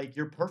this? Like,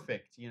 you're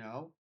perfect,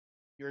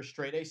 You're a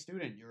straight A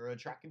student. You're a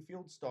track and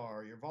field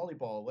star. You're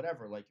volleyball,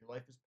 whatever. Like, your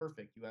life is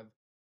perfect. You have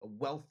a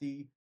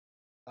wealthy,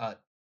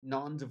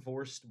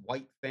 non-divorced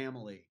white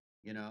family,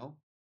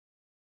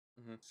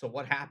 So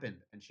what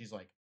happened? And she's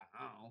like, I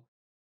don't know.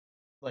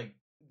 Like,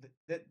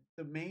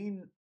 the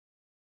main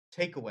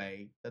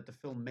takeaway that the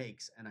film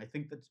makes, and I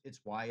think that it's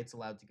why it's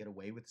allowed to get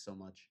away with so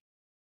much,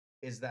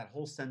 is that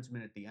whole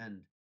sentiment at the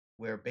end,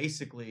 where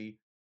basically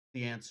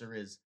the answer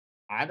is,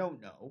 I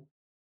don't know.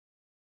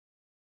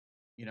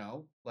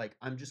 Like,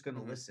 I'm just going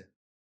to listen.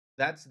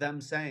 That's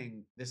them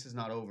saying this is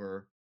not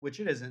over, which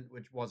it isn't,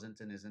 which wasn't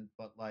and isn't,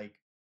 but like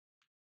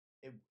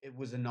it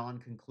was a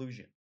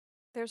non-conclusion.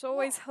 There's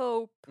always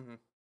hope.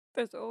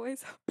 There's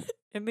always hope.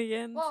 In the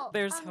end, Well,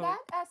 there's on hope. that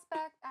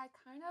aspect, I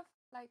kind of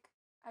like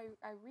I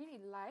really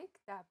like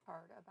that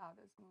part about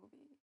this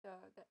movie,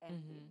 the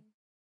ending.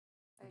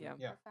 Like, Yeah.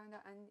 Yeah. I found the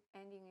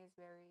ending is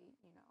very,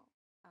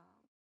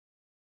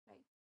 like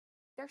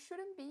there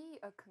shouldn't be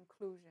a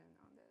conclusion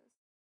on this.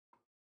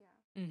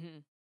 Yeah.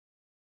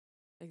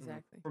 Mm-hmm.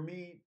 Exactly. For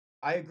me,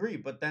 I agree,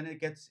 but then it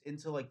gets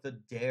into like the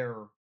Dare,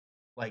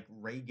 like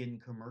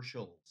Reagan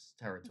commercials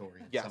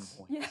territory at some Yes.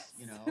 points. Yes.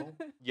 You know?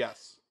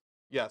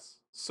 Yes.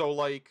 So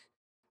like,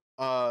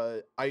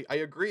 I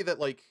agree that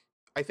like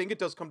I think it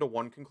does come to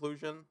one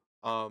conclusion,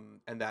 and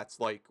that's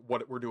like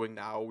what we're doing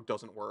now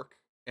doesn't work.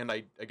 And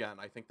I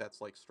think that's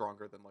like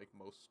stronger than like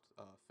most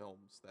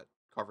films that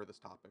cover this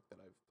topic that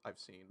I've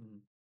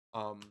seen.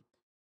 Mhm.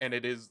 And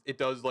it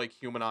does like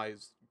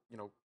humanize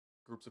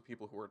groups of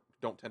people who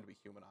don't tend to be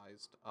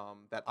humanized.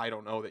 That I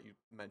don't know that you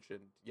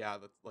mentioned. Yeah,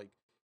 that's like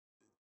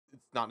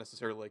it's not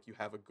necessarily like you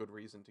have a good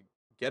reason to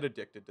get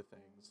addicted to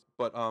things,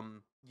 but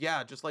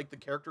yeah, just like the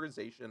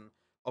characterization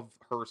of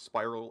her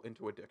spiral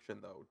into addiction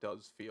though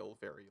does feel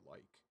very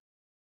like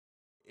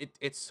it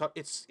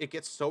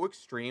gets so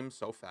extreme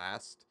so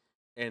fast,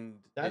 and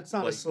That's it's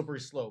not a like slippery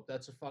slope.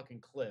 That's a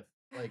fucking cliff.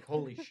 Like,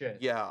 holy shit.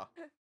 yeah,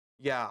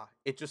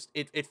 it just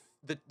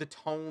the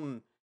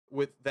tone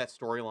with that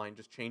storyline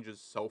just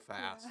changes so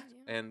fast.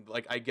 Yeah. And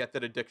like I get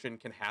that addiction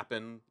can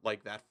happen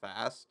like that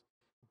fast,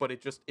 but it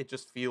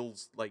just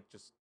feels like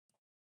just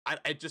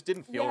it just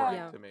didn't feel Yeah. right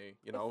Yeah. to me.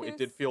 It It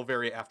did feels- feel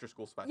very after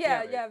school special. Yeah,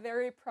 right? yeah,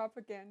 very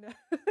propaganda.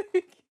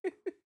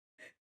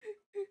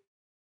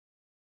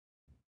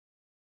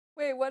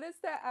 Wait, what is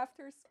that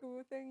after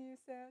school thing you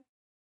said?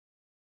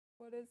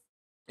 What is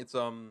It's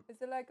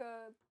is it like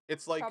a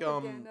it's like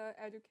propaganda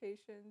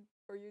education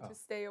for you Oh. to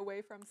stay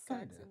away from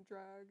sex Kinda. and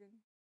drug and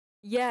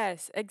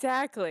Yes,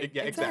 exactly.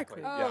 yeah,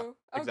 exactly. Yeah, Oh,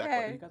 exactly.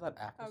 okay. You got that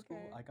after school?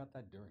 Okay. I got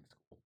that during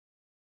school.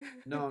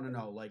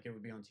 No. Like, it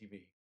would be on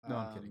TV. No,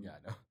 I'm kidding. Yeah,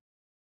 I know.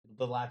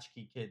 The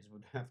latchkey kids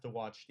would have to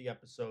watch the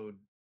episode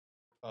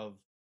of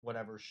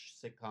whatever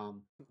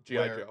sitcom G.I.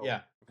 where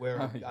Joe.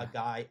 where Oh,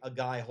 yeah. a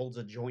guy holds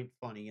a joint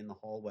funny in the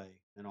hallway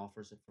and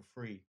offers it for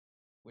free,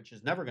 which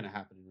is never going to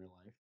happen in real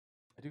life.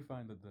 I do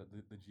find that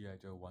the G.I.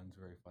 Joe one's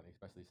very funny,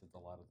 especially since a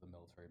lot of the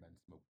military men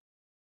smoke.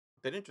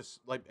 They didn't just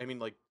like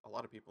like a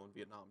lot of people in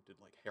Vietnam did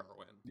like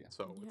heroin. Yeah.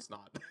 So Yeah. it's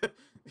not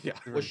yeah.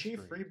 They're Was very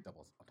she straight free?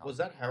 doubles Was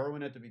that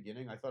heroin at the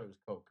beginning? I thought it was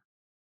coke.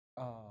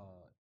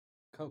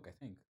 Coke? I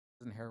think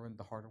isn't heroin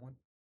the harder one?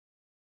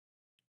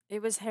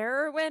 It was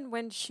heroin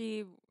when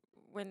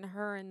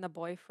her and the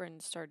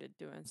boyfriend started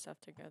doing stuff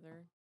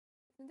together.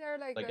 Isn't there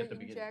like Like, an at the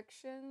beginning.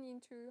 injection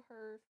into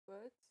her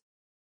foot?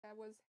 That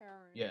was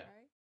heroin, Yeah.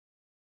 right?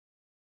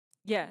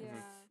 Yeah.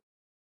 Yeah.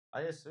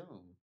 I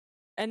assume.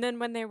 And then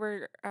when they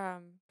were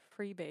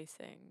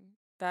freebasing,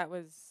 that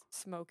was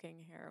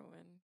smoking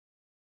heroin.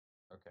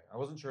 Okay, I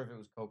wasn't sure if it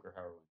was coke or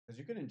heroin because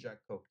you can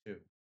inject coke too.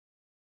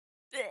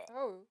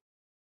 Oh,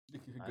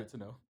 Good to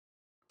know.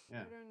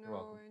 Yeah, I don't you're know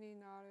welcome. any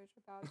knowledge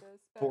about this.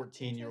 But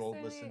 14-year-old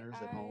interestingly,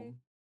 listeners at home.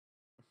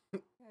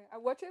 Okay, I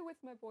watched it with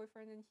my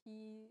boyfriend, and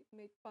he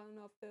made fun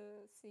of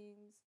the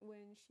scenes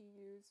when she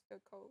used the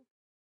coke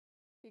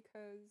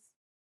because,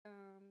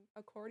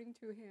 according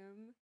to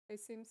him, it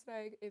seems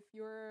like if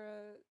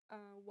you're a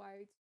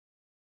white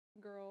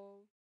girl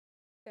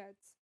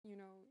that's you're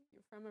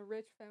from a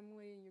rich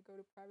family and you go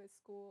to private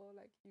school,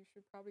 like you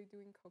should probably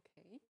doing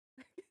cocaine.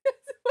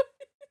 That's what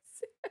he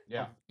said.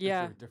 Yeah. Is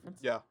Yeah. there a difference?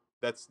 Yeah.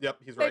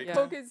 He's Like right. Yeah.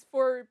 coke is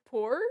for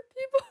poor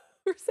people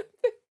or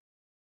something.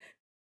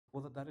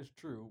 Well, that is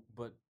true,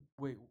 but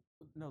wait,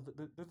 no,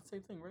 they're the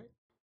same thing, right?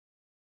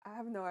 I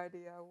have no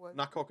idea what.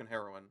 Not coke and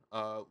heroin.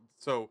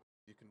 So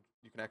you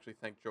can actually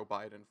thank Joe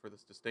Biden for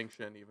this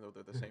distinction, even though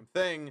they're the same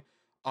thing.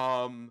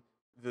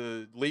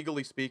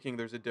 Legally speaking,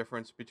 there's a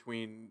difference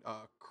between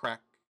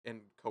crack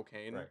and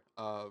cocaine.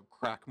 Right.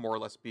 Crack more or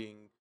less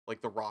being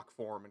like the rock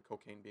form, and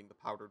cocaine being the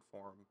powdered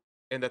form.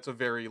 And that's a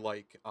very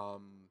like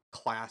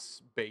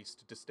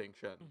class-based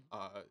distinction,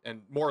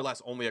 and more or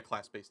less only a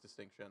class-based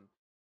distinction.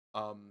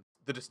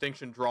 The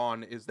distinction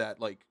drawn is that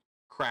like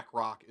crack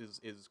rock is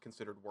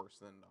considered worse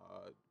than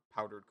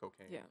powdered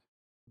cocaine. Yeah.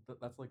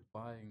 That's like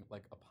buying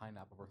like a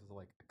pineapple versus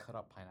like cut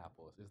up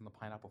pineapples. Isn't the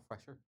pineapple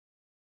fresher?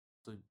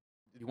 So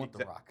you want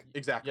the rock.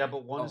 Exactly. Yeah,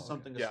 but one Oh, is okay.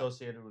 something Yeah.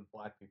 associated with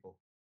black people.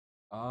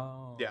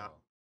 Oh. Yeah.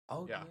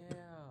 Oh Yeah. yeah.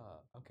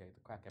 Okay,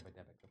 the crack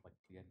epidemic of like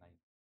the N9.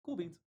 Cool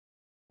beans.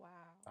 Wow.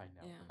 I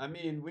know. Yeah. I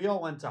mean, we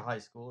all went to high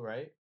school,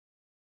 right?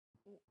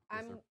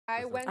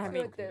 I went I to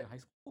mean- the. in high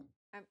school.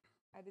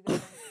 I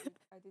didn't.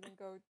 I didn't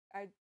go.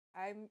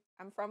 I'm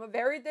from a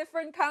very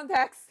different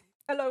context.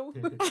 Hello. I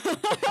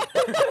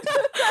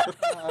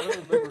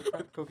don't remember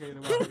crack cocaine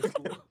in my high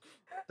school.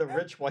 The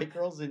rich white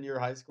girls in your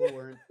high school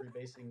weren't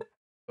freebasing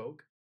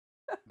coke.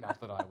 Not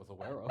that I was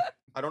aware of.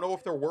 I don't know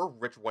if there were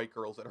rich white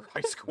girls at our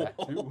high school.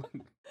 That too.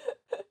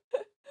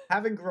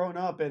 Having grown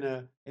up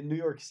in New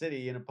York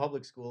City in a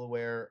public school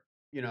where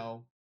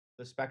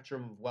the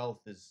spectrum of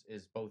wealth is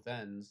both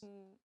ends,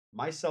 Mm.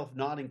 myself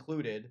not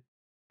included,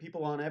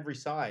 people on every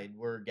side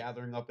were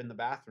gathering up in the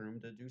bathroom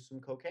to do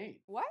some cocaine.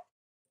 What?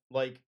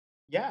 Like,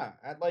 yeah,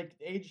 at like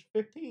age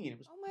 15, it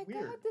was Oh my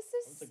weird. god, this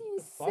I was is like, what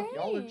the fuck?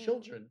 Y'all are insane.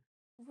 children.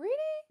 Really?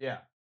 Yeah.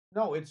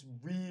 No, it's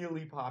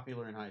really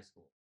popular in high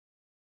school.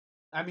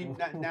 I mean,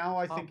 now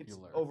I think it's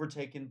Popular.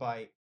 overtaken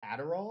by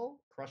Adderall,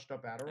 crushed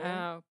up Adderall.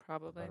 Oh,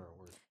 probably. Better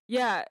word.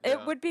 Yeah, Yeah,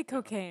 it would be yeah.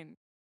 cocaine.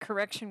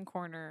 Correction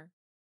corner.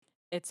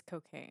 It's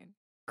cocaine.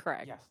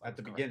 Correct. Yes, that At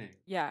the was correct. beginning,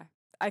 Yeah.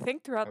 I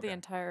think throughout the Okay.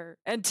 entire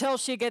until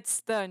she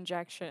gets the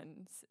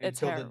injections, it's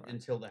heroin.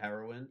 until the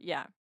heroin.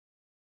 Yeah.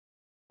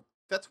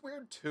 That's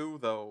weird too,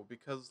 though,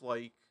 because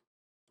like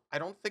I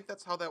don't think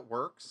that's how that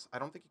works. I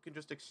don't think you can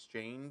just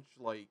exchange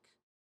like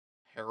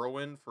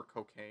heroin for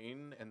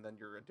cocaine and then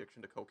your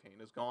addiction to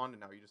cocaine is gone and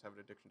now you just have an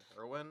addiction to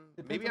heroin.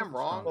 Depends Maybe on I'm how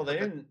strong wrong. Well, but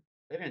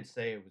they didn't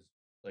say it was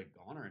like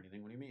gone or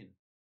anything. What do you mean?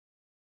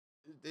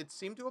 it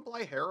seemed to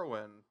imply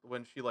heroin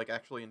when she like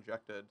actually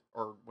injected,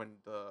 or when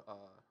the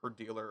her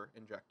dealer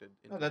injected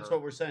into No, that's her.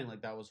 what we're saying.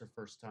 Like that was her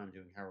first time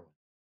doing heroin.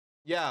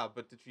 Yeah,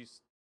 but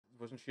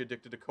wasn't she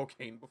addicted to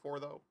cocaine before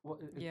though? Well,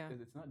 Yeah.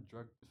 it's not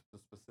drug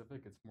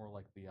specific. It's more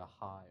like the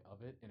high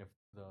of it, and if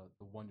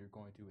the one you're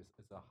going to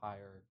is a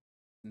higher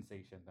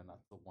sensation, then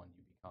that's the one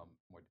you become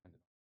more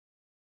dependent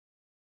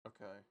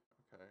Okay,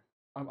 okay.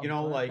 on. You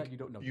know, glad like that you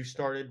don't know you this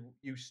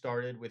stuff.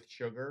 started with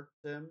sugar,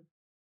 Tim,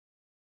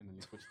 And then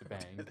you switch to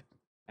bang.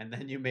 and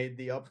then you made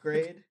the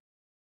upgrade,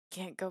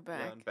 Can't go Yeah,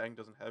 back. and Bang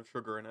doesn't have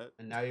sugar in it.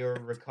 and now you're a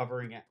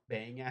recovering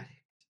bang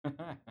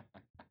addict.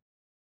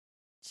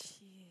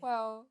 Gee.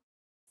 Well,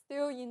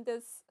 still in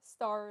this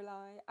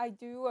storyline, I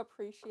do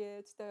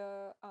appreciate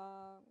the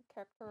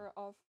character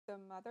of the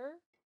mother.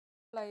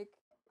 Like,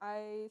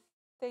 I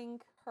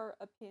think her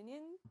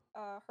opinion,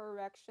 her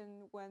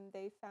reaction when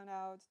they found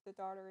out the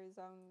daughter is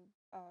on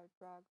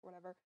drug,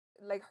 whatever,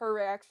 like her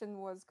reaction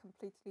was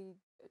completely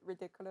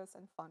ridiculous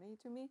and funny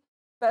to me.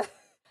 But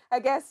I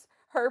guess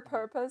her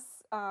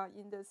purpose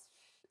in this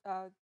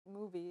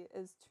movie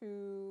is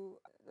to,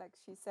 like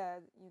she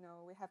said,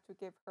 we have to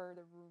give her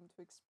the room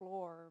to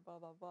explore, blah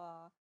blah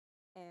blah.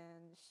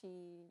 And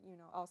she,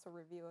 also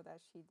revealed that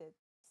she did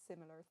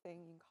similar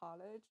thing in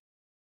college.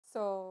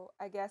 So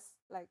I guess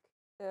like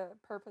the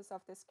purpose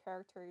of this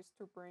character is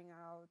to bring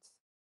out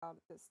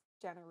this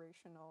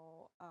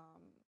generational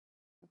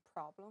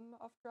problem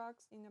of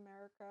drugs in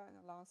America, and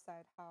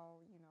alongside how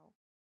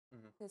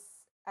this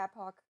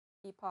epoch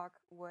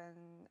when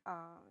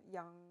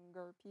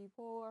younger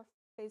people are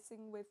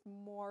facing with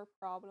more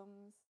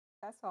problems.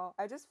 That's all.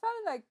 I just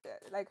found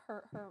like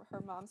her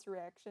mom's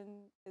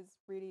reaction is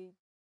really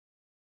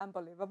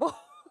unbelievable.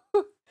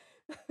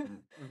 Mhm.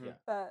 Yeah.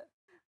 But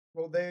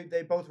Well,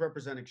 they both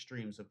represent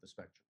extremes of the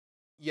spectrum.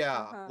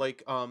 Yeah,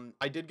 like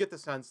I did get the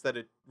sense that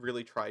it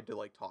really tried to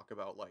like talk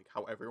about like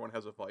how everyone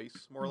has a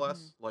vice, more or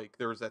less. Like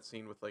there was that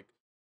scene with like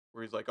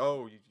where he's like,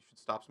 "Oh, you should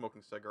stop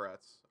smoking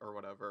cigarettes or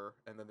whatever,"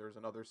 and then there's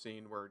another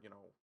scene where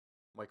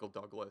Michael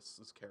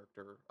Douglas's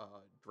character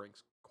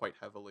drinks quite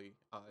heavily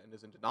and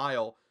is in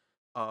denial.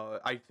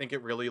 I think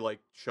it really like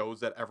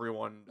shows that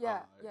everyone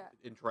yeah.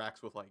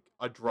 interacts with like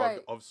a drug Right.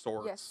 of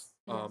sorts. Yes.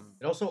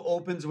 It also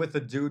opens with a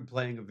dude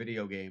playing a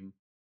video game.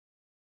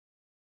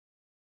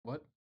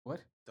 What?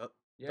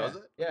 Yeah, Does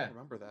it? I yeah, don't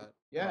remember that.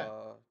 yeah.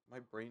 My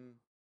brain.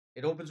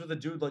 It opens with a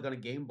dude like on a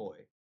Game Boy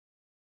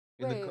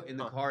in Wait.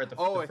 the Huh. car at the,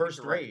 Oh, I the think first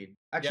you're right. raid.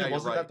 Actually, you're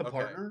wasn't that right, the okay.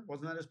 partner?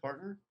 Wasn't that his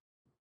partner?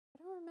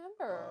 I don't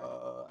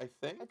remember. I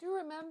think. I do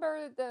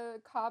remember the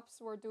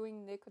cops were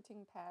doing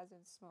nicotine pads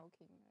and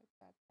smoking.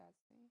 Like that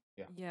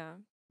scene. Yeah.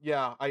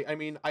 Yeah, I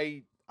mean,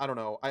 I don't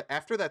know.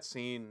 After that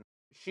scene,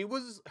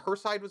 her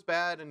side was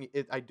bad, and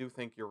I do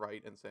think you're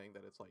right in saying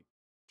that it's like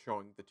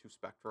showing the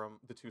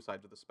two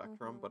sides of the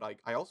spectrum. But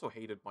I also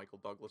hated Michael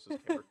Douglas's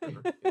character in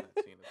that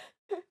scene.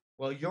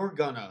 Well, you're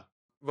gonna.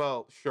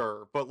 Well,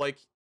 sure, but like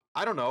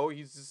I don't know.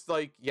 He's just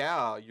like,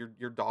 yeah,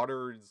 your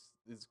daughter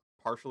is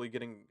partially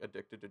getting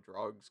addicted to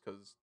drugs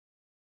because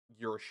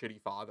you're a shitty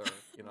father,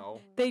 you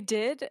know. They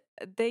did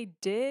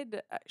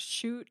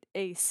shoot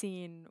a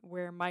scene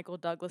where Michael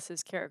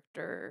Douglas's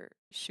character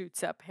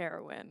shoots up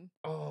heroin,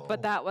 Oh,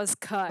 but that was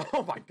cut.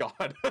 Oh my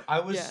god. I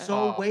was Yeah.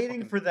 so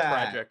waiting Fucking for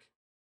that.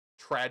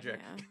 Tragic.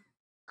 Yeah.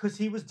 Because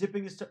he was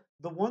dipping his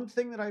the one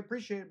thing that I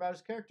appreciated about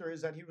his character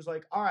is that he was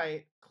like, all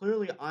right,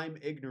 clearly I'm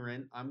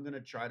ignorant. I'm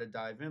gonna try to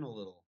dive in a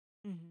little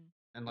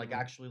and like Mhm.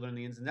 actually learn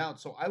the ins and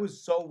outs. So I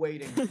was so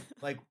waiting.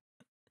 Like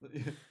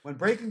when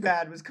Breaking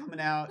Bad was coming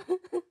out,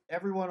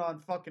 everyone on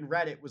fucking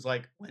Reddit was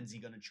like, when's he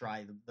gonna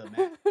try the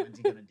meth? When's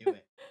he gonna do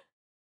it?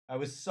 I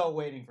was so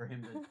waiting for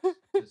him to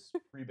just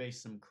freebase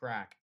some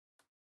crack.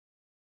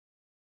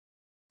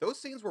 Those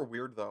scenes were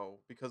weird though,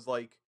 because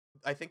like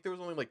I think there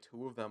was only like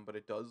two of them, but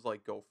it does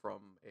like go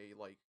from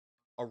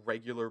a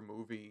regular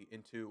movie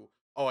into,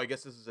 oh, I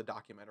guess this is a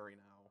documentary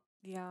now,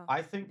 Yeah.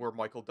 I think where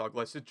Michael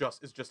Douglas is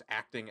just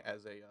acting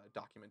as a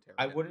documentarian.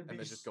 I wouldn't and be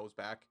then just goes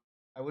back.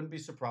 I wouldn't be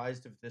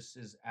surprised if this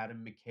is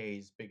Adam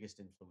McKay's biggest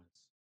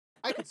influence.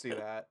 I could see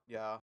that.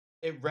 Yeah,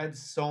 It read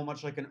so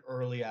much like an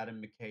early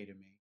Adam McKay to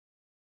me.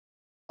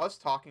 us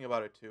talking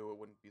about it too, it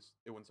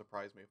wouldn't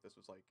surprise me if this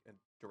was like a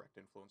direct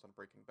influence on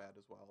Breaking Bad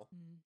as well.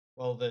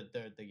 Well, the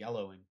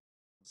yellowing.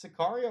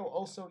 Sicario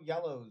also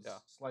yellows Yeah.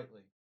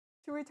 slightly.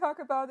 Should we talk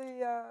about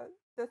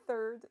the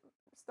third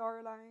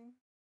storyline?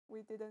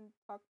 We didn't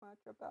talk much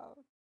about.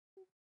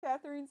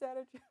 Catherine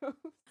Zeta-Jones.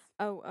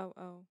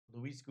 Oh.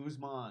 Luis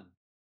Guzman.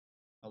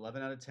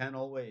 11 out of 10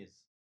 always.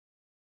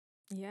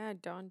 Yeah,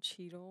 Don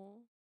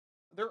Cheadle.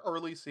 Their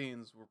early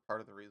scenes were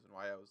part of the reason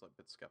why I was a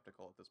bit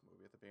skeptical at this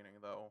movie at the beginning,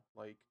 though.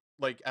 I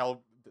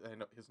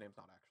know his name's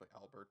not actually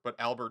Albert, but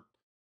Albert,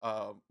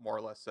 more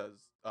or less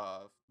says,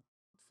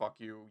 "Fuck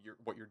you.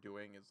 What you're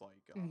doing is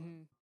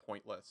Mhm.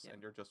 pointless, Yep.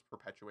 and you're just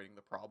perpetuating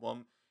the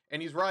problem."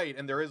 And he's right.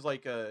 And there is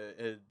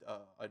a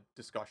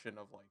discussion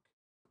of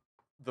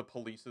the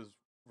police's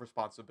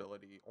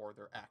responsibility or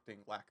their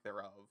acting lack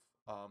thereof,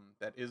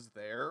 that is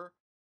there,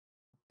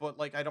 but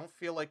I don't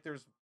feel like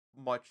there's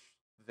much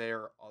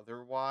there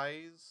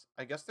otherwise.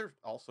 I guess there's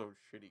also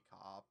shitty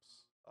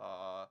cops,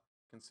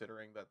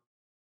 considering that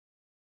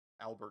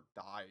Albert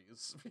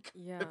dies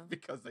Yeah.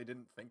 because they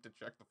didn't think to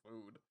check the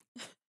food.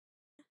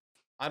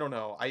 I don't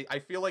know. I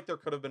feel like there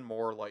could have been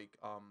more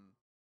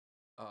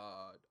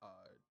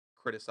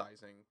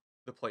criticizing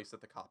the place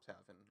that the cops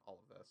have in all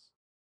of this.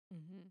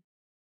 Mhm.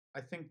 I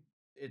think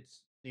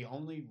it's the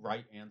only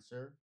right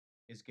answer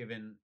is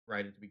given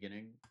right at the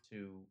beginning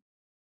to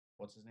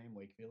what's his name,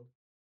 Wakefield,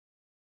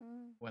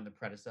 Mm. when the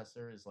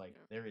predecessor is like,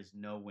 Yeah. there is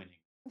no winning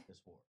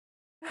this war.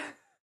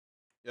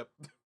 Yep.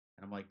 And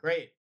I'm like,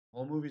 great,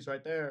 whole movie's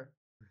right there.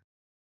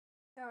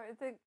 No, I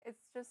think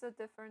it's just a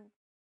total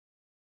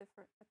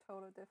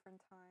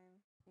different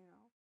time.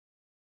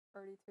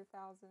 Early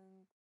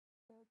 2000s,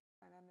 the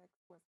dynamic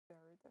was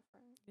very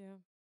different. Yeah.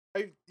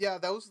 Yeah,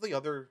 that was the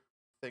other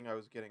thing I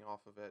was getting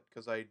off of it,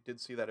 because I did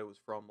see that it was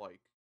from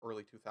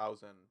early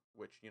 2000,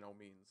 which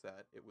means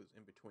that it was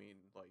in between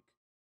the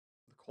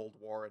Cold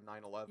War and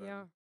 9/11.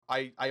 Yeah.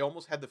 I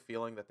almost had the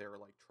feeling that they were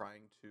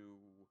trying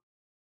to,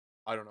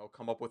 I don't know,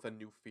 come up with a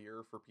new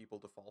fear for people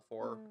to fall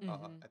for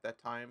Mhm. at that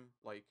time.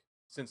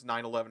 Since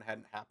 9/11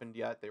 hadn't happened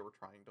yet, they were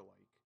trying to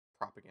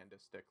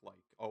propagandistic,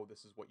 oh,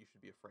 this is what you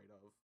should be afraid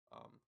of.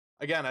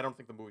 Again, I don't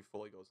think the movie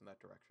fully goes in that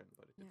direction,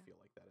 but it did Yeah. feel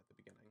like that at the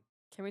beginning.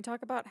 Can we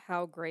talk about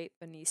how great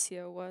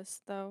Benicio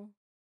was, though?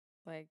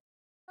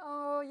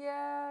 Oh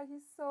yeah,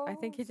 he's so. I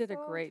think he did a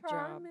so great job.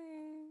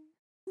 charming.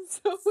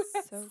 So so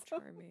handsome.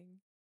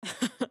 charming.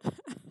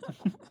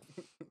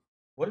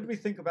 What did we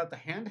think about the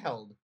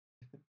handheld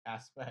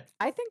aspect?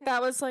 I think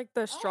that was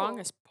the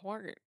strongest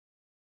part.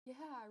 Yeah.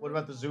 I What really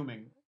about the like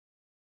zooming? it.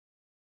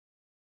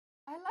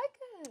 I like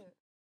it.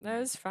 That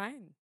was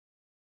fine.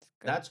 It's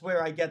good. That's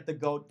where I get the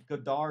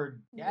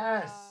Godard.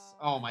 Yes. No.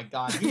 Oh my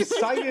God. He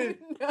cited.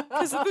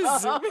 Because of the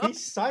zooming. He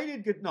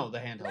cited the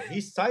handheld. He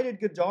cited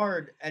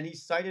Godard and he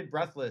cited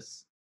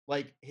Breathless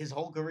his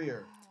whole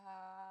career.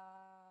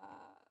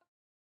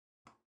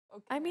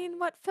 Okay. I mean,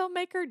 what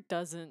filmmaker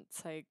doesn't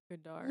cite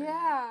Godard?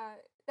 Yeah,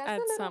 that's at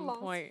a little some long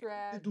point.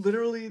 stretch.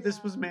 Literally,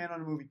 this was Yeah.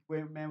 man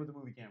with a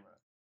movie camera.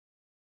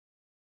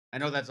 I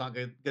know that's not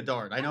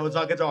Godard. I know it's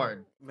not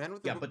Godard. Man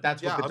with Yeah, the but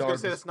that's what I was gonna Godard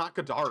say was that's not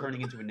Godard. turning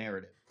into a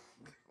narrative.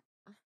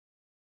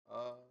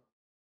 I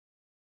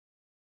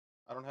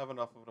don't have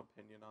enough of an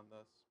opinion on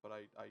this, but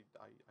I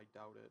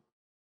doubt it.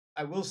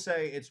 I will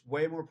say it's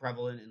way more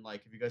prevalent in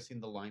have you guys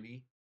seen The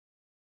Limey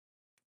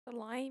The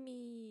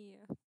Limey.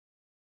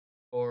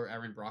 or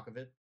Aaron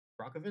Brockovich?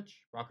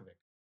 Brockovich.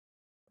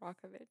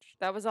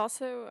 That was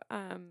also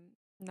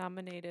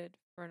nominated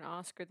for an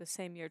Oscar the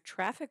same year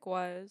Traffic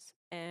was,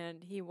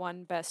 and he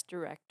won Best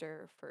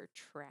Director for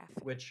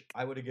Traffic. Which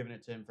I would have given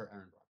it to him for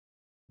Aaron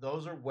Brockovich.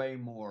 Those are way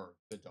more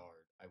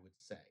Godard, I would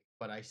say,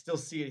 but I still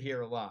see it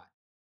here a lot.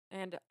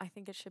 And I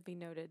think it should be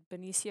noted,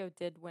 Benicio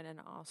did win an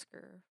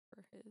Oscar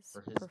for his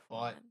butt.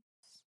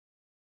 performance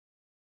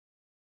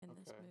in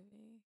this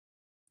movie.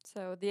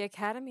 So the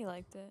Academy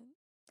liked it.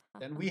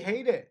 Then we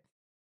hate it.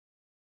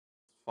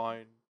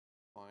 Fine.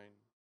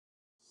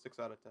 6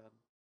 out of 10.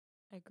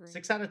 I agree.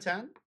 6 out of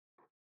 10?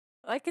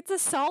 It's a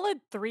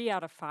solid 3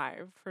 out of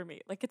 5 for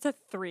me. It's a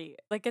 3.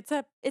 It's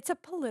a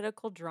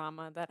political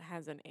drama that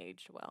hasn't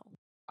aged well.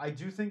 I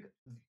do think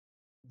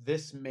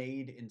this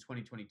made in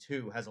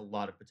 2022 has a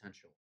lot of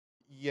potential.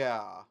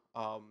 Yeah.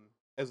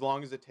 As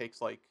long as it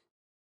takes a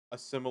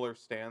similar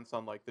stance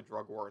on the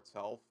drug war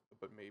itself,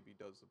 but maybe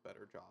does a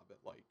better job at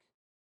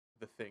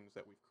the things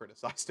that we've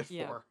criticized it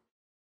for.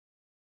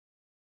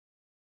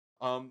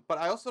 But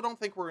I also don't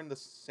think we're in the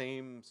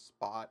same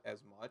spot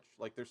as much.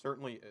 There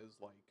certainly is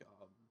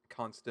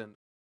constant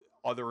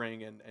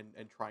othering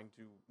and trying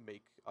to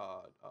make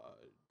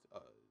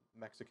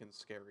Mexicans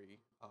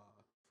scary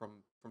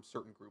from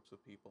certain groups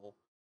of people.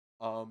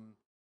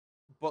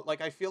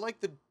 But I feel like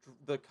the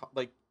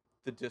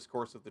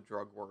discourse of the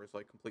drug war is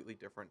completely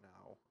different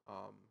now.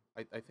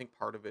 I think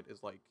part of it is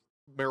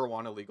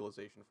marijuana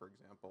legalization, for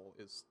example,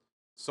 is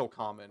so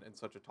common and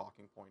such a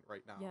talking point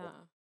right now. Yeah.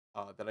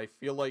 That I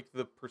feel like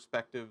the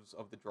perspectives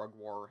of the drug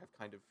war have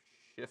kind of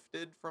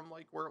shifted from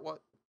where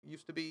it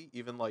used to be,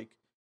 even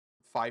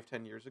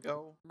 5-10 years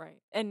ago. Right.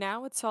 And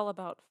now it's all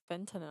about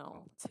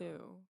fentanyl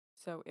too.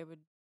 So it would.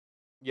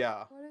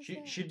 Yeah.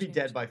 She'd be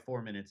dead by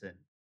 4 minutes in.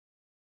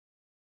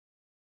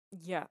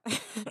 Yeah.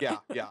 Yeah.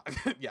 Yeah.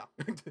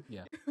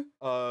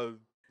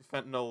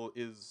 Fentanyl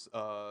is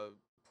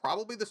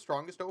probably the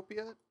strongest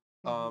opiate.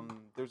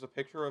 There's a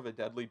picture of a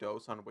deadly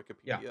dose on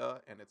Wikipedia,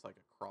 and it's like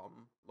a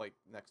crumb, like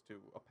next to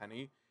a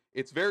penny.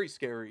 It's very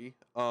scary.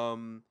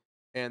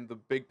 And the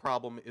big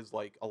problem is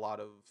like a lot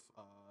of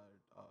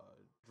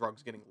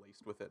drugs getting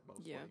laced with it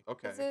mostly. Yeah.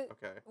 Okay.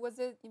 Okay. Was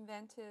it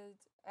invented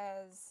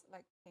as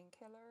like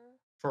painkiller?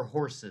 For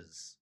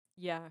horses.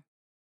 Yeah.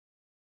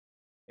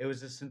 It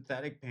was a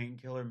synthetic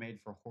painkiller made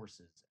for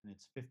horses, and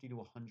it's 50 to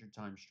 100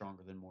 times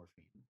stronger than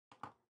morphine.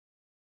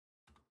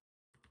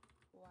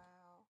 Wow.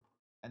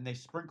 And they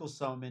sprinkle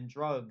some in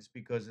drugs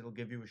because it'll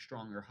give you a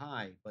stronger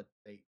high, but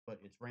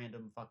it's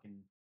random fucking,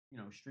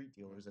 street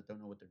dealers that don't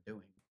know what they're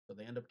doing. So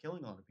they end up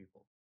killing a lot of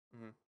people.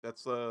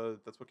 That's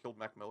what killed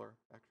Mac Miller,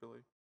 actually.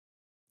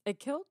 It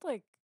killed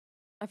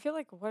I feel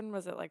like when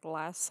was it, like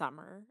last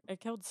summer? It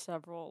killed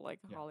several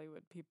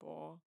Hollywood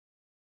people,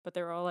 but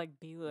they were all like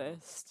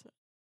B-list.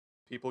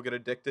 People get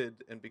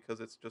addicted, and because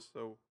it's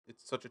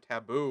such a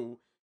taboo,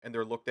 and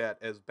they're looked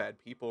at as bad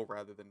people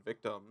rather than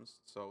victims,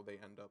 so they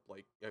end up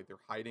they're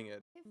hiding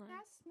it. If Right.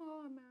 that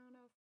small amount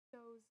of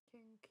dose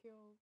can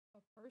kill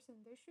a person,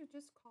 they should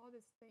just call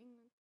this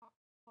thing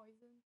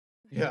poison.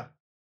 Yeah.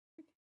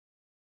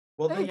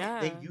 Well, they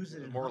Yeah. use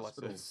it in More or less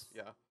hospitals. is,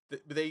 yeah.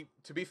 They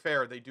to be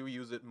fair, they do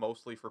use it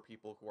mostly for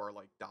people who are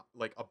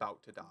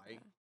about to die.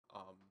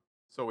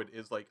 So it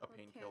is like a Or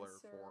painkiller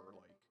cancer.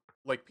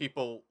 for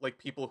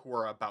people who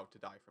are about to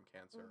die from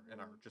cancer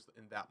and are just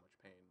in that much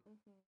pain.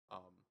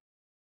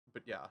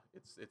 But yeah,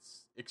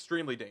 it's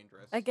extremely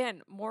dangerous.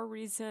 Again, more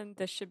reason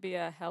this should be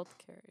a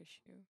healthcare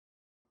issue.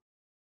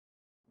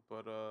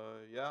 But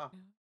yeah.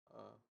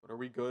 But are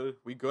we good?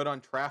 We good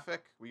on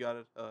traffic? We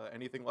got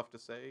anything left to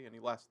say? Any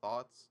last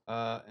thoughts?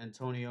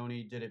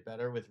 Antonioni did it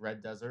better with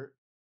Red Desert.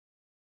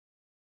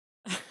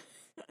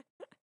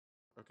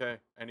 Okay.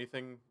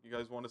 Anything you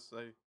guys want to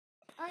say?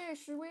 Oh yeah,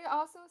 should we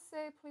also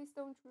say please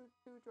don't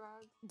do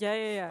drugs?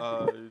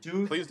 Yeah.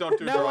 Please don't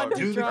do No one drugs.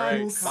 do Do the All right,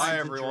 cool drugs. bye kinds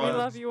of everyone. drugs, We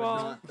love you but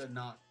all. not the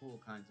not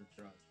cool kinds of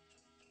drugs.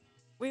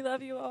 We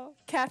love you all.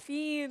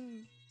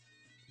 Caffeine.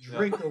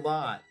 Drink a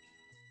lot.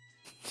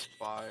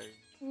 Bye.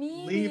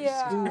 Media.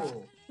 Leave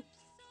school.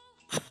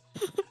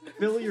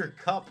 Fill your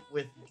cup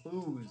with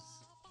booze.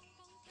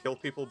 Kill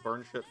people,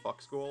 burn shit,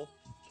 fuck school.